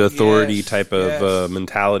appeal to authority type of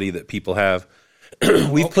mentality that people have.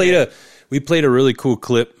 We played a really cool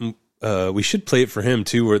clip. We should play it for him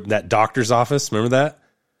too, where that doctor's office. Remember that?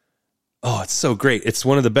 Oh, it's so great. It's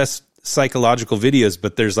one of the best psychological videos,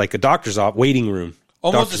 but there's like a doctor's waiting room.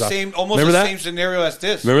 Almost the same scenario as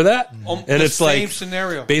this. Remember that? And it's like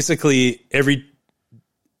scenario. Basically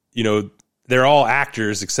they're all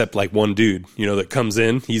actors except like one dude, that comes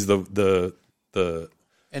in. He's the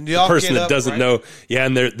and the person that doesn't know. Yeah,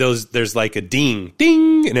 and there's like a ding,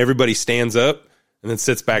 ding, and everybody stands up and then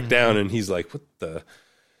sits back down, and he's like, "What the?"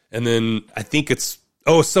 And then I think it's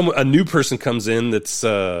a new person comes in that's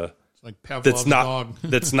like Pavlov's dog.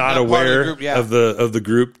 that's not aware of the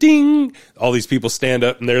group. Ding! All these people stand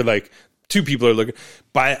up and they're like, two people are looking.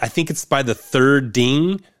 I think it's by the third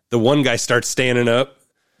ding, the one guy starts standing up.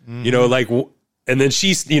 Mm-hmm. And then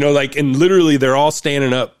she's, and literally they're all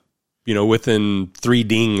standing up, within 3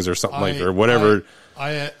 dings or something or whatever.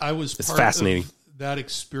 I was it's part fascinating. Of that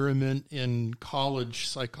experiment in college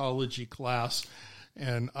psychology class,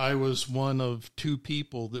 and I was one of 2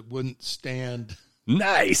 people that wouldn't stand.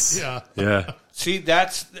 Nice. Yeah. See,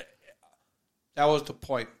 that was the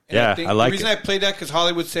point. And yeah, I think I like the reason I played that because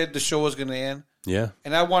Hollywood said the show was going to end. Yeah.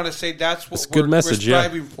 And I want to say that's what good message, we're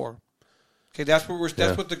striving for. Okay, that's what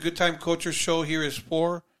what the Good Time Culture show here is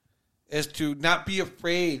for, is to not be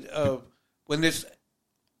afraid of when this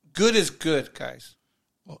good is good, guys.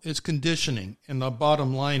 Well, it's conditioning, and the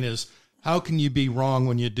bottom line is, how can you be wrong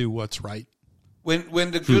when you do what's right?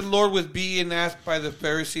 When the good Lord was being asked by the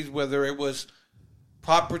Pharisees whether it was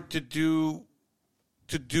proper to do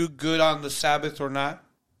good on the Sabbath or not,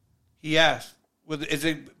 he asked, is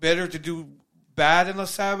it better to do bad on the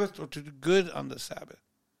Sabbath or to do good on the Sabbath?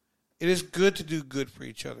 It is good to do good for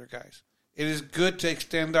each other, guys. It is good to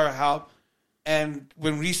extend our help. And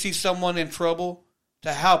when we see someone in trouble,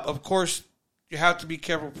 to help. Of course, you have to be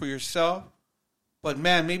careful for yourself. But,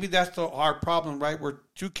 man, maybe that's our problem, right? We're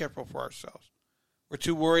too careful for ourselves. We're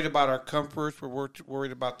too worried about our comforts. We're too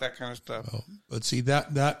worried about that kind of stuff. Oh, but see,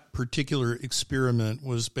 that particular experiment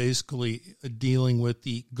was basically dealing with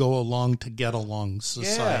the go along to get along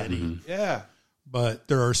society. Yeah. Mm-hmm. Yeah. But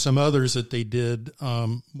there are some others that they did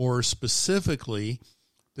more specifically,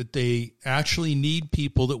 that they actually need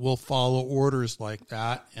people that will follow orders like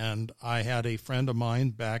that. And I had a friend of mine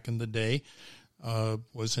back in the day,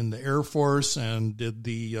 was in the Air Force and did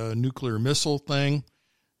the nuclear missile thing.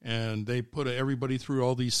 And they put everybody through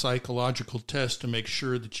all these psychological tests to make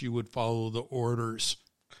sure that you would follow the orders.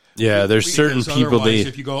 Yeah, there's certain people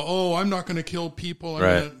if you go, oh, I'm not going to kill people,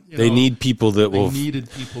 they need people that will.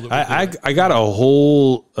 Needed people that. I got a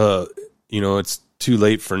whole. It's too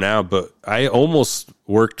late for now, but I almost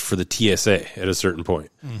worked for the TSA at a certain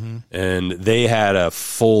point, and they had a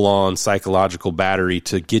full-on psychological battery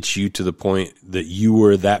to get you to the point that you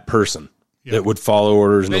were that person. Yep. That would follow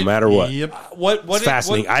orders no matter what. Yep. It's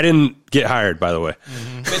fascinating. I didn't get hired, by the way.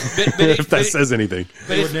 If that says anything,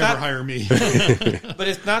 they would never hire me. But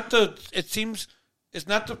it's not the. It seems it's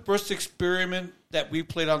not the first experiment that we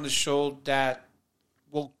played on the show that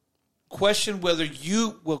will question whether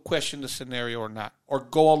you will question the scenario or not, or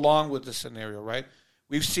go along with the scenario. Right?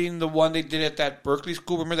 We've seen the one they did at that Berkeley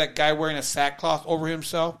school. Remember that guy wearing a sackcloth over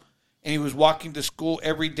himself, and he was walking to school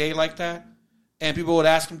every day like that. And people would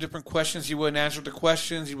ask him different questions. He wouldn't answer the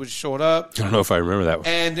questions. He would show it up. I don't know if I remember that one.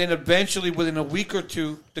 And then eventually, within a week or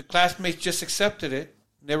two, the classmates just accepted it.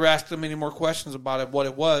 Never asked him any more questions about it, what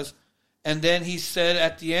it was. And then he said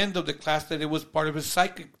at the end of the class that it was part of his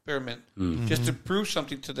psych experiment, just to prove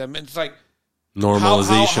something to them. And it's like,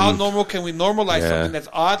 normalization. How normal can we normalize something that's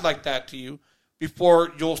odd like that to you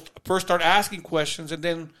before you'll first start asking questions, and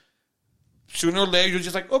then sooner or later you're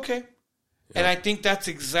just like, okay. And I think that's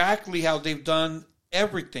exactly how they've done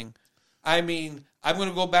everything. I mean, I'm going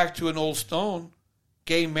to go back to an old stone,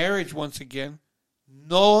 gay marriage once again.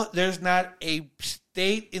 No, there's not a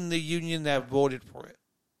state in the union that voted for it.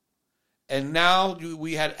 And now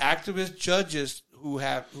we had activist judges who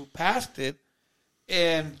passed it,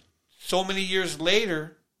 and so many years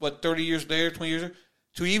later, 30 years later, 20 years later,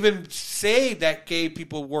 to even say that gay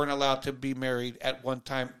people weren't allowed to be married at one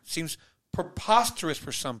time seems preposterous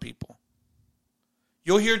for some people.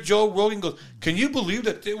 You'll hear Joe Rogan go, can you believe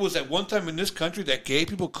that it was at one time in this country that gay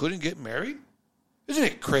people couldn't get married? Isn't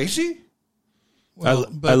it crazy? Well,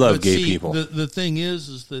 I love gay people. The thing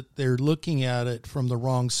is that they're looking at it from the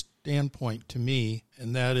wrong standpoint to me,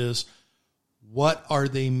 and that is, what are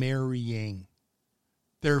they marrying?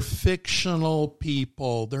 They're fictional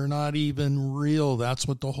people. They're not even real. That's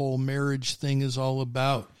what the whole marriage thing is all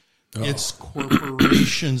about. Oh. It's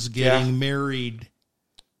corporations getting married.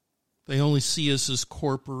 They only see us as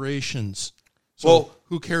corporations. So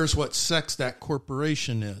who cares what sex that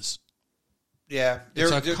corporation is? Yeah.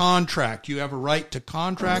 It's a contract. You have a right to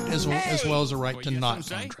contract as well as a right to not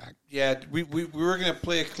contract. Yeah, we were going to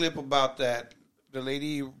play a clip about that. The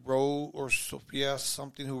lady Sophia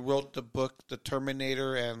something who wrote the book The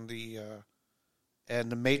Terminator and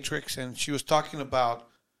the Matrix, and she was talking about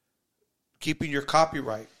keeping your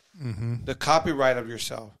copyright, the copyright of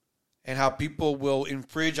yourself. And how people will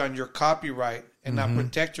infringe on your copyright and not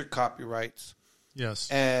protect your copyrights. Yes.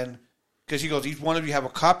 And because he goes, each one of you have a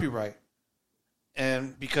copyright.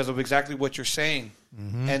 and because of exactly what you're saying.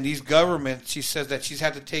 Mm-hmm. And these governments, she says that she's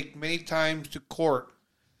had to take many times to court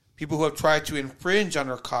people who have tried to infringe on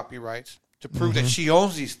her copyrights to prove that she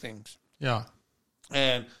owns these things. Yeah.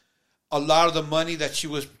 And a lot of the money that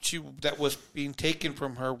that was being taken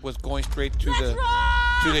from her was going straight to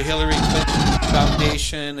the Hillary Clinton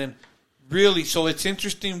Foundation, and really, so it's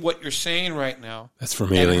interesting what you're saying right now. That's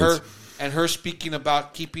from aliens. And her speaking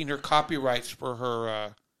about keeping her copyrights for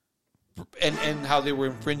her, and how they were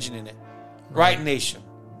infringing in it. Right, Nation.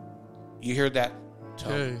 You hear that,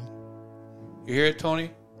 Tony? Okay. You hear it,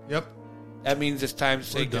 Tony? Yep. That means it's time to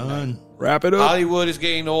say goodnight. Done. Wrap it up. Hollywood is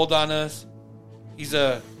getting old on us. He's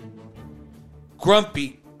a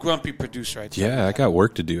grumpy producer, I'd say. Yeah, I got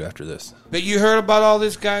work to do after this. But you heard about all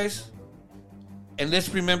this, guys? And let's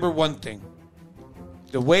remember one thing.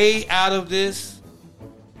 The way out of this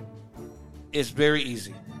is very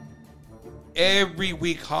easy. Every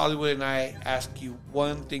week, Hollywood and I ask you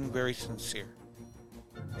one thing very sincere.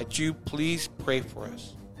 That you please pray for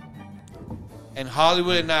us. And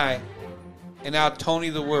Hollywood and I, and now Tony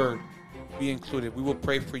the Word, be included. We will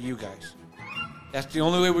pray for you guys. That's the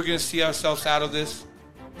only way we're going to see ourselves out of this.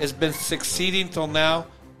 It's been succeeding till now.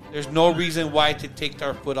 There's no reason why to take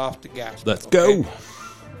our foot off the gas. Let's go.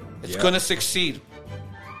 It's going to succeed.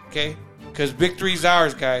 Okay? Because victory is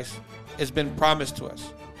ours, guys. It's been promised to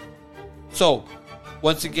us. So,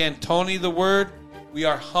 once again, Tony the Word, we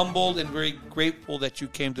are humbled and very grateful that you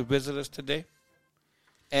came to visit us today.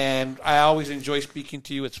 And I always enjoy speaking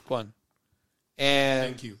to you. It's fun.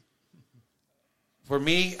 And thank you. For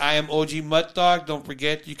me, I am OG Mutt Dog. Don't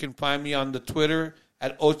forget, you can find me on the Twitter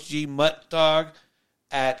at OG Mutt Dog,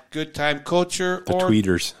 at Good Time Culture, The or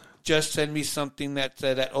tweeters. just send me something that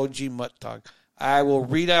said at OG Mutt Dog. I will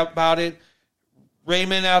read about it.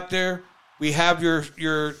 Raymond out there, we have your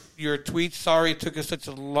tweets. Sorry it took us such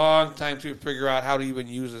a long time to figure out how to even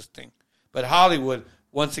use this thing. But Hollywood,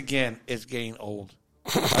 once again, is getting old.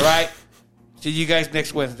 All right? See you guys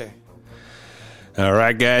next Wednesday. All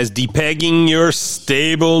right, guys, depegging your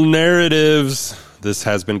stable narratives. This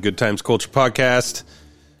has been Good Times Culture Podcast.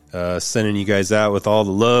 Sending you guys out with all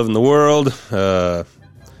the love in the world.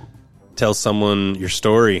 Tell someone your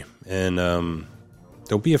story, and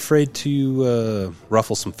don't be afraid to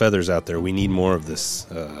ruffle some feathers out there. We need more of this.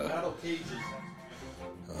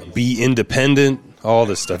 Be independent. All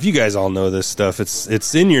this stuff. You guys all know this stuff.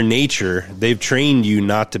 It's in your nature. They've trained you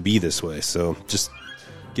not to be this way. So just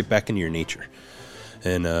get back into your nature.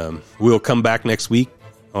 And we'll come back next week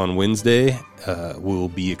on Wednesday. We'll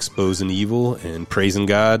be exposing evil and praising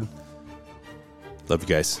God. Love you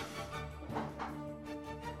guys.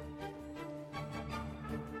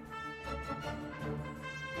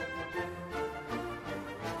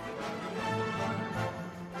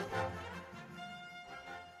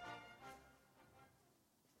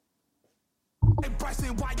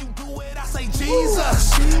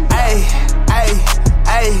 Jesus, hey,